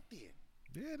they out there.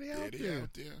 Yeah, they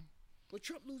out there. But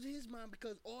Trump losing his mind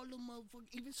because all the motherfuckers,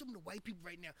 even some of the white people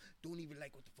right now, don't even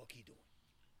like what the fuck he doing.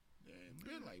 Yeah,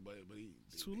 been like, but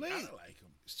It's too they late. gotta like him.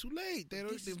 It's too late. They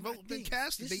This they is my vote. They thing.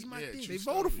 cast it. This They, is my thing. they True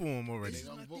voted story. for him already. They This is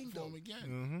gonna my vote thing, for him though.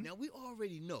 again. Now we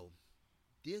already know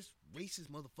there's racist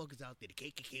motherfuckers out there, the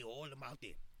KKK, all of them out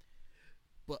there.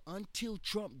 But until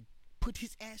Trump put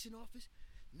his ass in office,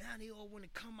 now they all want to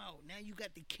come out. Now you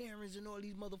got the Karens and all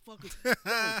these motherfuckers.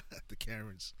 The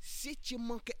Karens. Sit your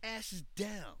monkey asses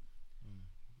down.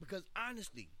 Because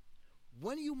honestly,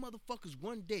 one of you motherfuckers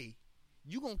one day,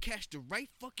 you gonna catch the right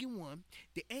fucking one.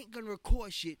 They ain't gonna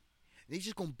record shit. They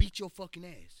just gonna beat your fucking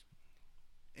ass.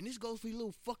 And this goes for you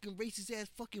little fucking racist ass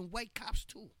fucking white cops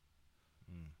too.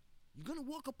 You're gonna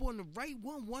walk up on the right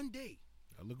one day.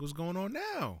 Now look what's going on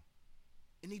now.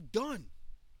 And they done.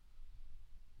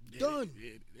 Yeah, Done.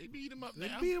 They beat him up They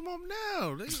now. beat him up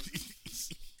now. They,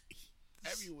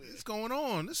 Everywhere. it's going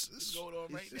on. This It's going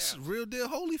on right This is now. real deal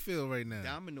Holyfield right now.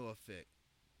 Domino effect.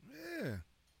 Yeah.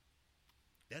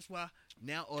 That's why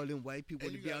now all them white people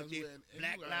And want you to be guys out there. wearing- and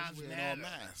Black you guys Lives wearing all Matter.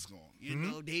 masks on. You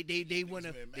know, they want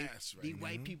to. wearing masks right These now.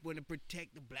 white people want to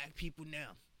protect the black people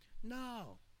now.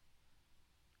 No.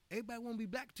 Everybody want to be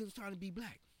black till it's time to be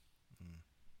black.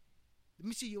 Let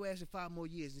me see your ass in 5 more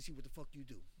years and see what the fuck you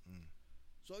do.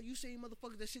 So you saying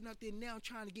motherfuckers that sitting out there now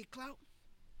trying to get clout?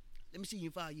 Let me see you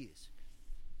in 5 years.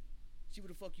 See where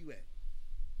the fuck you at.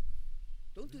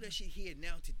 Don't do that shit here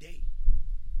now today.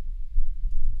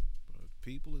 But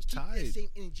people is Keep that tired. same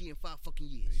energy in 5 fucking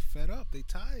They years. fed up. They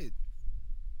tired.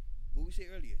 What we said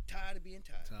earlier, tired of being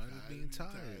tired. Tired of being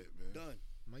tired. man. Done.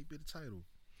 Might be the title.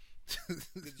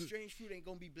 Because the strange fruit ain't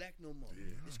gonna be black no more.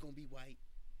 Yeah. It's gonna be white.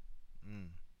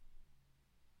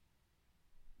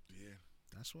 Yeah.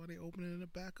 That's why they opening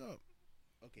it back up.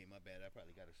 Okay, my bad. I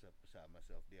probably got to step beside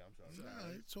myself there. I'm sorry.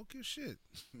 Nah, talk your shit.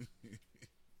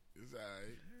 It's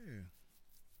alright. Yeah.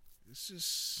 It's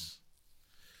just.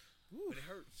 But it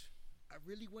hurts. I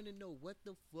really want to know what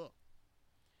the fuck,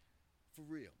 for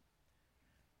real,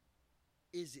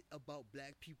 is it about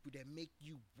black people that make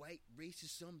you white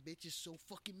racist some bitches so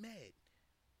fucking mad?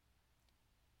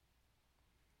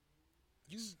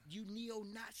 You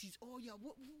neo-Nazis, all y'all,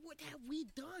 what have we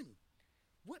done?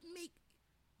 What make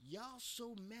y'all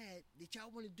so mad that y'all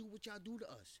want to do what y'all do to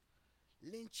us?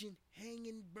 lynching,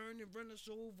 hanging, burning, running us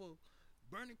over,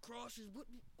 burning crosses. What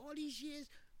all these years?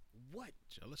 What?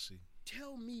 Jealousy.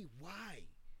 Tell me why.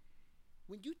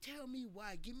 When you tell me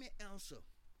why, give me an answer.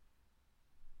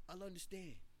 I'll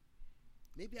understand.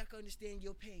 Maybe I can understand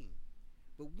your pain.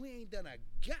 But we ain't done a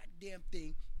goddamn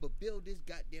thing but build this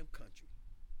goddamn country.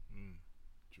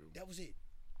 True. That was it.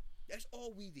 That's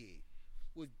all we did,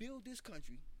 was build this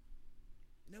country,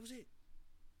 and that was it.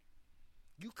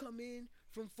 You come in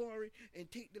from foreign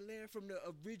and take the land from the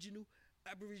original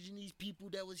Aborigines people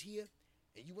that was here,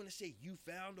 and you want to say you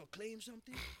found or claimed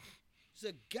something? It's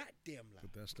a goddamn lie.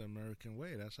 But that's the American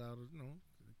way. That's how,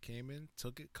 came in,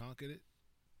 took it, conquered it,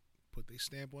 put their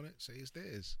stamp on it, say it's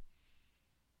theirs.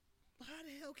 But how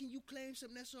the hell can you claim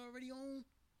something that's already owned?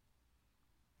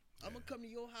 Yeah. I'm going to come to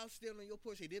your house, stand on your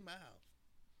porch, say, this my house.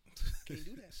 Can't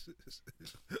do that.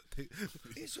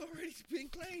 It's already been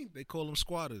claimed. They call them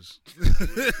squatters.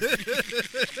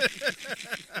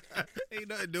 Ain't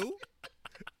nothing new.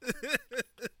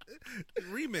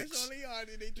 Remix. That's all they are.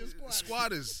 They just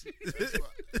squatters. That's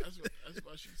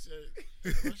why she said.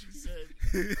 That's why she said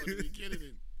at the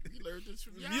beginning. We learned this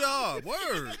from y'all. Yeah,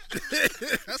 word.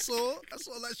 That's all. That's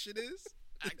all that shit is.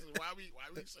 Actually, why we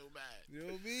so mad? You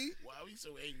know what I mean? Why we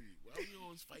so angry? Why we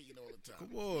always fighting all the time?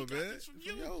 Come on, we man. This from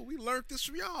you. Yo, we learned this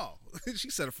from y'all.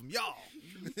 She said it from y'all.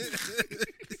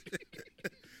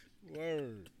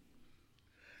 Word.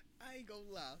 I ain't gonna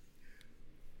lie.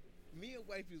 Me and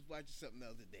wifey was watching something the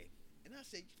other day, and I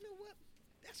said, you know what?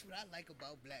 That's what I like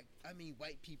about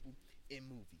white people in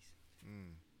movies.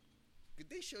 Cause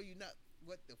they show you not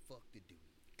what the fuck to do.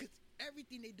 Cause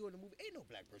everything they do in the movie, ain't no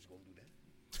black person gonna do that.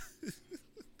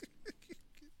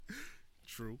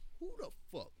 True. Who the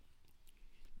fuck?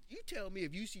 You tell me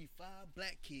if you see 5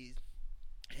 black kids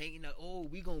hanging out, oh,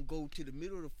 we gonna go to the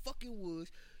middle of the fucking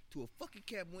woods to a fucking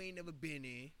cabin we ain't never been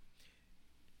in,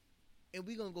 and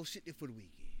we gonna go sit there for the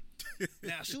weekend.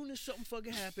 Now, as soon as something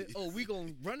fucking happen, oh, we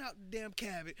gonna run out the damn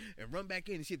cabin and run back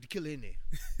in and see if the killer in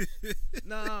there.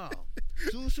 Nah.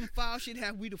 As soon as some foul shit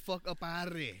happen, we the fuck up out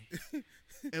of there.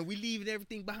 And we leaving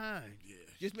everything behind. Yeah.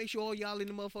 Just make sure all y'all in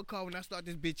the motherfucking car when I start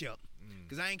this bitch up.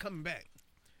 Because I ain't coming back.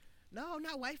 No,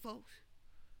 not white folks.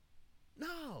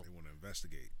 No. They want to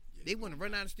investigate. Yeah, they want to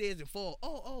run down the stairs and fall.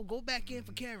 Oh, go back in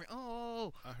for Karen.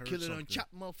 Oh, I heard killer something. done chop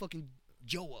motherfucking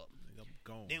Joe up. I'm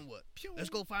gone. Then what? Let's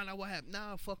go find out what happened.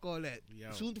 Nah, fuck all that. Yo.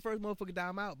 As soon as the first motherfucker die,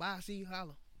 I'm out. Bye, see you,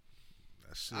 holla.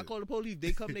 That's it. I call the police.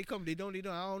 They come, they come. They don't, I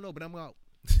don't know, but I'm out.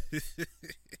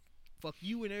 Fuck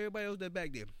you and everybody else that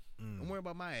back there. I'm worrying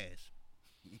about my ass.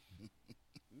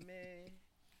 Man.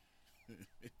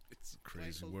 It's a White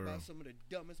crazy folks world. about some of the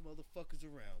dumbest motherfuckers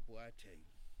around, boy, I tell you.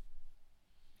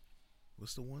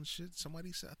 What's the one shit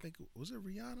somebody said? I think, was it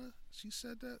Rihanna? She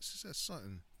said that? She said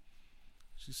something.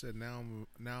 She said, now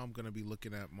I'm gonna be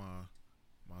looking at my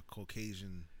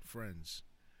Caucasian friends,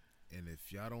 and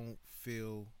if y'all don't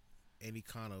feel any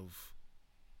kind of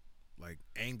like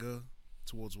anger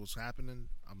towards what's happening,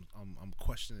 I'm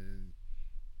questioning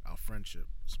our friendship.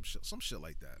 Some shit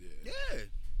like that.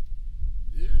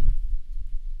 Yeah.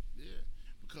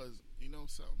 Because you know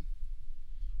something,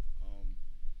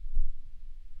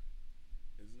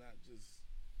 it's not just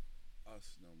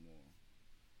us no more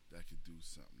that could do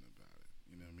something about it.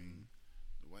 You know what I mean?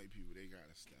 The white people, they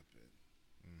gotta step in.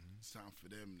 It's time for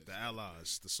them to The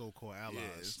allies, the so-called allies.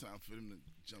 Yeah, it's time for them to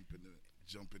jump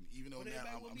in. Even though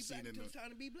now I'm seeing it. It's time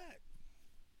to be black.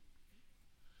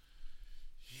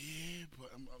 Yeah,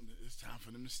 but it's time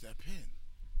for them to step in.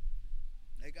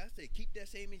 Like I said, keep that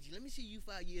same energy. Let me see you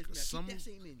 5 years from now. Keep that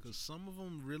same energy. Because some of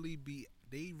them really be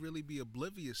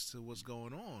oblivious to what's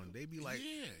going on. They be like,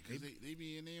 yeah, because they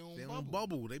be in their own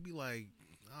bubble. They be like,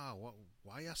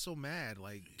 why y'all so mad?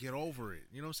 Like, get over it.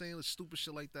 You know what I'm saying? Like, stupid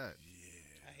shit like that.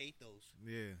 Yeah, I hate those.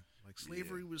 Yeah, like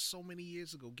slavery was so many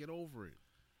years ago. Get over it.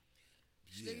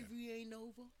 Slavery ain't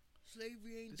over.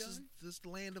 Slavery ain't done. This is the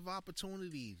land of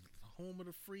opportunity, home of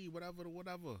the free, whatever. Home of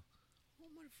the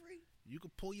free. You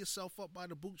can pull yourself up by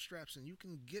the bootstraps, and you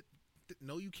can get.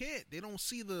 No, you can't. They don't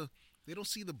see the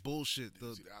bullshit.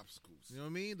 They see the obstacles. You know what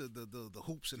I mean? The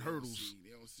hoops and hurdles.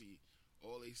 They don't see.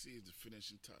 All they see is the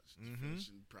finishing touch, the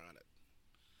finishing product.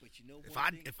 But you know,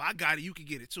 if I got it, you can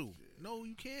get it too. Yeah. No,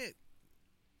 you can't.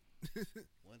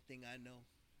 One thing I know,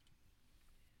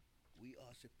 we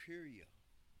are superior.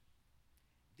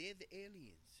 They're the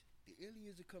aliens. The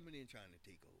aliens are coming in trying to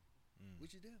take over,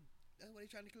 which is them. That's why they're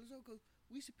trying to kill us all, because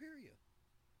we superior.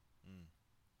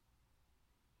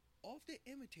 Often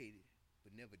imitated,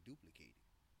 but never duplicated.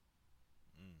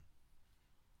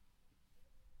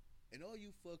 And all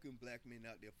you fucking black men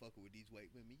out there fucking with these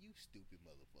white women, you stupid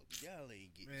motherfuckers. Y'all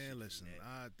ain't getting shit. Man, listen,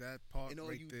 from that part and all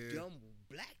right you there. dumb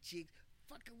black chicks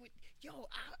fucking with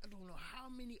I don't know how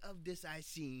many of this I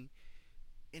seen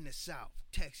in the South,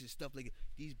 Texas, stuff like that.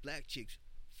 These black chicks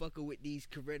fucking with these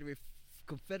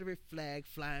Confederate flag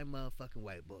flying motherfucking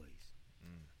white boys.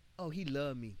 Oh, he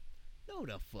love me. No,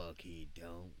 the fuck he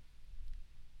don't.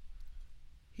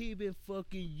 He been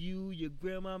fucking you, your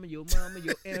grandmama, your mama,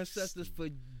 your ancestors for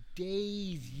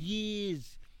days,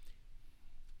 years.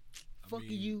 Fucking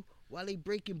you while they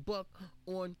breaking buck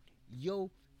on your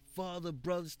father,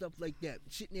 brother, stuff like that.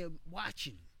 Sitting there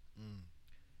watching.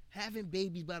 Having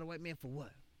babies by the white man for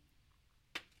what?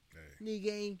 Hey.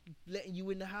 Nigga ain't letting you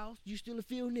in the house. You still a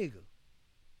field nigga.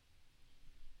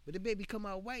 But the baby come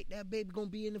out white, that baby gonna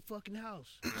be in the fucking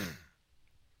house.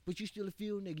 But you still a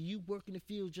field nigga. You work in the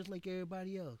field just like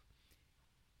everybody else.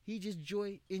 He just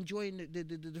enjoying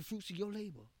the fruits of your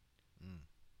labor.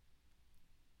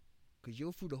 Cause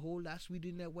your fruit a whole lot sweeter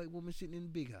than that white woman sitting in the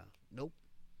big house. Nope.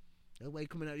 That white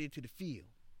coming out there to the field.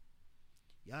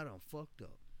 Y'all done fucked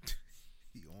up.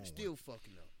 He on still one.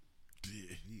 fucking up.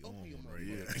 Yeah, he on Open one your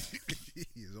right mouth. here.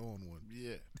 He's on one.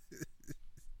 Yeah.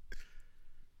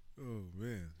 Oh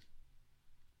man.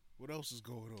 What else is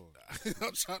going on?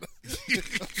 I'm trying to.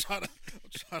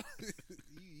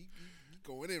 You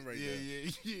going in right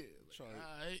now. Yeah. Trying to,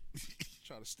 all right.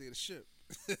 trying to steer the ship.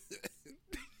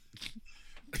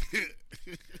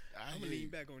 I'm gonna lean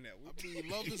back on that. I mean,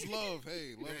 love is love.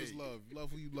 Hey, love is love.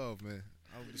 Love who you love, man.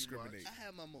 I don't discriminate. I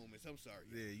have my moments. I'm sorry.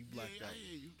 Yeah, you blacked out. I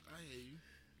hear you.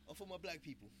 Oh, for my black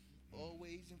people,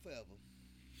 always and forever.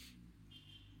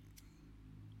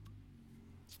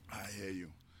 I hear you.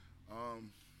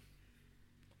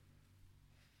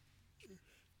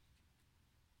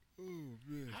 Oh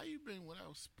man, How you been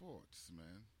without sports,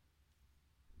 man?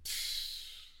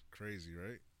 crazy,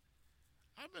 right?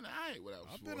 I've been alright without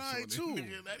I've sports. been alright so too.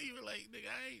 Nigga, not even like nigga.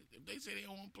 I ain't, if they say they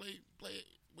don't want to play it,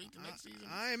 wait the next season.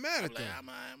 I ain't mad at I'm them.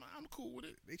 like, I'm cool with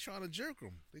it. They trying to jerk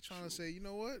them. They trying True. to say, you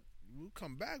know what? We'll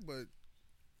come back, but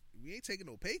we ain't taking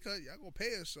no pay cut. Y'all gonna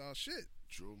pay us our shit.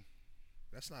 True.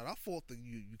 That's not our fault that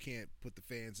you can't put the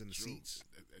fans in the True. seats.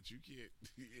 That you can't.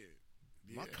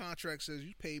 Yeah. My contract says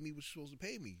you pay me what you're supposed to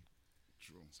pay me.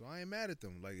 True. So I ain't mad at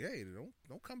them. Like, hey,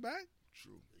 don't come back.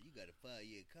 True. You got a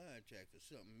 5-year contract for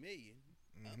something million.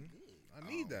 I'm good. I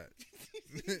need that.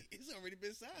 It's already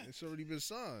been signed. It's already been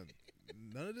signed.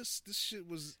 None of this shit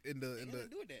was in the Ain't nothing to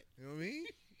do with that. you know what I mean?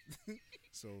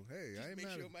 So hey, Just I ain't make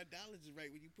mad sure at my dollars is right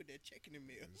when you put that check in the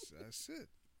mail. that's it.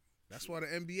 That's why the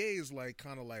NBA is like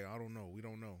kind of like I don't know. We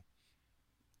don't know.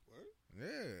 Word?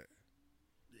 Yeah.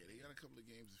 Yeah, they got a couple of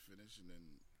games to finish and then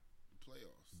the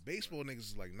playoffs. Baseball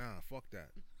niggas is like, nah, fuck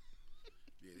that.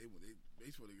 Yeah, they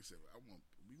baseball niggas said,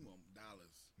 we want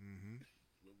dollars. Mm-hmm.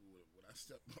 When I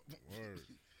step up, Word.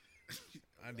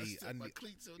 I when need my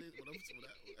cleats on it.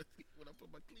 When I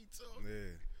put my cleats on,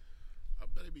 yeah. I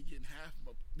better be getting half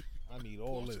my I need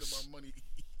all portion this. of my money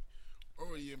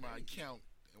already in my account.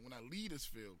 And when I leave this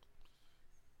field,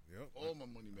 Yep. all my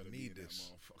money better be need in this.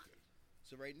 that motherfucker.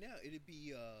 So right now it'd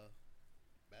be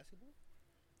basketball.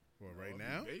 Well, right No,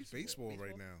 now, baseball. baseball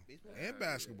right now, Baseball? and Yeah,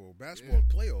 basketball. Basketball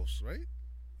playoffs, right?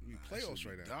 We Nah, playoffs that should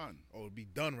right be now. Done. Oh, it'd be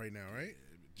done right now, right?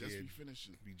 Yeah, it just Yeah. be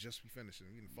finishing. We just be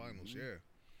finishing. We in the finals. Mhm.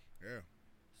 Yeah.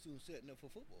 Soon setting up for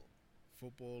football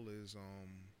Football is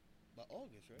by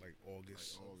August, right? like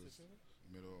August, Like August, September?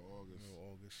 middle of August. middle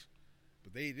of August.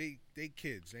 But they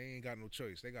kids. They ain't got no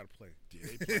choice. They gotta play. Yeah,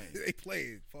 they playing. they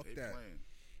play. Fuck They that. playing.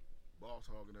 Boss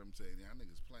hogging them saying, y'all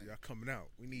niggas playing. Y'all coming out.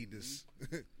 We need this.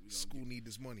 gonna School need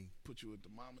this money. Put you a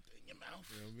thermometer in your mouth.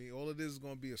 You know what I mean? All of this is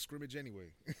gonna be a scrimmage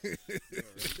anyway.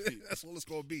 right. That's all it's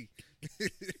gonna be.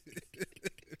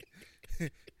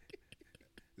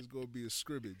 It's gonna be a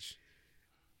scrimmage.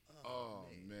 Oh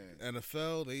man.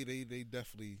 NFL, they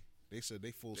definitely they said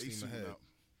they full They steam suiting ahead. up.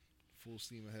 Full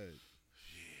steam ahead.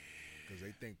 Because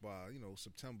they think by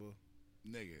September,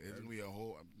 Nigga, it's gonna be a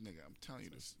whole nigga. I'm telling you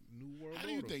this. new world How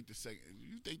do you order. think the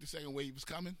second wave is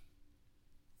coming?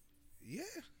 Yeah.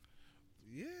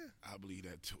 I believe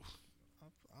that too.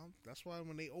 That's why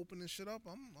when they open this shit up,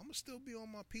 I'm gonna still be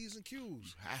on my P's and Q's. You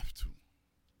have to.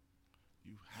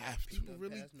 You have to. People Don't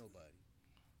really- pass nobody.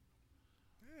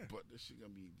 Yeah. But this shit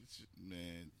gonna be This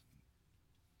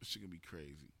shit gonna be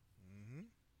crazy. Mm-hmm.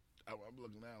 I'm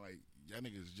looking now like y'all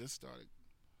niggas just started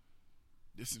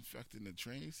disinfecting the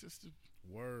train system.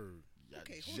 Word. Y'all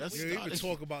Okay, hold on, just Yeah, you started. can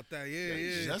talk about that. Yeah, Y'all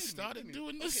yeah. just started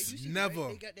doing Okay, this. you see, Never.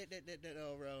 Right? They got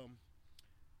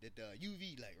that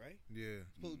UV light, right? Yeah.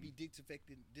 Supposed to be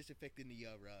disinfecting the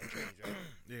trains, right?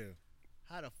 Yeah.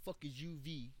 How the fuck is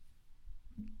UV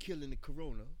killing the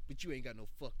corona, but you ain't got no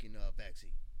fucking vaccine?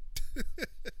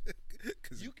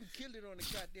 Cause You can kill it on the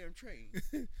goddamn train.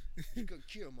 You can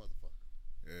kill a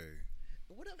motherfucker. hey,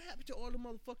 But whatever happened to all the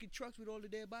motherfucking trucks with all the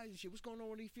dead bodies and shit? What's going on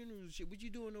with these funerals and shit? What you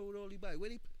doing over with all these bodies? Where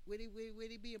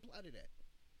they being plotted at?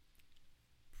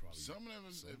 Probably Some of them,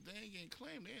 if they ain't getting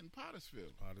claimed, they're in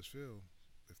Pottersville. Pottersville.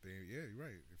 If they, yeah, you're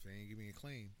right. If they ain't giving a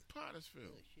claim.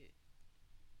 Pottersville. Oh, shit.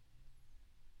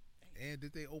 And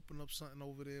did they open up something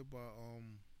over there by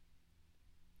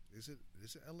is it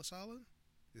Ellis Island?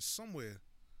 It's somewhere,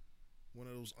 one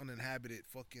of those uninhabited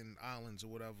fucking islands or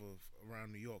whatever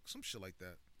around New York, some shit like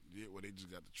that. Yeah, where they just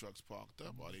got the trucks parked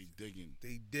up, or they digging?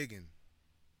 They digging.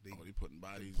 They putting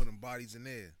bodies. Putting bodies in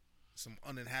there. Some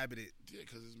uninhabited. Yeah,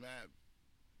 because it's mad.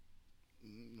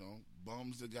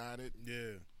 Bums that got it.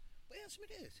 Yeah. But answer me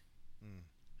this: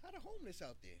 how the homeless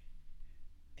out there,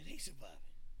 and they surviving?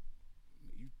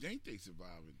 You think they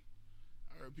surviving?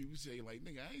 I heard people say like,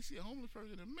 "Nigga, I ain't see a homeless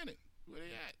person in a minute. Where they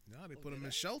at?" No, they put them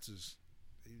in shelters.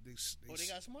 They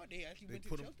got smart. They actually went to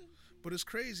put the 'em- shelter. But it's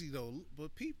crazy though.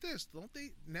 But peep this, don't they?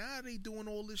 Now they doing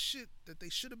all this shit that they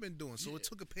should have been doing. So it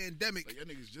took a pandemic. Like, y'all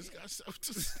niggas just got self.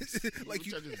 Like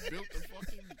you just built the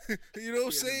fucking. You know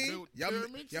what I'm Yeah, saying? built Y'all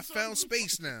pyramids or found something?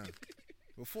 space now.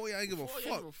 Before y'all ain't give a Before fuck.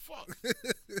 y'all give a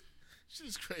fuck. Shit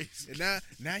is crazy. And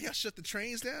now y'all shut the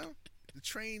trains down? The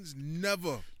trains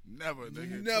never,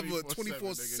 nigga.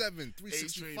 24/7,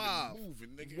 365. Moving,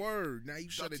 nigga. Word. Now you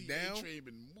shut it down. A-Train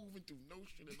been moving through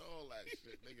Nostrand and all that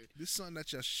shit, nigga. This is something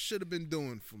that y'all should have been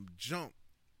doing from jump.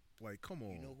 Like, come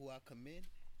on. You know who I commend?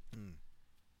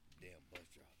 Damn bus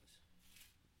drivers.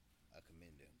 I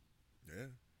commend them. Yeah.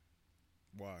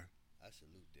 Why? I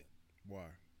salute them. Why?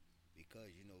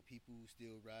 Because, people who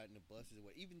still riding the buses,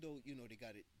 or even though, they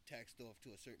got it taxed off to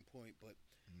a certain point, but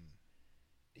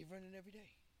they running every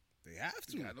day. They have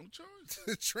to. You got no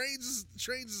choice. trains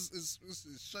is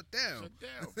shut down. Shut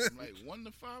down from like 1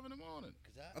 to 5 in the morning.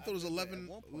 I thought it was 11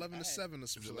 to 7 or It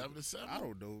something. was 11 to 7? I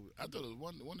don't know. I thought it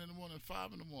was 1 in the morning,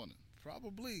 5 in the morning.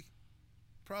 Probably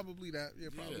that. Yeah,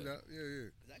 probably that.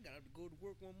 Yeah. Because I got up to go to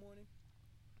work one morning,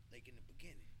 like in the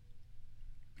beginning.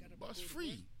 Got up Bus to go to free.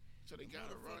 work. So they The got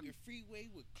to run. motherfucking freeway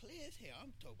with clear as hell.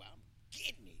 I'm talking about, I'm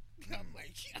getting it. I'm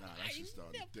like, Nah, that shit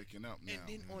started dicking up now. And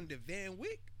then on the Van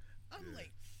Wyck, I'm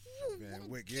like, Van I'm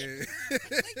Wyck, getting yeah. it.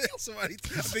 Like, yo, Somebody,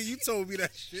 I think you told me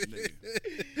that shit.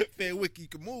 Van Wyck, you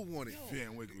can move on it.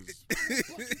 Van Wyck was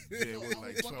yo, Van Wyck I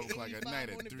like was 12 walking o'clock at 85 night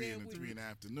on at the 3 Van in Wyck. the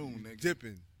afternoon, nigga.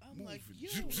 Dipping. I'm like, Moving. yo,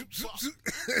 Zoop, zoop, zoop, I'm zoop.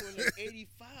 doing like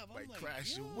 85. I'm Like like,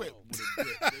 crash yo. your whip with a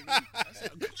dip, nigga. That's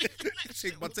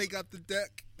how Take out the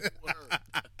deck. Word.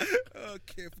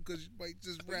 Careful, because you might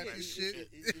just But wrap yeah, the it's shit.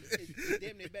 it's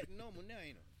damn near back to normal now,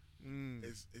 ain't it?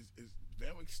 It's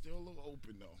Van Wyck's still a little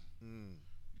open though. You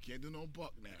can't do no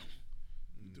buck now.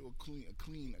 You do a clean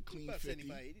About 50.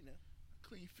 75, 80 now.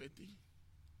 Clean 50.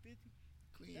 50?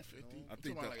 Clean That's 50. normal. I I'm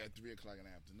think talking about that- like at 3 o'clock in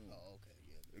the afternoon. Oh, okay,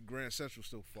 yeah. Grand Central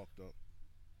still fucked up.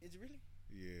 Is it really?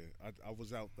 Yeah, I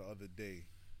was out the other day.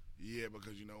 Yeah,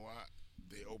 because you know what?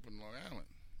 They opened Long Island.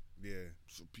 Yeah,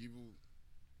 So people,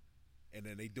 and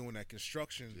then they doing that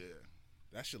construction. yeah.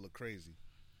 That shit look crazy.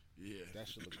 Yeah. That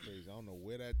shit look crazy. I don't know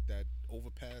where that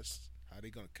overpass, how they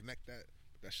gonna connect that,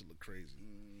 but that shit look crazy.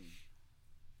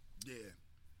 Yeah.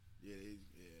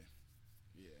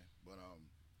 But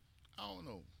I don't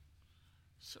know.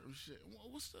 Certain shit.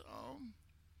 What's the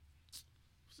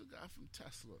guy from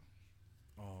Tesla?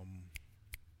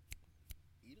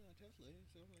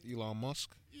 Tesla, yeah, Elon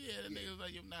Musk. Yeah, the nigga was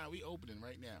like, nah, we opening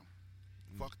right now.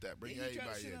 Fuck that. Bring Didn't he try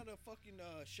to everybody send in. out a fucking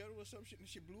shuttle or some shit and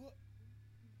shit blew up?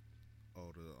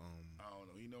 Oh, the I don't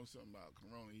know. He knows something about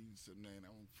Corona. He said, man,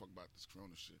 I don't fuck about this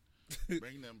Corona shit.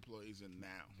 Bring the employees in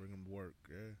now. bring them to work.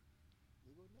 Yeah,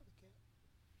 There go another cat.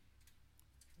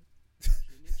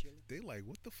 Sitting there chilling. they like,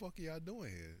 what the fuck are y'all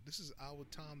doing here? This is our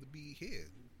time to be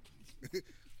here.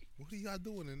 What are y'all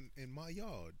doing in my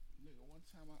yard? Nigga, one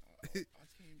time I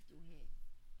came through here.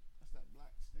 That's that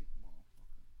black snake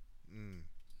motherfucker.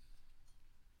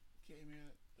 Came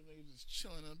here, the niggas just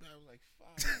chilling up there like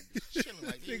 5 just chilling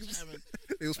like they was having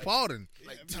It was Pauden.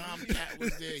 like Tom Cat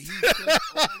was there, he chilling,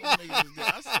 all the niggas was there.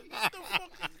 I said, what the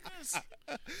fuck is this?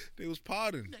 They was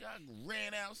Pauden. Nigga, I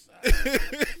ran outside.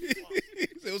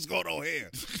 It was going on here.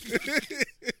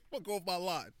 Fuck off my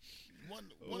lot. One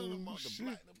of them, Oh, the shit.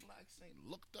 black snake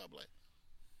looked up like,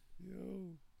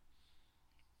 Yo.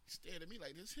 stared at me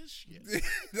like this his shit.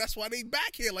 That's why they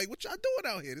back here. Like, what y'all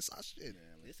doing out here? This our shit.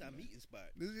 This our meeting spot.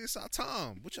 This our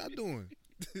time. What y'all doing?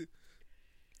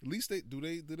 At least they do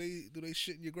they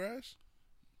shit in your grass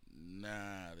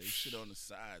Nah, they shit on the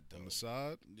side though. on the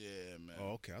side. Yeah, man.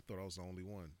 Oh, okay. I thought I was the only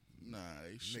one. Nah,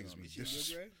 they shit Niggas on be the Shit in side.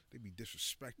 your grass? They be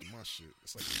disrespecting my shit.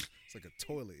 It's like a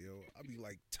toilet, yo. I be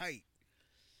like tight.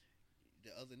 The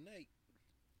other night,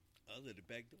 Other the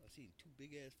back door, I seen 2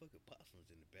 big ass fucking possums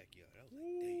in the backyard. I was like,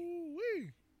 damn.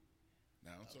 Ooh-wee.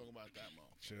 Now I'm talking about that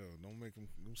motherfucker. Chill.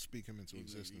 Don't speak him into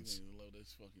existence. You love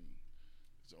this fucking.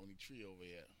 It's the only tree over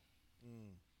here.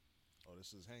 Oh,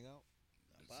 this is hangout.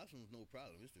 Possums, no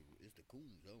problem. It's the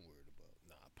coons I'm worried about.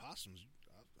 Nah, possums.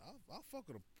 I'll fuck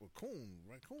with a coon.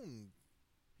 Raccoon.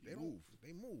 They move.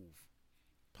 They move.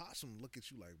 Possum look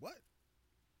at you like what?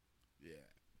 Yeah,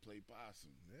 play possum.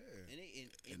 Yeah.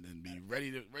 And then be ready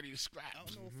to scratch. I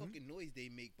don't know what fucking noise they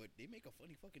make, but they make a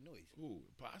funny fucking noise. Ooh,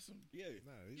 possum? Yeah.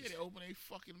 Nah, They open their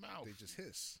fucking mouth. They just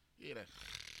hiss. Yeah,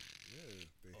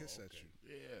 They hiss at you.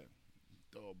 Yeah.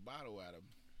 Throw a bottle at them.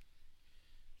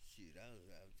 Shit, I was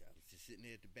just sitting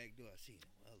there at the back door. I seen them.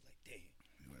 I was like, damn.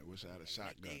 I wish I had a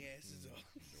shotgun. Their asses off.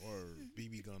 Or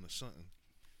BB gun or something.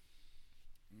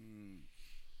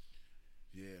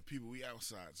 Yeah, people, we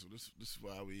outside, so this is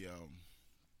why we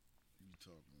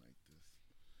talking like this.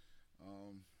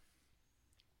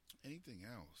 Anything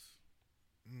else?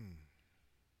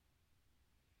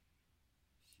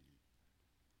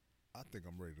 I think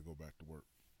I'm ready to go back to work.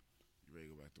 You ready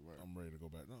to go back to work? I'm ready to go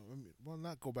back. No, well,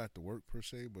 not go back to work per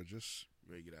se, but just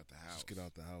Ready to get out the house. just get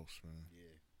out the house, man.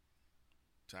 Yeah.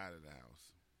 Tired of the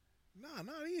house. Nah,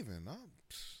 not even.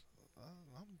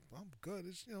 I'm good.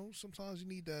 It's sometimes you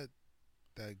need that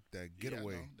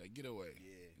getaway. Yeah, I know, that getaway.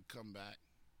 Yeah. And come back.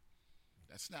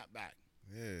 That snap back.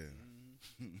 Yeah.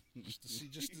 Just to see,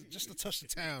 just to touch the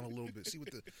town a little bit. See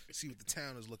what the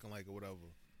town is looking like or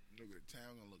whatever. Look at the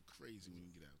town gonna look crazy when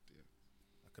you get out there.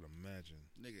 I could imagine.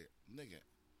 Nigga.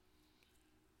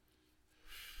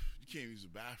 You can't use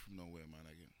the bathroom nowhere, my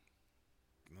nigga.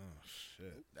 Oh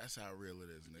shit. That's how real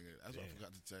it is, nigga. That's what I Damn.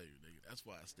 forgot to tell you, nigga. That's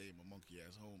why I stayed my monkey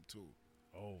ass home too.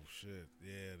 Oh shit.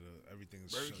 Yeah.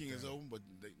 Everything's Burger shut King is down. open, but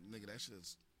nigga, that shit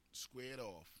is squared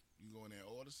off. You go in there,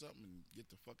 order something, and get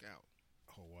the fuck out.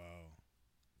 Oh wow.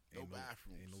 No Ain't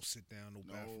bathrooms. Ain't no sit down. No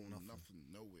bathroom. Nothing.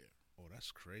 Nowhere. Oh,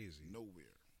 that's crazy.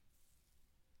 Nowhere.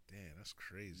 Damn, that's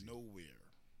crazy. Nowhere.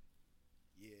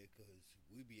 Yeah, because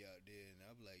we be out there, and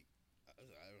I'm like, I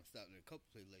don't stop in a couple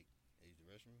places, like, hey, the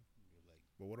restroom? You're like,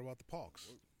 But what about the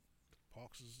parks?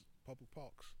 Parks is public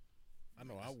parks. I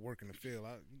know. I work in the field.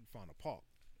 You can find a park.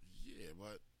 Yeah,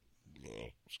 but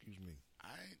Excuse me.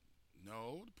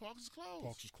 No, the park is closed.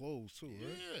 Parks is closed too,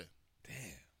 right? Yeah.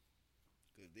 Damn.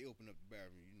 because they open up the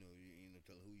bathroom, you ain't no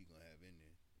telling who you gonna have in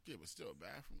there. Yeah, but still a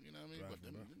bathroom, you know what I mean? But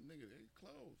them Bathroom, nigga, they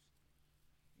closed.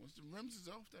 Once the rims is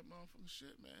off that motherfucking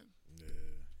shit, man.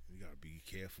 Yeah. You gotta be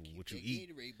careful what you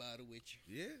eat. Gatorade bottle with you.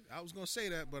 Yeah, I was gonna say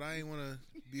that, but I ain't wanna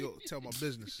tell my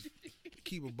business.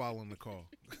 Keep a bottle in the car.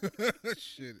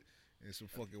 Shit, and some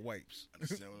fucking wipes.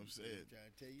 Understand what I'm saying?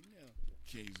 Trying to tell you now.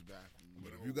 Can't use the bathroom.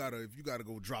 But if you gotta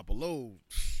go drop a load,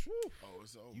 oh,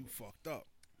 it's over. you fucked up.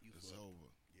 It's over.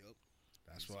 Yep.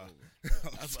 That's It's why.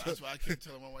 over. That's why I keep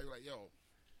telling my wife, like, yo,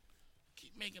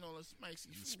 keep making all the spicy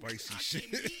food. Spicy I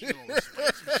shit. can't be eating all the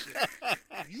spicy shit.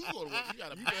 You go to work, you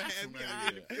got a bathroom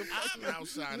out here. I'm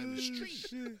outside in the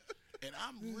street. And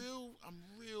I'm real,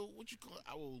 what you call it?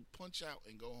 I will punch out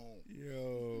and go home.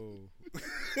 Yo.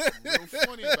 I'm real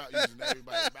funny about using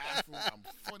everybody's bathroom. I'm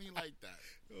funny like that.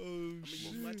 Oh Use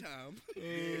shit. my time. Oh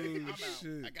I'm out.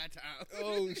 shit. I got time.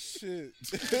 Oh shit.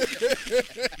 So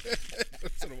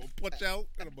I'm gonna punch out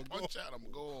and I'm gonna go. Punch out, I'm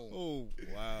going to go home. Oh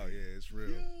wow, yeah, it's real.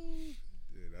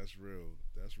 Yeah, that's real.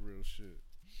 That's real shit.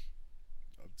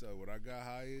 I'm telling you, when I got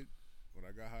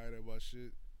hired at my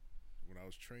shit, when I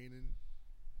was training,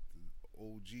 the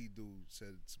OG dude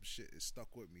said some shit. It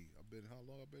stuck with me. How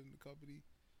long I've been in the company?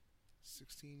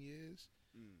 16 years.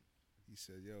 He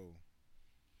said, "Yo,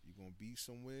 you gonna be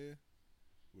somewhere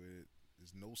where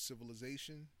there's no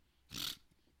civilization,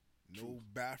 no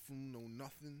bathroom, no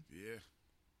nothing, Yeah.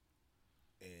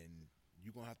 and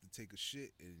you're gonna have to take a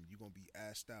shit and you're gonna be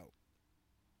assed out.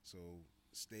 So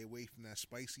stay away from that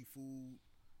spicy food,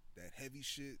 that heavy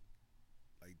shit.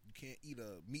 Like you can't eat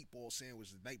a meatball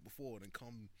sandwich the night before and then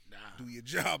come do your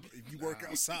job if you work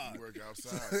outside. You work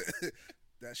outside.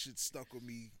 That shit stuck with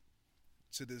me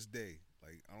to this day.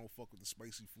 Like I don't fuck with the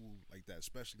spicy food like that,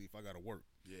 especially if I gotta work.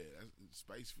 Yeah, that's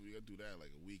spicy food. You gotta do that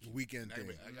like a weekend. Weekend I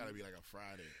thing. gotta be like a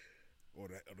Friday. Or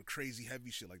the crazy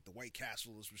heavy shit like the White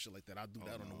Castle or some shit like that. I do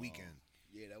that on the weekend.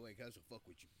 Yeah, that way Cuz will fuck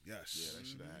with you. Yes. Yeah, that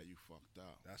should have had you fucked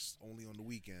up. That's only on the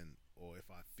weekend or if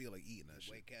I feel like eating that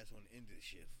shit. White Cats on the end of the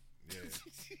shift. Yeah.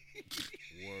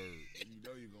 Word. You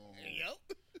know you're going home. Yep.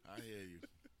 I hear you.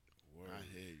 Word. I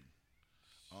hear you.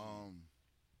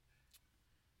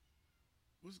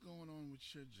 What's going on with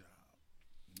your job?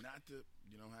 Not to,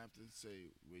 you don't have to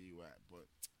say where you at, but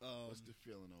what's the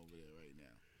feeling over there right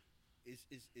now? It's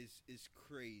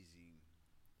crazy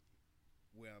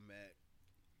where I'm at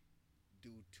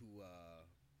due to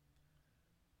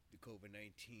the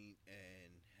COVID-19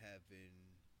 and having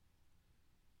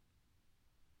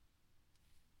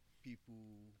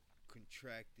people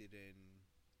contracted and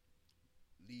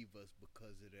leave us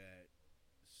because of that.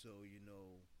 So, you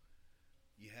know,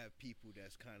 you have people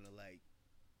that's kind of like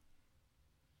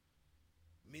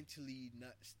mentally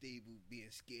not stable,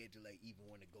 being scared to like even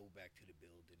want to go back to the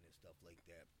building and stuff like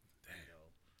that. You know,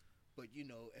 but you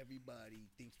know, everybody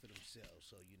thinks for themselves.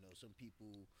 So you know, some people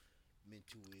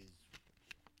mental is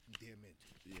their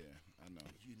mental. Yeah, I know.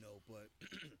 You know, but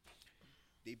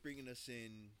they bringing us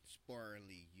in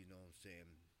sparingly. You know what I'm saying?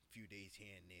 A few days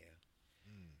here and there.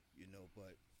 You know,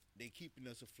 but they keeping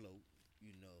us afloat.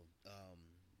 You know,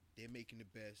 they're making the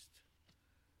best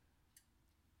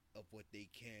of what they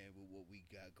can with what we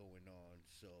got going on.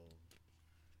 So,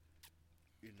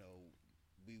 you know,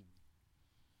 we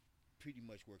pretty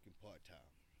much working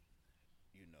part-time,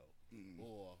 you know,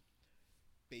 or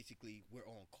basically we're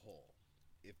on call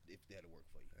if that'll work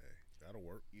for you. Hey, that'll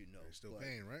work. You know, They still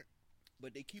paying, right?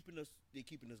 But they keeping us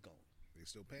going. They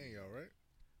still paying y'all, right?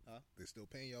 Huh? They still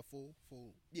paying y'all full.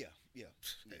 Yeah. Hey,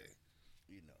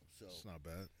 You know, so it's not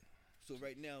bad. so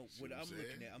right now See what what I'm I'm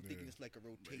looking saying? at, I'm thinking Yeah. it's like a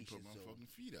Ready to rotation. put my So fucking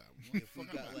feet out. if we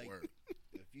Fuck, got I'm at like work.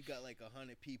 if you got like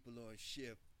 100 people on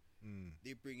shift,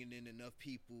 they're bringing in enough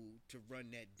people to run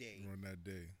that day. Run that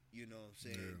day. You know what I'm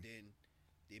saying? Yeah. Then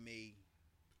they may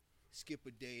skip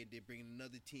a day and they're bringing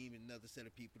another team and another set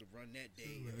of people to run that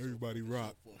day. Let and so everybody forth and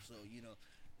rock. So forth. So, you know,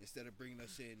 instead of bringing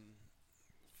us in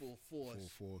full force,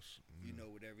 Full force. you know,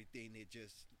 with everything, they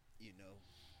just, you know,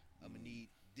 I'm going to need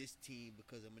this team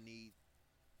because I'm going to need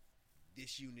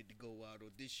this unit to go out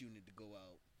or this unit to go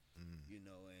out, you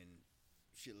know, and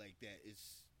shit like that.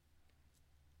 It's,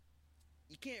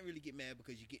 you can't really get mad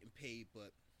because you're getting paid,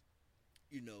 but,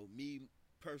 you know, me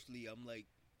personally, I'm like,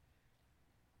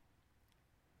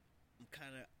 I'm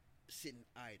kind of sitting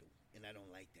idle, and I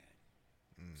don't like that.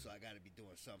 So I got to be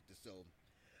doing something. So,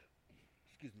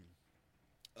 excuse me.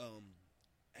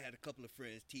 I had a couple of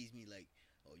friends tease me like,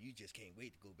 "Oh, you just can't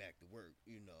wait to go back to work."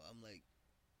 You know, I'm like,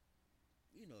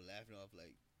 you know, laughing off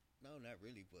like, "No, not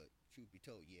really." But truth be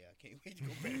told, yeah, I can't wait to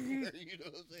go back to work. You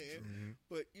know what I'm saying?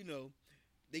 But you know,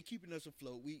 they keeping us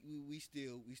afloat. We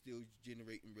still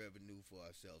generating revenue for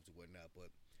ourselves and whatnot. But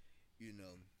you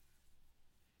know,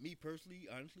 me personally,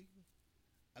 honestly,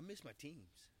 I miss my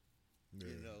teams. Yeah,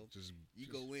 You know, just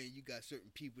go in, you got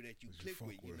certain people that you that click fuck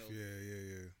with. You know,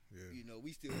 Yeah. you know,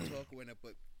 we still talk or whatnot,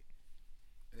 but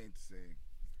It ain't the same.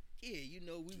 yeah, you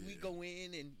know, we Yeah. go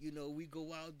in and you know we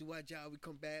go out, do our job, we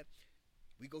come back,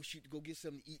 we go get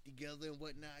something to eat together and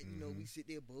whatnot. You know, we sit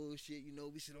there bullshit. You know,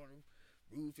 we sit on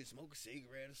the roof and smoke a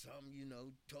cigarette or something. You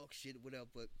know, talk shit or whatever.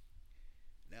 But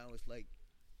now it's like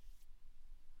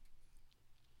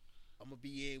I'm gonna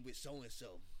be in with so and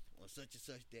so on such and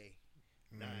such day.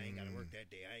 Nah, I ain't gotta work that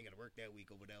day. I ain't gotta work that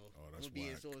week or whatever. Oh, I'm that's gonna be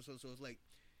in whack. so and so. So it's like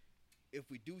if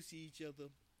we do see each other,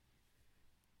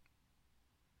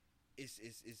 it's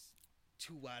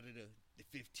 2 out of the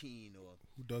 15 or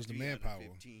Who does the 3 out of manpower?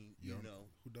 15, You you don't- know.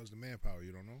 Who does the manpower?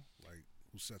 You don't know? Like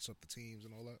who sets up the teams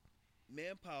and all that?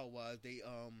 Manpower wise, they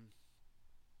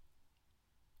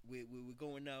we're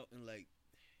going out in like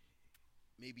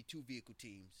maybe 2 vehicle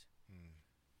teams.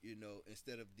 You know,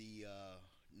 instead of the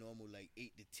normal like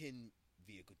 8 to 10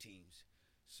 vehicle teams.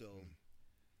 So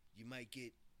you might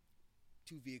get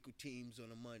 2 vehicle teams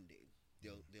on a Monday.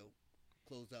 They'll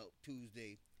close out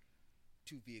Tuesday,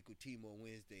 2 vehicle team on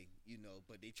Wednesday. You know,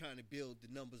 but they trying to build the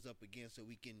numbers up again so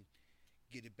we can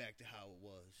get it back to how it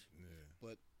was. Yeah.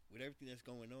 But with everything that's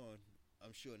going on,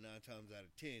 I'm sure 9 times out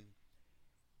of 10,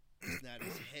 it's not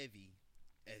as heavy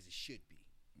as it should be.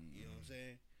 You know what I'm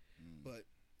saying? But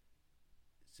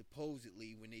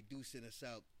supposedly, when they do send us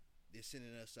out, they're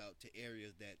sending us out to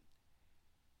areas that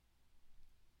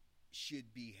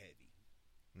should be heavy.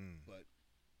 But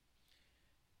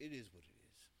it is what it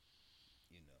is.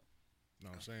 You know. No,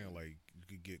 I'm saying like you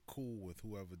could get cool with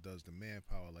whoever does the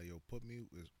manpower. Like yo, put me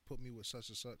with such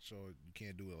and such, or you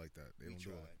can't do it like that. They We don't do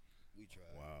tried. it. We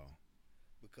tried. Wow.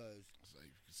 Because It's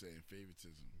like saying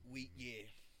favoritism.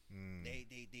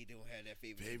 they don't have that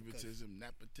favoritism. Favoritism,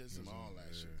 nepotism, all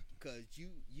that shit. Because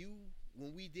you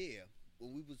when we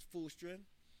was full strength,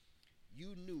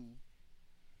 you knew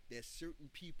that certain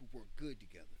people were good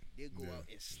together. They'd go Yeah. out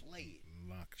and slay it.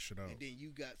 Knock shit out. And then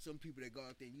you got some people that go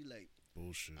out there and you like,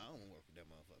 Bullshit. I don't work with that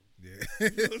motherfucker.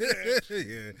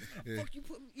 Yeah. yeah. Fuck you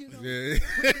put me, you know, Yeah.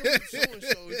 so and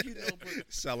so, you know,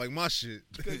 but Sound like my shit.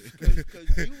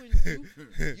 because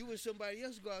you and somebody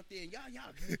else go out there and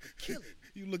y'all could kill it.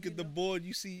 You look at the board,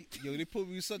 you see, yo, they put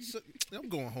me in such. I'm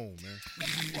going home, man.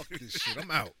 Fuck this shit.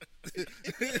 I'm out.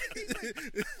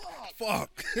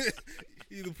 Fuck.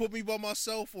 Either put me by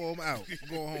myself or I'm out. I'm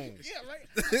going home. Yeah, right.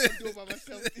 I'm doing it by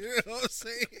myself. You know what I'm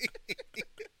saying?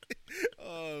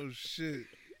 Oh shit.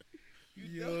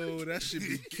 Yo, that shit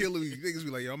be killing me. Niggas be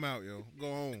like, yo, I'm out, yo. Go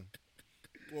home.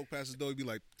 Walk past the door, be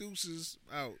like, deuces,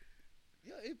 out.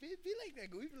 Yo, it be like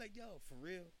that. We be like, yo, for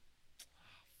real.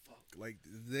 Fuck. Like,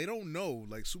 they don't know.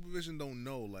 Like, supervision don't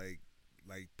know. Like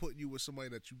putting you with somebody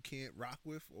that you can't rock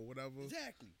with or whatever.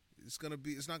 Exactly.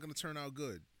 It's not gonna turn out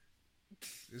good.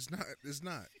 It's not. Cause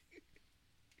not.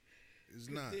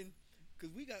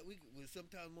 When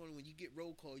sometimes morning when you get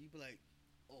roll call, you be like,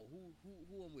 oh, who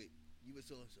I'm with? You with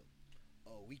so and so.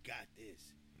 Oh, we got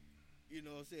this. You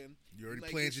know what I'm saying? You already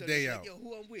like, planned your day out. Yo,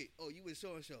 who I'm with? Oh, you with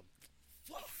so and so.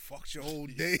 Fucked your whole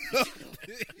day up.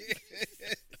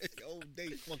 Your whole day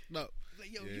fucked up.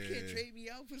 Like, yo, you can't trade me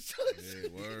out for so and so. Yeah,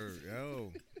 word,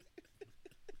 yo.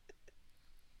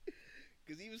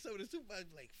 Because even some of the supervisors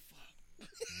be like, fuck.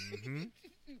 Mm-hmm.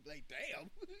 Like,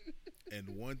 damn.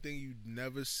 And one thing you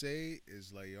never say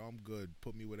is like, yo, I'm good.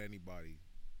 Put me with anybody.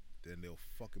 Then they'll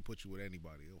fucking put you with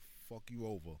anybody. They'll fuck you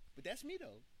over. But that's me,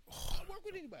 though. I work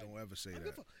with anybody. Don't ever say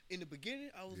that. In the beginning,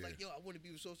 I was like, yo, I want to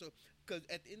be with so-so. Because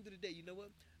at the end of the day, you know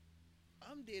what?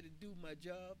 I'm there to do my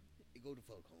job and go the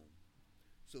fuck home.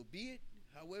 So be it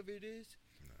however it is.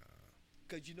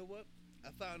 Because you know what?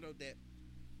 I found out that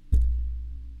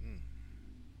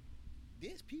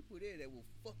there's people there that will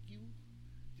fuck you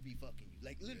to be fucking you.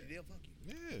 Like, literally, they'll fuck you.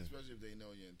 Yeah. Especially if they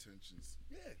know your intentions.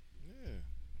 Yeah. Yeah.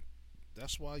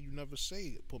 That's why you never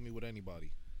say, put me with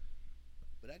anybody.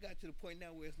 But I got to the point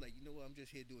now where it's like, you know what? I'm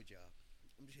just here to do a job.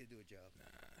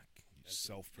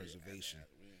 Self-preservation.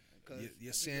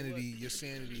 Your sanity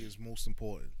sanity is most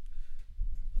important.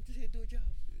 I'm just here to do a job.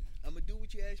 I'm going to do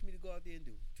what you asked me to go out there and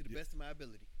do to the best of my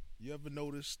ability. You ever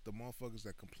notice the motherfuckers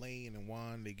that complain and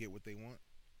whine, they get what they want?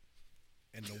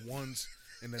 And the ones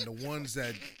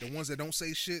that don't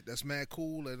say shit, that's mad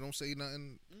cool, that don't say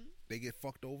nothing, they get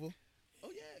fucked over. Oh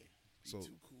yeah. So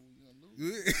too cool, you gonna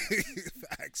lose.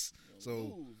 Facts. You So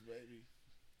lose, baby.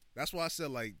 that's why I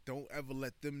said, like, don't ever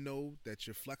let them know that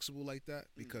you're flexible like that,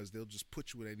 because they'll just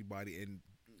put you with anybody. And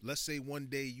let's say one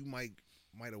day you might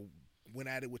have went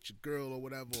at it with your girl or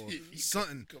whatever, or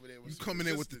something. You coming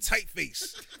in with the tight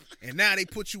face, and now they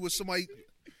put you with somebody.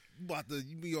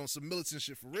 You be on some militant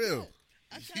shit for real.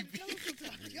 I try to tell them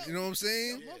sometimes. Yo, you know what I'm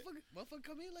saying? Yo, motherfucker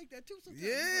come in like that too sometimes.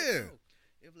 Yeah.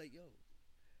 It's like, yo.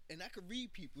 And I can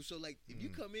read people. So, like, if you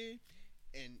come in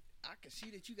and I can see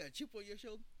that you got a chip on your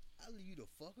shoulder, I'll leave you the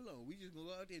fuck alone. We just gonna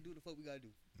go out there and do the fuck we gotta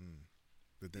do.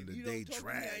 But then if the day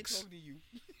drags. I ain't talking to you.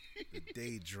 The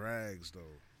day drags,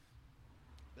 though.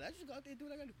 But I just go out there and do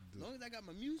what I gotta do. As long as I got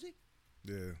my music,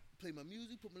 play my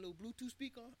music, put my little Bluetooth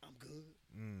speaker on, I'm good.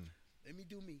 Let me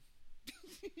do me.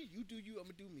 You do you, I'm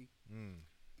gonna do me.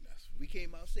 We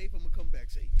came out safe, I'm gonna come back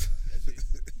safe. That's it.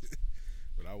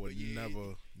 But I would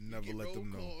never let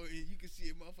them know. You can see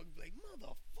a motherfucker be like,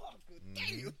 motherfucker,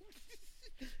 damn.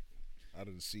 I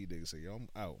didn't see niggas say, yo, I'm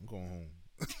out, I'm going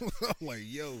home. I'm like,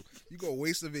 yo, you gonna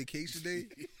waste a vacation day?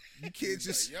 You can't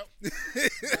just. Like,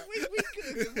 we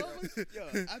could.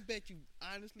 Yo, I bet you,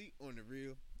 honestly, on the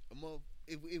real,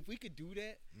 if we could do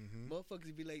that, motherfuckers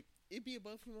would be like, it'd be a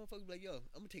bunch of motherfuckers be like, yo,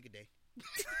 I'm gonna take a day.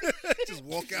 Just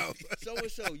walk out. So and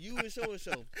so, you and so and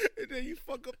so, and then you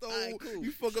fuck up the whole. Right, cool.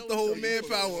 You fuck up the whole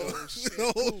manpower.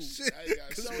 The whole shit.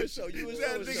 So and so, you and so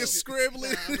that and nigga so.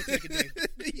 scrambling. Nah, I'm gonna take a day.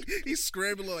 He's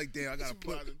scrambling like, damn, I gotta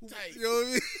put. Tight. You know what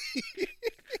I mean?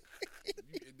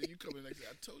 And then you come in next day.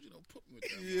 I told you don't put me with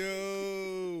that.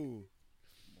 Yo.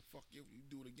 I'm gonna fuck you. You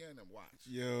do it again and watch.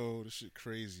 Yo, this shit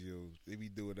crazy, yo. They be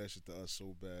doing that shit to us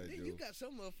so bad, Then yo. you got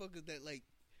some motherfuckers that like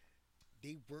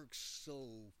they work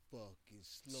so fucking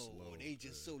slow or they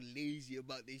just so lazy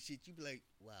about their shit. You be like,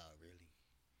 wow, really?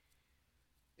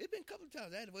 It's been a couple of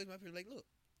times I had to voice my friend like, look,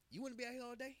 you want to be out here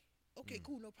all day? Okay,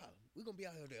 cool, no problem. We're gonna be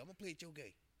out here all day. I'm gonna play it your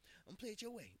game. I'm gonna play it your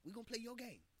way. We're gonna play your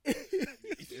game. And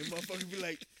motherfuckers be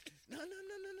like, no.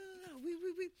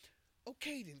 We.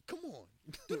 Okay then, come on.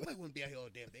 Nobody wanna be out here all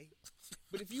damn day.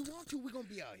 But if you want to, we're gonna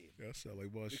be out here. That sound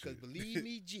like my Because shit. believe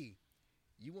me, G,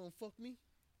 you won't fuck me?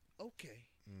 Okay.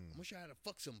 I'm gonna show you how to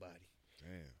fuck somebody.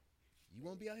 Damn. You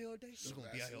wanna be out here all day? We're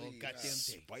gonna be out here all goddamn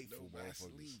day. Spiteful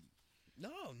motherfuckers.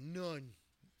 No, none.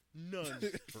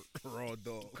 Raw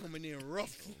dog. Coming in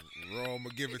rough. Raw, I'ma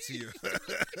give it to you.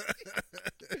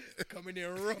 Coming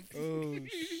in rough. Oh,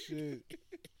 shit.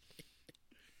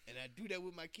 And I do that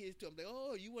with my kids too. I'm like,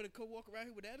 oh, you want to come walk around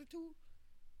here with attitude?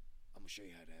 I'm gonna show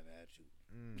you how to have attitude.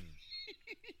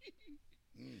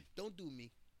 Don't do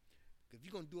me. Cause if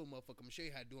you gonna do a motherfucker, I'm gonna show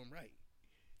you how to do them right.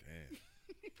 Damn.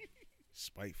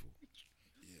 Spiteful.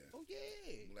 Yeah. Oh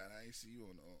yeah. Glad I ain't see you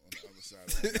on the other side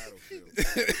of the battlefield.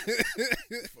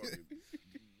 Fucking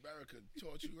America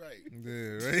taught you right.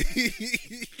 Yeah, right?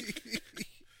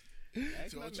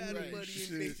 Ask my Taught you battle right. buddy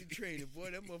in basic training.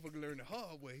 Boy, that motherfucker learned the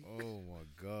hard way. Oh, my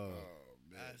God. Oh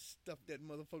I man. stuffed that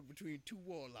motherfucker between two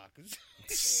wall lockers.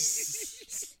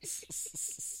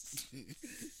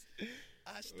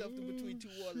 I stuffed him between two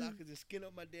wall lockers and skinned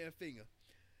up my damn finger.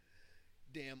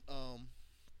 Damn,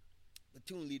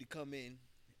 platoon leader come in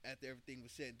after everything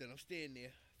was said and done. I'm standing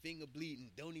there, finger bleeding,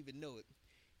 don't even know it.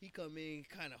 He come in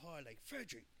kind of hard, like,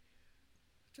 Frederick.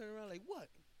 Turn around like, what?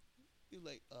 He was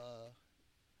like,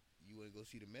 you want to go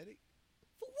see the medic?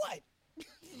 For what?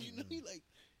 You know, he like,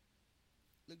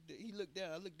 he looked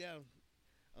down, I looked down.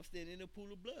 I'm standing in a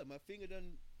pool of blood. My finger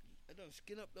I done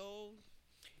skin up the whole.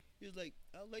 He was like,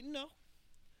 I was like, no.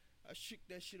 I shook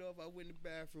that shit off. I went in the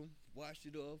bathroom, washed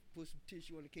it off, put some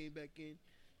tissue on it, came back in,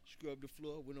 scrubbed the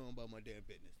floor, went on about my damn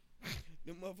business.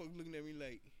 The motherfucker looking at me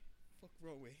like, fuck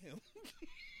wrong with him?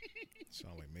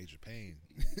 Sound like Major Pain.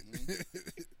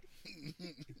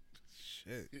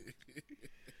 Shit.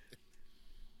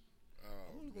 Oh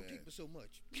I'm only gonna man. keep it so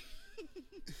much.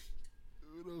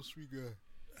 What else we got?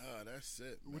 Oh, that's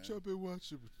it. Man. What y'all been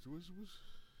watching?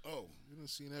 Oh, You done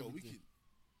seen oh, everything. we could.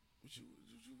 What you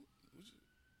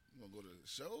gonna go to the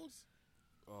shows?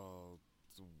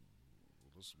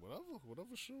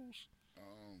 Whatever shows.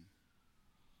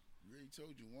 We already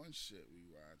told you one shit we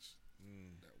watched.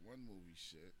 That one movie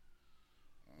shit.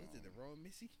 Was it the Raw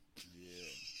Missy?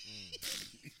 Yeah.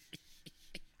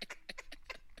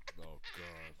 Oh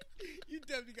God. You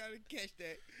definitely gotta catch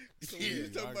that. So Yeah, when you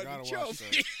talking I about gotta the watch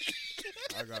choke.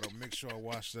 that. I gotta make sure I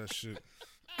watch that shit.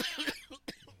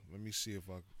 Let me see if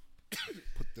I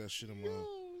put that shit in my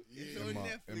It's Yeah. on in my-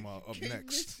 Netflix. in my You up can't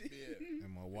next. miss it. Yeah.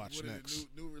 in my watch One of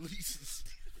next. the new releases.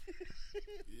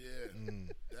 Yeah. Mm.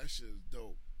 That shit is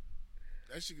dope.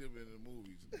 That shit could have been in the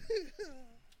movies.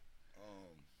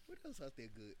 What else out there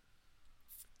good?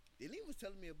 Eileen was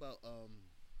telling me about Oh,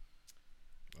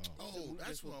 movie that's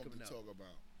that's what I'm coming to out. talk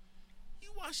about.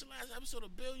 You watched the last episode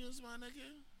of Billions, my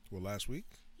nigga? Well, last week.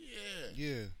 Yeah.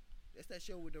 Yeah. That's that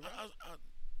show with the Rock.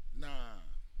 Nah.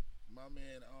 My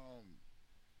man,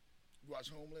 you watch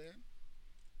Homeland?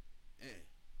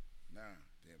 Nah.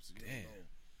 Damn, so you Damn. don't know.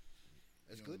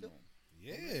 That's You good don't though. know.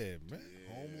 Yeah, man.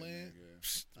 Yeah, Homeland. nigga.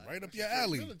 Psst, I right up That's your straight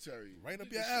alley. Military. Right up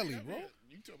Nigga, your shit, alley, I bro. mean,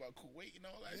 You talk about Kuwait and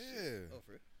all that shit. Yeah. Oh,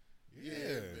 for real?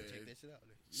 Yeah. man. Check that shit out.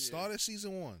 Then. Yeah. Started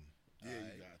season 1. Yeah, you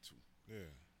Alright. got to. Yeah.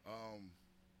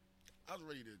 I was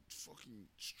ready to fucking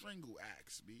strangle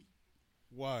Axe, B.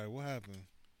 Why? What happened?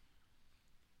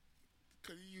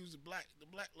 Cause he used the black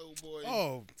little boy.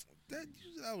 Oh, that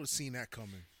I would have seen that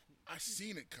coming. I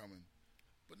seen it coming,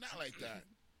 but not like that.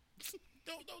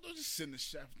 Don't just send the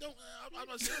chef. Don't. I'm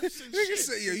not saying send Nigga shit.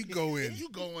 said, "Yeah, you go in." You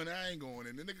go in, I ain't going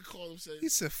in. The nigga called him said, He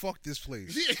said, "Fuck this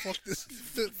place. Yeah. Fuck this.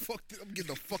 Fuck this. I'm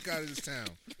getting the fuck out of this town."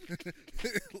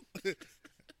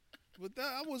 But that,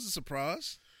 I wasn't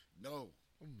surprised. "No,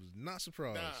 I was not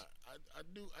surprised. nah. I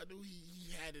knew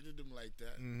he had it in him like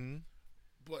that, Mm-hmm.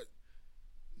 but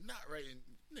not right in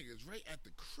niggas right at the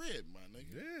crib, my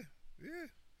nigga. Yeah.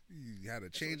 You had a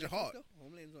That's change on of Netflix, heart. though?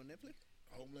 Homeland's on Netflix.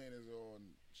 Homeland is on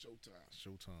Showtime.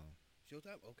 Showtime.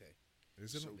 Showtime. Okay.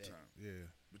 Is it? Showtime. Yeah.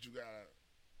 But you gotta,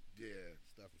 yeah.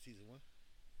 Start from season 1.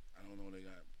 I don't know. They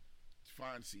got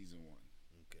find season 1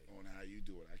 Okay. on how you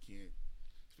do it. I can't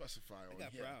specify I on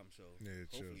got here. Prime, so Yeah,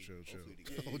 chill. hopefully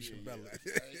they Yeah, got- Hold your belly.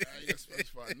 I ain't gonna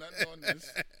specify nothing on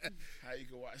this. How you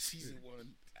can watch season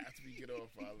 1 after we get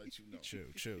off? I'll let you know. Chill.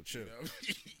 You know?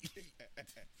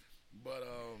 But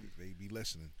They be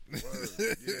listening. word,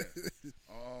 yeah,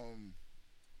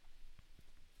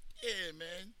 yeah,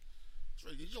 man.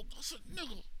 Yo, that's a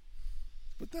nigga.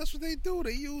 But that's what they do.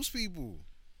 They use people.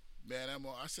 Man,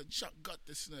 I said Chuck gut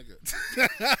this nigga.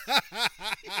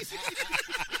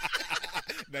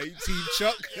 Now you team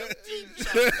Chuck. Yeah, Team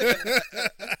Chuck.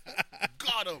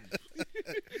 Got him.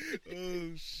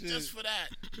 Oh shit. Just for that.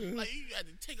 Like, you had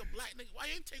to take a black nigga. Why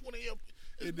you ain't take one of your...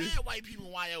 There's It mad is- white people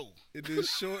in YO. It is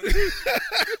short. What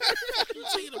you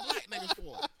taking a black nigga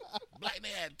for? Black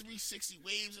nigga had 360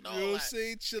 waves and all You know what I'm that.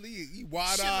 saying? Chili, he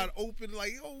wide eyed, open,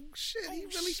 like, oh shit, he Oh,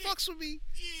 really shit. fucks with me.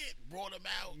 Yeah, brought him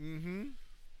out. Mm-hmm.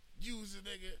 Used the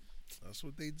nigga. That's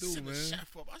what they do, Sent the man.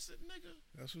 chef up. I said, nigga,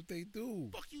 That's what they do.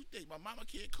 fuck you think? My mama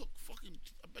can't cook fucking...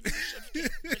 I bet the chef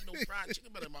can't make no fried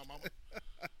chicken better than my mama.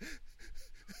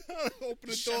 Open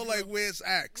the Chef door like, up. where's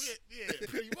Axe? Yeah,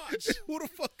 pretty much. Who the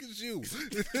fuck is you?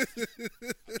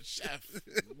 Chef.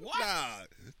 What? Nah,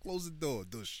 close the door,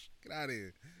 douche. Get out of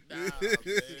here. Nah,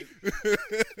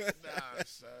 man. Nah,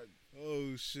 son.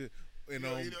 Oh shit. And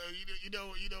You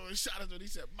know, in shot when he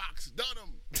said, Mox, done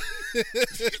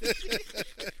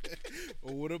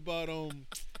or what about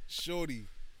Shorty,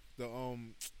 the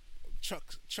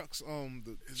Chuck's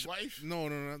the his wife? No,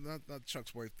 not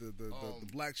Chuck's wife. The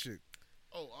black chick.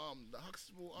 The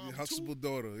Huxtable. The Huxtable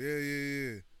daughter.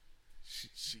 Yeah.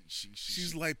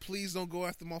 She's like, please don't go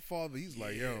after my father. He's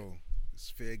like, yo, it's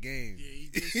fair game. Yeah, he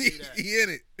did say that. He in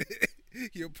it.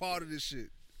 He a part of this shit.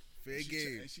 Fair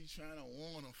game. And she trying to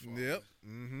warn him father. Yep.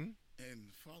 Mm-hmm. And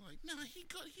father like, nah, he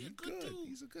good. He a good dude.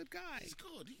 He's a good guy. He's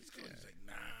good. He's good. Yeah. He's like,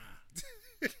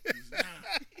 nah. He's not.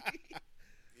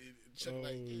 And Chuck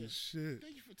like, yeah, shit.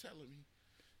 thank you for telling me.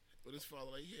 But his father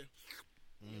like, here,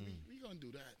 we gonna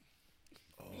do that.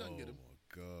 We gonna get him. Oh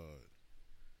my god.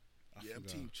 I I'm forgot.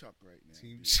 Team Chuck right now.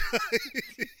 Team B. Chuck.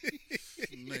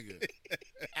 Nigga.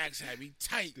 Axe had me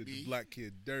tight, Did B. the black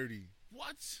kid dirty.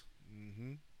 What?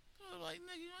 Mm-hmm. I was like,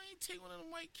 nigga, you ain't take one of them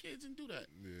white kids and do that.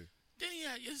 Yeah. Then he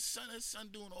had his son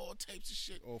doing all types of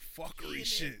shit. Oh, fuckery Yeah,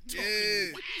 shit. talking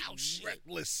Yeah. wild shit.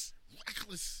 Reckless.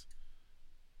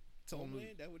 Tell him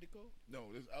Homeland, that what it called?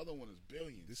 No, this other one is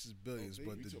Billions. this is Billions, Oh,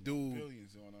 but we the talking dude about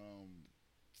Billions on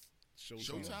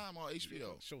Showtime or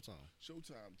HBO? Showtime.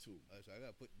 Showtime too. So I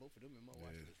gotta put both of them in my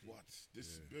watch Yeah. list. What? This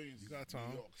is Yeah. Billions. You is got time.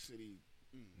 New York City.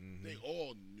 Mm-hmm. They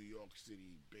all New York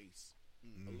City based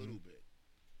a little bit.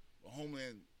 But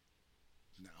Homeland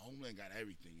got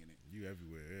everything in it. You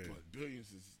everywhere, yeah. But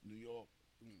Billions is New York,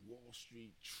 Wall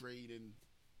Street, trading,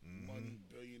 money,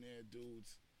 billionaire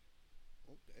dudes.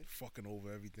 Okay. Fucking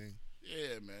over everything.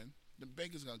 Yeah, man. The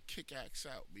bankers gonna kick Axe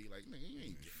out. Be like, nigga, you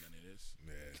ain't getting none of this.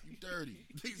 Yeah. You dirty.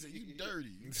 They say you dirty.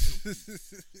 You so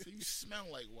you smell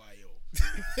like YO.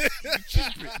 You can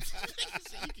keep it. They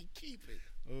say you can keep it.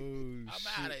 Oh, I'm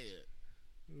shit. out of here.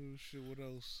 Oh, shit. What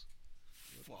else?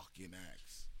 Fucking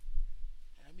Axe.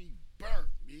 Had me burnt,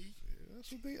 B. Yeah,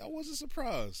 that's what I wasn't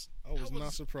surprised. I was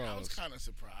not surprised. I was kind of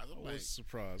surprised. I'm I like, was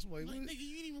surprised. I'm like, nigga, what?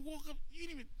 you didn't even walk up. You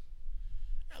didn't even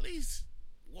at least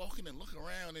walking and look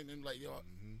around and then like, yo,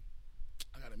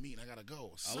 I got a meeting. I gotta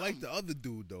go. I like the other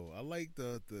dude though. I like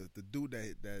the dude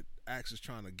that Axe is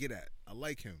trying to get at. I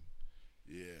like him.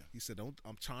 Yeah. He said, "Don't.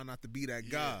 I'm trying not to be that Yeah.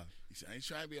 guy." He said, I ain't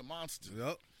trying to be a monster.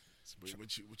 Yep.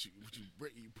 But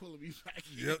you pulling me back.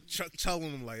 Yep. Chuck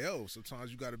telling him like, "Yo,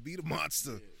 sometimes you got to be the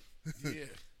monster. Yeah.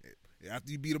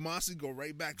 After you be the monster, you go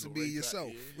right back to Go being right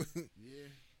yourself." back.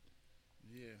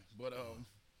 Yeah. But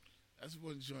that's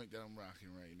one joint that I'm rocking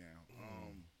right now.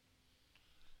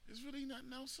 There's really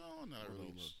nothing else on that I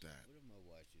really else? looked at. What am I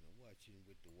watching? I'm watching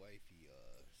with the wifey,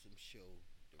 some show.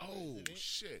 The Oh Resident.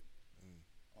 shit.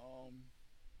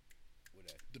 What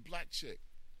that? The black chick.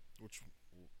 Which?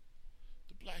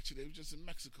 The black chick. They was just in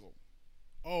Mexico.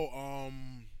 Oh,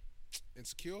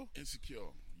 Insecure. Insecure.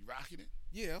 You rocking it?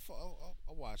 Yeah,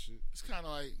 I watch it. It's kind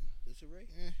of like, Issa Rae?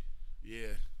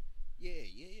 yeah,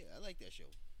 Yeah. I like that show.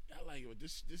 I like it. But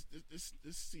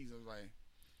this season, like,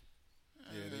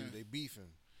 Yeah, they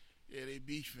beefing. yeah, they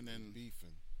beefing and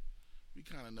Beefing. we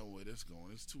kind of know where this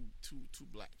going. It's two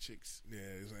black chicks. Yeah,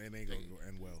 it ain't gonna go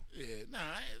end well. Yeah,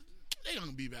 they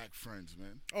gonna be back friends,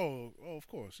 man. Oh, of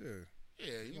course, yeah.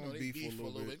 Yeah, you Gonna know, they beef for a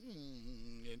little bit. bit.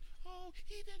 And, oh,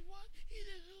 he did what? He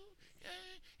did who?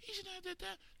 He should have did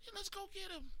that. Yeah, let's go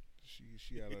get him. She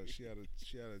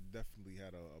definitely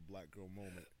had a black girl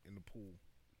moment in the pool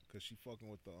because she fucking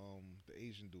with the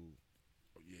Asian dude.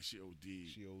 Oh, yeah, she OD.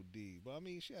 She OD, but I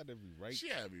mean she had every right. She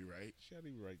had to be right. She had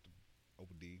every right to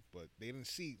OD, but they didn't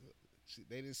see.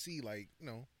 They didn't see like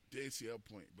They see her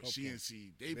point, but Her she point. didn't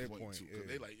see they Their point point, too. Because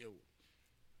yeah. they like, yo,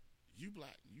 you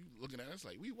black. You looking at us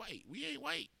like we white. We ain't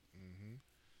white.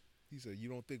 He said, "You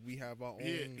don't think we have our own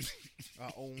Yeah.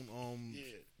 our own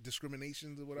Yeah.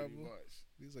 discriminations or whatever?" Pretty much.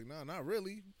 He's like, "Nah, not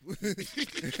really."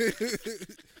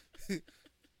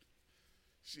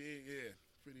 She ain't, yeah,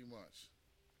 pretty much.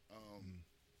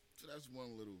 So that's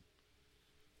one little.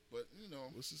 But you know,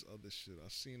 What's this other shit I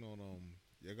seen on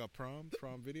y'all got Prime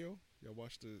Video? Y'all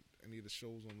watched any of the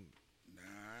shows on nah,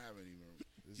 I haven't even.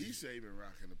 Is He it- say he been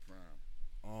rocking the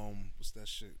Prime. what's that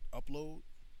shit? Upload?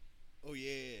 Oh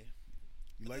yeah.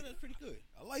 You I like thought that's pretty good.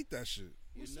 I like that shit.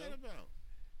 What's know? that about?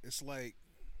 It's like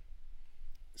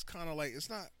it's kind of like it's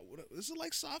not is it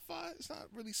like sci-fi? It's not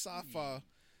really sci-fi.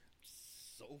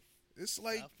 So It's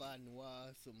like sci-fi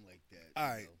noir, something like that. All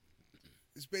you right. know.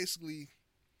 it's basically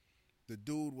the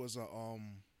dude was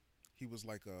he was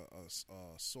like a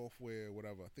software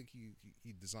whatever. I think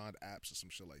he designed apps or some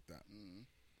shit like that.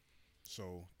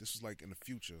 So this was like in the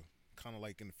future, kind of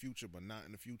like in the future, but not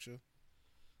in the future.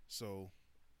 So,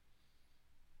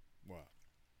 what?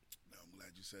 No, I'm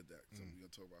glad you said that. So we're gonna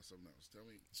talk about something else. Tell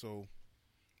me. So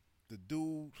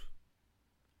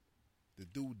the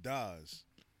dude dies.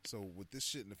 So with this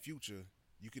shit in the future,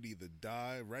 you could either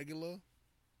die regular,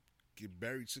 get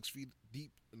buried 6 feet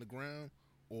deep in the ground,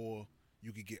 or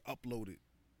you could get uploaded.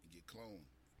 You get cloned.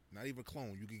 Not even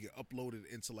clone. You could get uploaded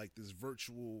into like this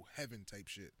virtual heaven type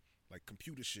shit, like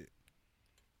computer shit.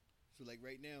 So like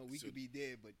right now we could be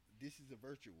dead, but this is a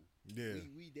virtual. Yeah.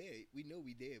 We dead. We know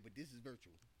we dead, but this is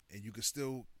virtual. And you can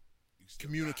still You still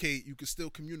communicate. You can still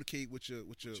communicate with your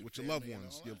loved family and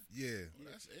ones. all that. Yeah. Well,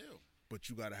 that's ill. But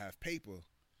you gotta have paper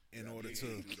in Yeah, order you to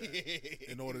can't do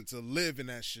that. in order to live in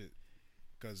that shit.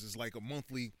 Cause it's like a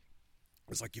monthly.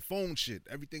 It's like your phone shit.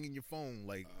 Everything in your phone,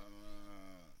 like.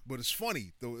 But it's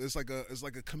funny though. It's like a I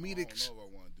comedic. don't know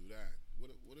if I want to do that.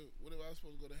 What if I was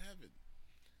supposed to go to heaven?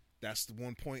 That's the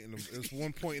one point in the. It's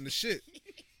one point in the shit.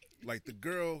 Like the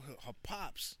girl, her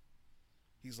pops.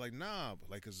 He's like, nah,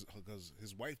 like, cause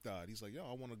his wife died. He's like, yo,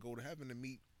 I want to go to heaven and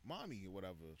meet mommy or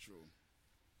whatever. True.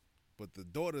 But the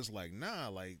daughter's like, nah,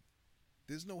 like,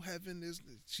 there's no heaven.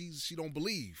 She don't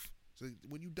believe. So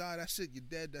when you die, that's it. You're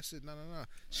dead. That's it. No.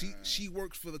 She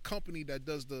works for the company that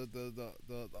does the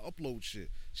upload shit.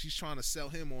 She's trying to sell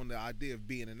him on the idea of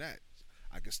being in that.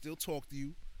 I can still talk to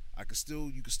you.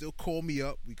 You can still call me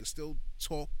up. We can still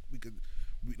talk.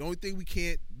 The only thing we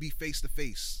can't be face to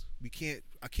face.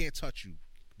 I can't touch you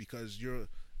because you're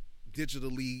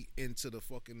digitally into the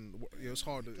fucking. It's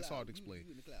hard to explain.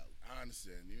 You in the cloud. I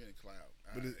understand. You're in a cloud.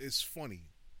 But it's funny,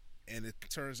 and it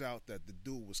turns out that the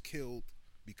dude was killed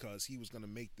because he was gonna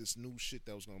make this new shit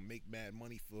that was gonna make mad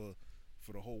money for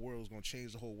the whole world. It was gonna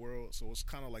change the whole world. So it's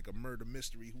kind of like a murder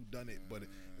mystery. Who done it? But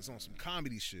it's on some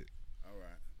comedy shit. All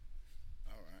right.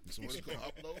 So What's it's it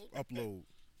called? Upload? Upload.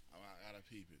 Oh, I gotta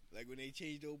peep it. Like when they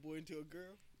changed old boy into a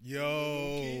girl.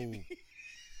 Yo,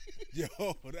 yo,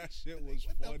 that shit was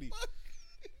funny.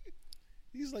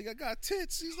 He's like, I got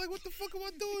tits. He's like, what the fuck am I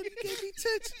doing? You gave me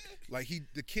tits. Like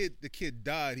the kid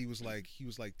died. He was like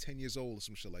 10 years old or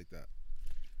some shit like that.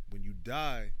 When you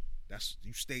die,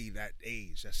 you stay that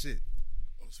age. That's it.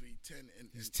 Oh, so he's 10 and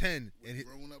He's 10 and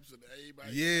grown up so that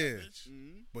everybody. yeah,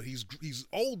 Mm-hmm. but he's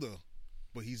older,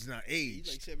 but he's not aged.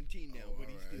 He's like 17 now, but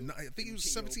he's still. No, I think he was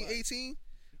 17, 17, 18.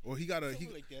 Or he got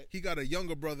Something like that. he got a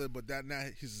younger brother, but that now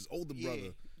his older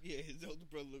brother. Yeah, his older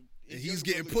brother. And he's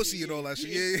getting pussy and all that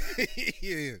shit. Yeah,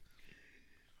 yeah.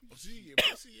 Oh, so you get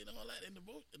pussy and all that in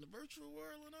the virtual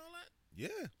world and all that. Yeah.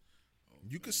 Oh,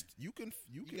 You man. can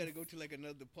You gotta go to like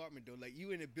another department though. Like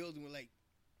you in a building with like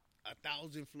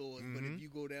 1,000 floors, but if you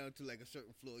go down to like a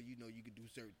certain floor, you know you can do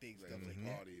certain things, stuff like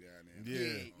that. Party down there.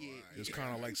 Yeah. Yeah. It's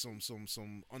kind of like some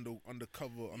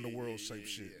undercover underworld type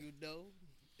shit. You know,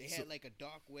 they had like a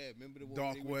dark web. Remember the one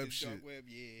Dark where they went web to shit. Dark web,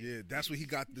 yeah. Yeah, that's where he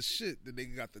got the shit. The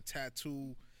nigga got the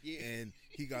tattoo, Yeah. and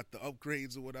he got the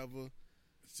upgrades or whatever.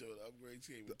 So the upgrades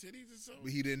came with titties or something.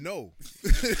 But he didn't know.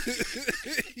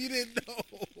 He didn't know.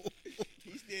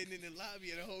 He's standing in the lobby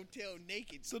of the hotel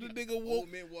naked. So the nigga Old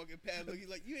woke. man walking past, look, he's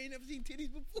like, "You ain't never seen titties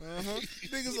before."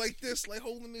 Niggas like this, like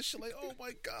holding this shit, like, oh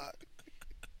my god.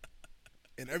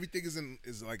 And everything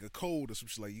is like a code or some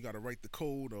shit. Like you got to write the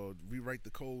code or rewrite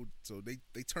the code. So they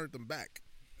turned them back.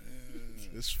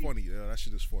 It's funny. Yo. That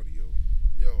shit is funny, yo.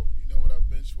 Yo, you know what I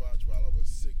binge watched while I was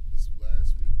sick this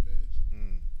last week,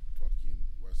 man? Fucking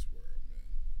Westworld,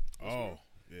 man. Oh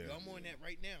yeah. Yo, I'm on that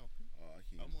right now. Oh, I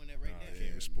can't. I'm on that right Nah, I now. can't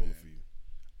even spoil it man. for you.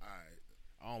 All right.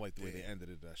 I don't like the way they Damn. ended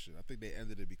it. That shit. I think they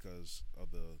ended it because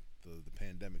of the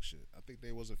pandemic shit. I think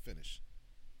they wasn't finished.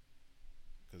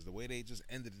 Because the way they just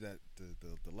ended that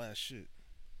the last shit.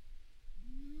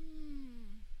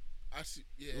 I see.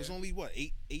 Yeah. It was only what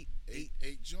eight eight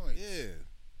joints. Yeah.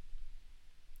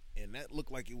 And that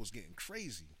looked like it was getting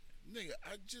crazy. Nigga,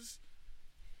 I'm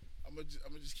gonna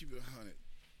just keep it 100.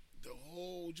 The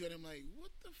whole joint, I'm like,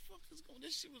 what the fuck is going?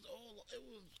 This shit was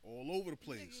All over the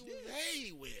place. it was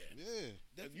everywhere.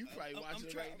 Yeah. And you probably watching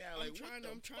it right now. Like, I'm trying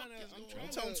Don't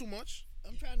to- tell them too much.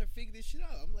 I'm trying to figure this shit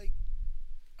out. I'm like,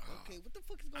 okay, what the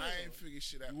fuck is going on? I ain't figured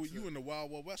shit out. You in the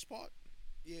Wild Wild West part?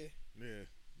 Yeah, Yeah.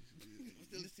 I'm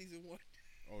still in season 1.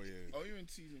 Oh yeah. Oh, you in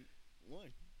season? 1.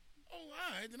 Oh, all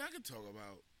right. Then I can talk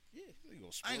about. Yeah. You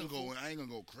gonna I ain't spoil gonna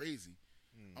go crazy.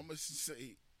 Mm. I'm gonna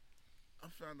say, I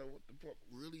found out what the fuck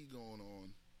really going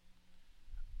on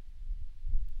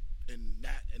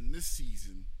in this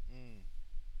season.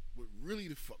 What really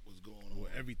the fuck was going on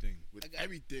with everything. with I got-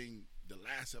 everything? The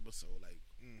last episode, like,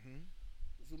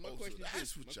 So my Oh, so question that's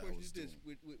is this. what My y'all question was is this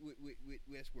doing. with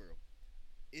Westworld.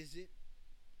 Is it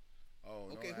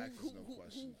oh, okay? no, ask us no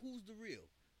question. Who's the real?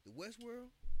 The Westworld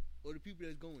or the people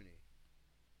that's going there?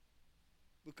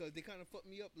 Because they kind of fucked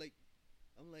me up. Like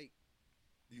I'm like,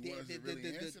 You want us to really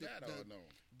answer that or no?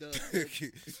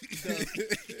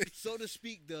 So to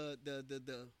speak, the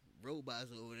robots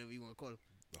or whatever you want to call them,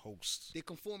 The host. they're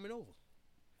conforming over.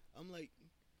 I'm like,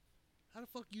 how the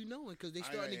fuck you knowing? Because they I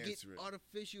starting to gotta get answer it.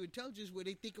 artificial intelligence where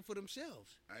they thinking for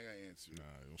themselves. I ain't gonna answer it.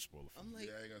 Nah, don't spoil it for I'm me. like,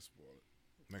 Yeah, I ain't gonna spoil it.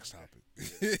 Next topic.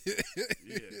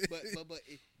 Yeah. but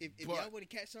if But- y'all would to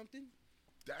catch something,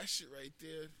 That shit right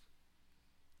there,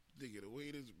 nigga, the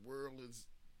way this world is.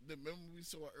 Remember we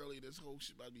saw earlier this whole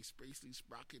shit about to be spacely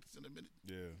sprockets in a minute.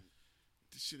 Yeah.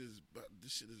 This shit is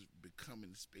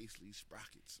becoming spacely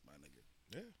sprockets, my nigga.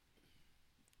 Yeah.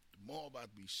 The mall about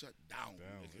to be shut down,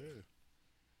 Down. nigga. Yeah.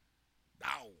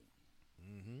 Down,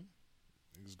 Mm-hmm.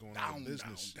 Niggas going out down, of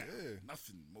business. down. Yeah.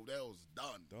 Nothing. Modell's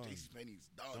done. Done. JCPenney's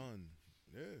done. Done.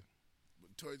 Yeah.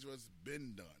 But Toys R Us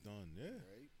been done. Done. Yeah.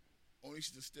 right? Only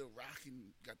shit that's still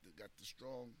rocking. Got the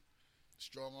strong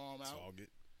arm out. Target.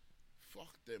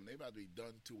 Fuck them. They about to be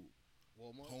done too.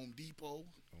 Walmart. Home Depot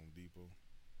Home Depot.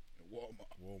 and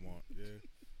Walmart. Walmart. Yeah.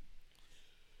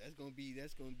 That's gonna be the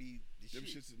Them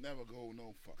shit. shits will never go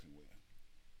no fucking where.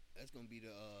 That's gonna be the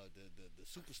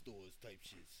superstores type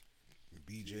shits.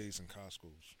 BJ's and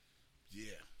Costco's.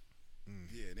 Yeah. Mm.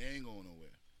 Yeah, they ain't going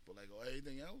nowhere. But like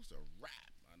everything else, a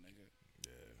wrap, my nigga.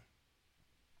 Yeah.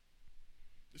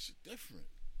 This shit different.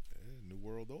 Yeah. New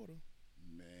World Order.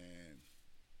 Man.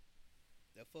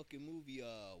 That fucking movie,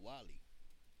 Wally.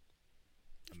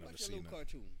 I never Watch that seen little that.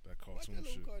 cartoon. That Watch cartoon that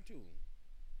little shit. cartoon.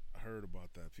 I heard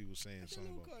about that. People saying Watch that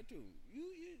something little about cartoon.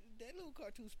 You that little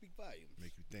cartoon speak volumes.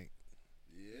 make you think.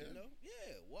 Yeah. You know?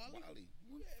 Yeah, Wally. Wally.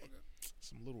 Yeah. Motherfucker.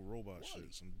 Some little robot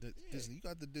Wally. shit. Some Yeah. Disney. You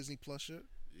got the Disney Plus shit?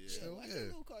 Yeah. Still, Watch yeah. that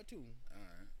little cartoon.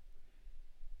 Alright.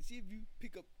 See if you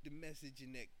pick up the message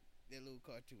in that little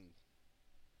cartoon.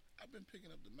 I've been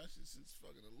picking up the message since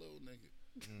fucking a little nigga.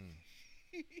 Mm.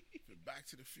 For Back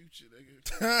to the Future,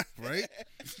 nigga. Right?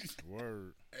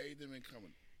 Word. Everything been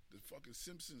coming. The fucking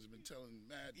Simpsons been telling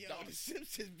mad Yo, dollars. the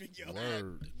Simpsons been yo.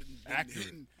 Word. Been Accurate.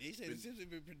 hitting, They said been- the Simpsons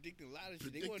been predicting a lot of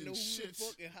shit. They want to know who predicting the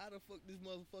fuck shits. and how the fuck this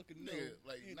motherfucker know. nigga,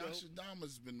 like you know?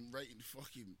 Nostradamus been writing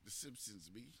fucking The Simpsons,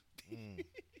 B. Mm.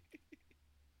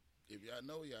 If y'all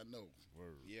know, y'all know.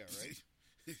 Word. Yeah, right.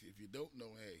 If you don't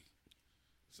know, hey,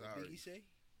 What sorry. Biggie say?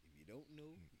 If you don't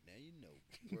know, now you know.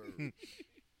 Word.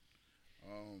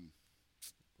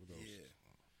 What else? Yeah.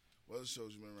 What other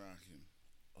shows you been rocking?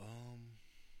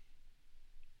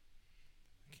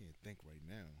 I can't think right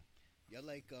now. Y'all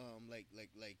like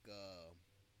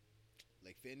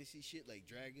fantasy shit, like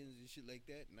dragons and shit like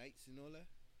that, knights and all that.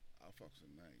 I fucks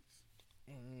with nights.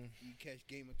 You catch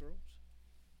Game of Thrones?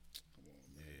 Come on,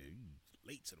 Yeah, man. you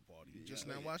late to the party. You Yeah. just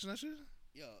now watching that shit?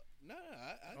 Yo,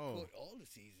 I Oh. caught all the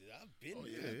seasons. I've been Oh,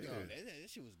 there. yeah, dog. yeah. That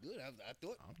shit was good. I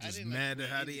thought I'm I just didn't like mad the at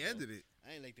way how it they ended, ended it. though.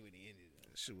 I didn't like the way they ended. Though.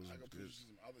 That shit was I got good. put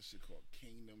some other shit called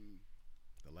Kingdom,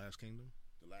 The Last Kingdom.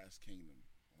 The Last Kingdom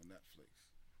on Netflix.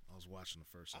 I was watching the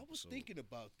first I episode. was thinking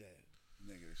about that.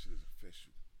 Nigga, that shit is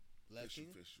official. Last Official,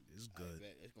 Kingdom? official. It's I good.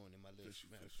 bet it's going in my list. Official,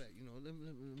 Matter of official. fact,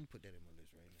 let me put that in my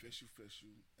list right now. Official,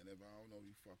 official. And if I don't know,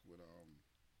 you fuck with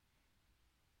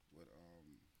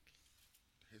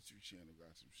History Channel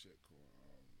got some shit called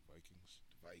Vikings.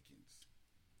 The Vikings.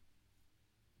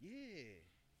 Yeah,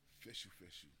 Official,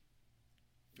 official.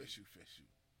 Official, official.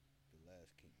 The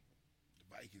Last Kingdom. The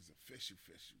Vikings official,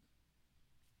 official.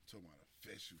 Talking about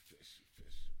official, official,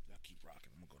 official. Y'all keep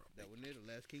rocking. I'm gonna go to That one there, The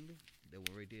Last Kingdom. That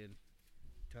one right there, in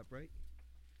top right.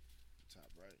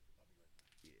 Top right.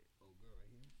 Yeah. Oh, girl,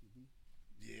 right here. See?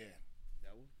 Yeah,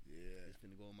 That one. yeah, It's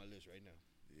gonna go on my list right now.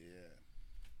 yeah.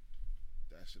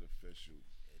 That shit official.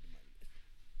 Add to my list.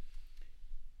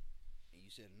 And you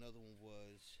said another one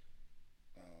was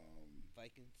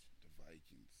Vikings. The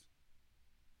Vikings.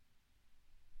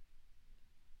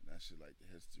 And that shit like the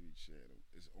History Channel.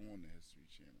 It's on the History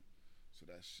Channel. So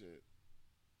that shit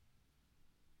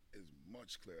is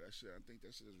much clearer. That shit, I think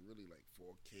that shit is really like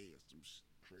 4K or some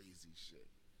crazy shit.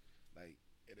 Like,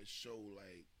 it'll show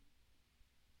like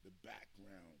the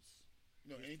backgrounds.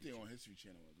 You know, anything on History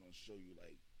Channel is gonna show you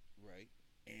like Right.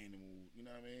 animal, you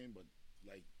know what I mean? But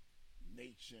like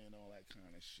nature and all that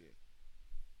kind of shit.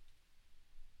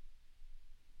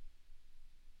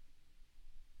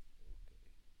 Okay.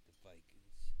 The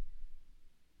Vikings.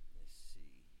 Let's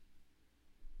see.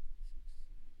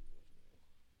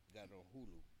 Got it on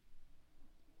Hulu.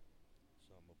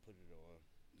 So I'm gonna put it on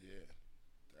Yeah,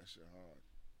 that shit hard.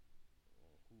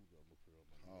 Hulu. I'm gonna put it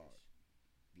on my Hard. list.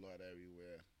 Blood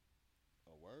everywhere.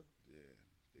 A word? Yeah,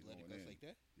 they Bloody going guts in. like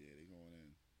that? Yeah, they going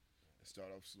in. It start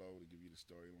off slow to give you the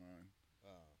storyline,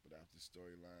 Uh, but after the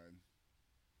storyline,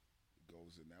 it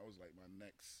goes in. That was like my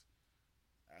next.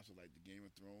 After like the Game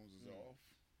of Thrones is off,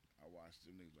 I watched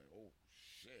them niggas like, oh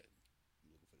shit.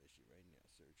 looking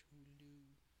search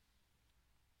Hulu.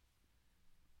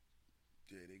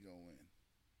 Yeah, they go in.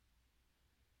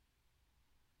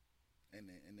 And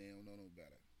they don't know no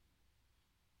better.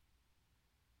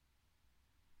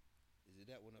 Is it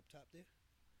that one up top there?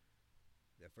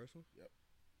 That first one? Yep.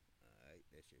 Alright,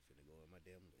 that shit finna go in my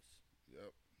damn list.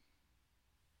 Yep.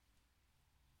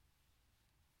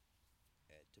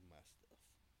 Add to my stuff.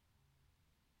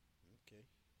 Okay,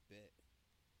 bet.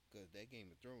 Cause that Game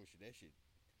of Thrones shit, that shit,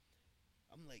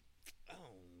 I'm like, I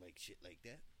don't like shit like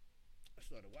that. I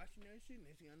started watching that shit, and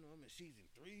next thing I know, I'm in season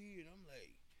 3, and I'm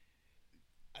like,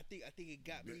 I think it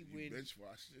got me You when bench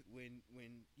watched it. when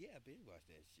yeah, I binge watched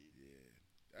that shit.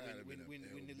 Yeah. When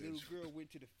the little girl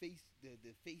went to the face dude,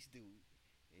 and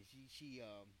she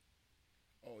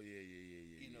Oh yeah.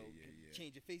 you know Yeah.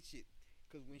 change the face shit,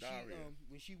 cause when Daria.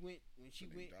 she went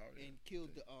Daria, and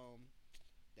killed I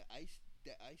the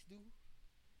ice dude.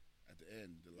 At the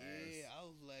end, the last. Yeah, I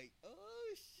was like, oh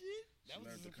shit, that She was a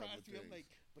learned a surprise to couple me. I'm things. like,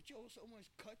 but yo, so much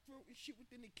cutthroat and shit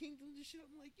within the kingdoms and shit.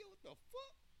 I'm like, yo, what the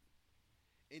fuck?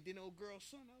 And then old girl's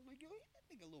son, I was like, yo, that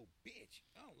nigga a little bitch.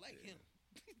 I don't like Yeah. him.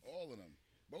 All of them.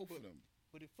 Both of them.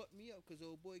 But it fucked me up because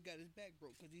old boy got his back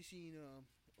broke because he seen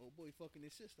old boy fucking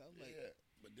his sister. I was like, Yeah.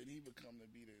 But then he would come to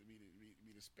be the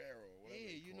sparrow or whatever. yeah,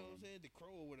 they you call know what I'm him. saying? The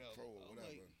crow or whatever. Crow or I was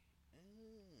whatever. like,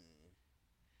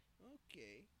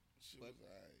 okay. She But- was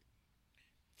alright.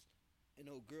 And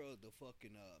old girl, the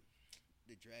fucking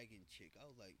the dragon chick. I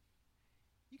was like,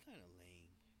 you kind of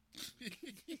lame.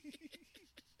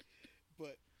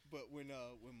 But when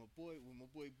my boy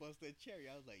bust that cherry,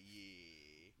 I was like,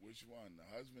 yeah. Which one? The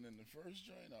husband in the first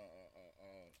joint? The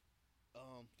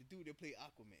dude that played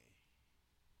Aquaman.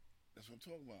 That's what I'm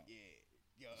talking about. Yeah,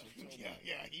 That's what I'm talking yeah, about.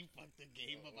 yeah. He fucked the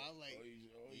game up. I was like,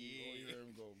 you heard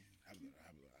him go, habla.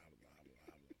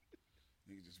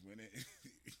 Nigga just went in.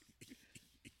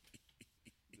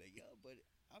 like, yo, but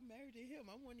I'm married to him.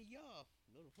 I'm one of y'all.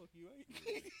 No, the fuck you ain't.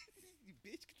 You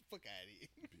bitch, get the fuck out of here.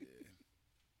 Yeah.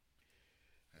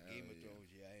 Game Hell of yeah.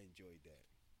 Thrones, yeah, I enjoyed that.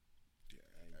 Yeah,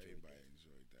 I enjoyed everybody that.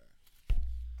 enjoyed that.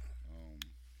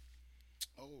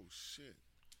 Oh shit!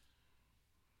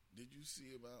 Did you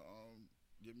see about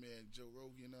your man Joe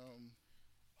Rogan?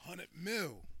 100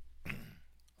 mil.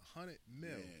 100 mil.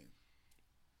 Man,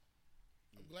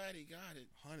 I'm glad he got it.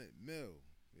 100 mil.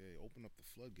 Yeah, open up the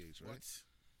floodgates, right?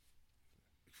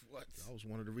 What? That was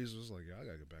one of the reasons. I was like, yeah, I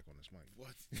gotta get back on this mic.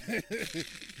 What?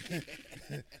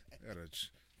 I gotta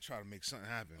try to make something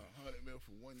happen. 100 mil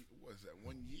for one. What is that?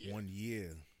 1 year. 1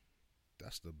 year.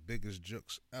 That's the biggest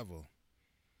jokes ever.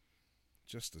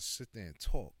 Just to sit there and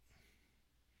talk.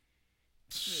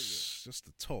 Nigga. Just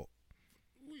to talk.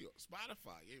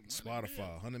 Spotify. Yeah,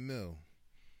 Spotify, 100 mil.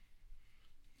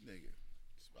 Nigga.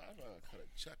 Spotify cut a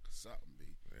check or something, B.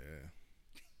 Yeah.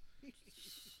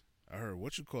 I heard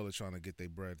what you call it trying to get their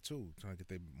bread too, trying to get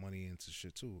their money into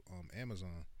shit too.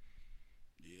 Amazon,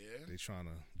 Yeah. they trying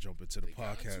to jump into the They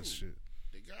got podcast to. shit.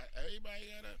 They got everybody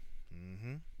got to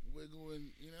Mm-hmm. wiggle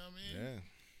and you know what I mean? Yeah,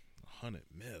 100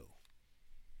 mil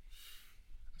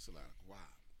That's a lot of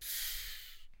guap.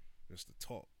 just to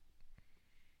talk.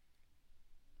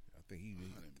 I think he,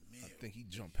 100 mil. I think he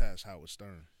jumped past Howard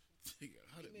Stern. Nigga,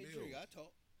 100 Give me a mil. drink, I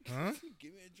talk. Huh?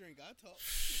 Give me a drink, I talk.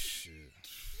 Shit.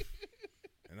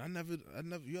 And I never.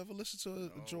 You ever listen to a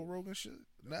Joe Rogan shit?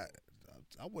 Not.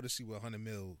 I want to see what 100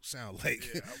 mil sound like.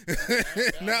 Yeah,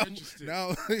 I'm now, interested.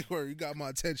 now, you got my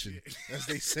attention, as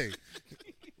they say.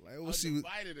 Like, we'll see.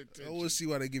 Undivided attention. We'll see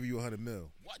why they give you 100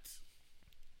 mil. What?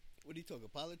 What he talking,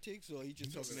 politics, or he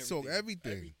just talking So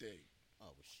everything? everything. Oh,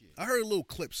 well, shit. I heard little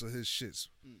clips of his shits.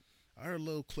 I heard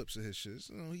little clips of his shits.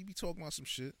 You know, he be talking about some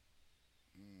shit.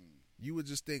 You would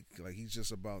just think like he's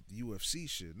just about the UFC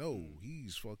shit. No,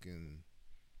 he's fucking.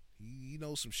 He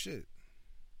knows some shit.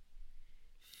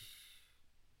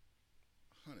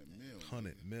 100 mil.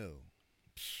 100 mil.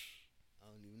 I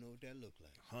don't even know what that look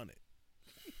like. 100.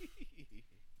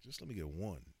 Just let me get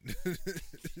one. I'll be what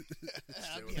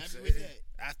I'm happy with saying?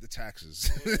 that. After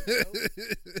taxes.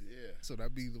 Yeah. So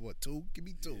that'd be the what, 2? Give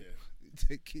me 2. Yeah.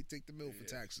 Take the mill for Yeah.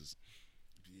 taxes.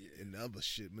 Yeah. And the other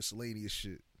shit, miscellaneous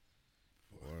shit.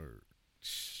 Or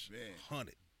Man.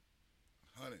 100.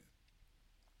 100.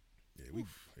 Yeah,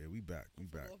 we back. We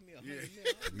back. Off me Yeah. 100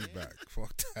 mil, We man. back.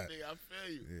 Fuck that. Nigga, I feel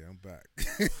you. Yeah, I'm back.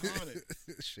 100.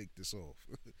 Shake this off.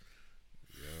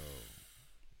 Yo,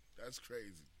 That's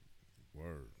crazy.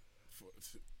 word. For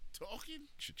talking?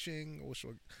 Cha-ching. I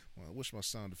wish my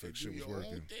sound effect And shit do was your own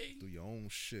working. thing? Do your own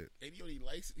shit. And he only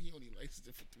licensed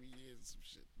it for 3 years and some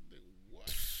shit. Nigga,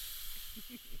 what?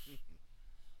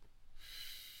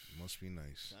 Must be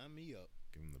nice. Sign me up.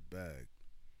 Give him the bag.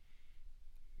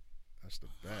 That's the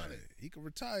bad. 100. He could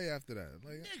retire after that.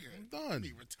 Like, Nigga, I'm done.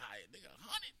 He retired, nigga.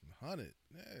 100.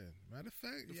 Yeah. Matter of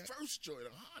fact, The yeah. first joint,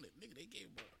 100. Nigga, they gave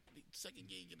him the second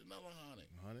game, get another 100.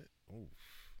 100.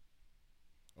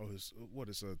 Oh,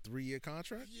 it's a 3-year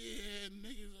contract? Yeah,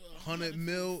 niggas. 100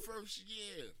 mil. First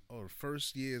year. Oh, the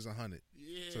first year is 100.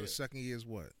 Yeah. So the second year is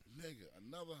what? Nigga,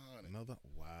 another 100. Another?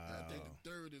 Wow. I think the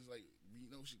third is like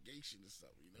renegotiation or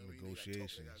something. You know what I mean?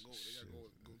 Negotiations. They gotta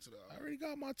go to the. I already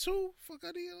got my 2. Fuck out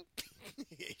of here.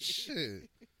 Shit.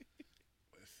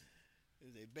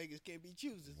 They beggars can't be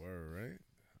choosers. Word,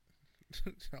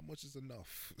 right? How much is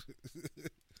enough?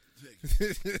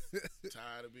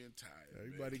 Tired of being tired.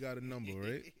 Everybody got a number,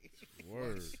 right?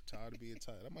 Word. Tired of being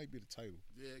tired. That might be the title.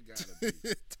 Yeah, gotta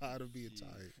be. Tired of being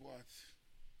tired. What?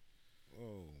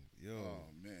 Oh, yo. Oh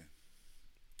man.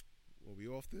 Well, we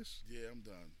off this? Yeah, I'm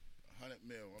done. 100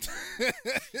 mil. I'm done.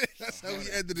 That's how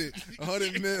we ended it.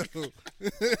 100 mil.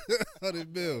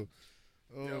 100 mil.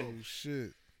 Oh, Yo.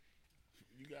 shit.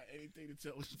 You got anything to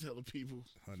tell the people?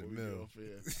 100 before we mil. get off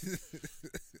here?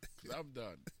 'Cause I'm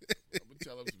done. I'm gonna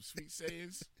tell them some sweet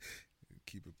sayings.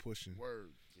 Keep it pushing.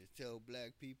 Word. Just tell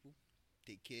black people,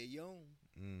 take care of your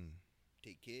own.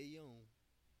 Take care of your own.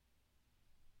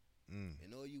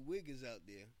 And all you wiggers out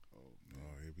there, Oh man.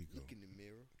 Oh, here we go. look in the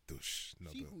mirror. Dush.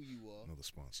 See who you are. Another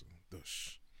sponsor.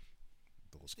 Dush.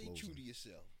 Those Stay true to closing.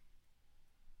 yourself.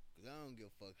 Because I don't give a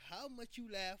fuck how much you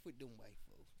laugh with them white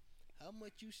folks. How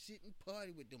much you sit and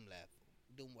party with them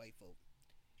white folk.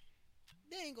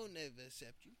 They ain't gonna never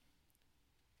accept you.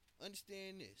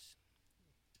 Understand this.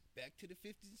 Back to the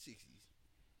 50s and 60s.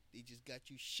 They just got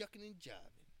you shucking and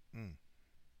jiving.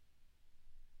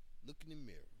 Look in the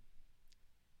mirror.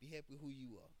 Be happy who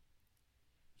you are.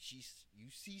 You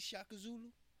see Shaka Zulu?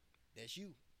 That's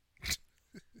you.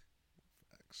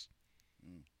 Facts.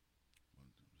 Yeah.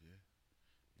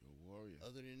 You're a warrior.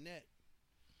 Other than that,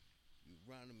 you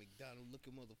Ronald McDonald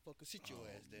looking motherfucker, sit your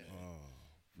ass down. Oh,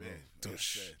 Man, like I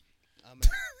Dush. said, I'm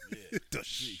out. yeah.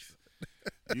 Dush.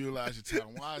 Utilize your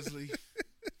time wisely.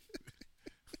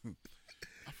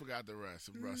 I forgot the rest.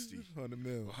 I'm rusty. 100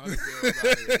 mil. 100 mil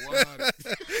out here. 100.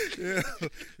 Yeah.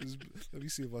 Let me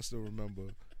see if I still remember.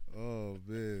 Oh,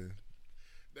 man.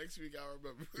 Next week I'll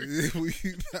remember. We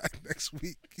back next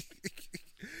week.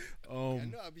 I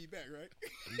know I'll be back, right?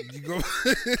 You go.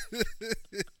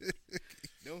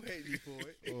 Don't hate me for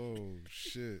it. Oh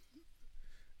shit.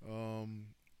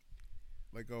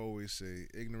 Like I always say,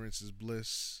 ignorance is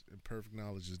bliss and perfect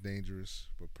knowledge is dangerous,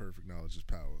 but perfect knowledge is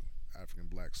power. African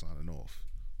Black signing off.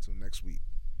 Till next week.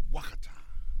 Wakata.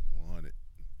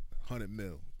 100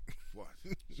 mil. What?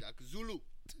 Shaka Zulu.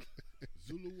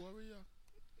 Zulu warrior?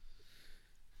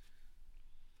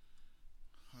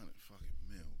 100 fucking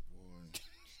mil, boy.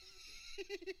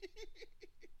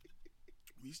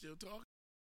 We still talking?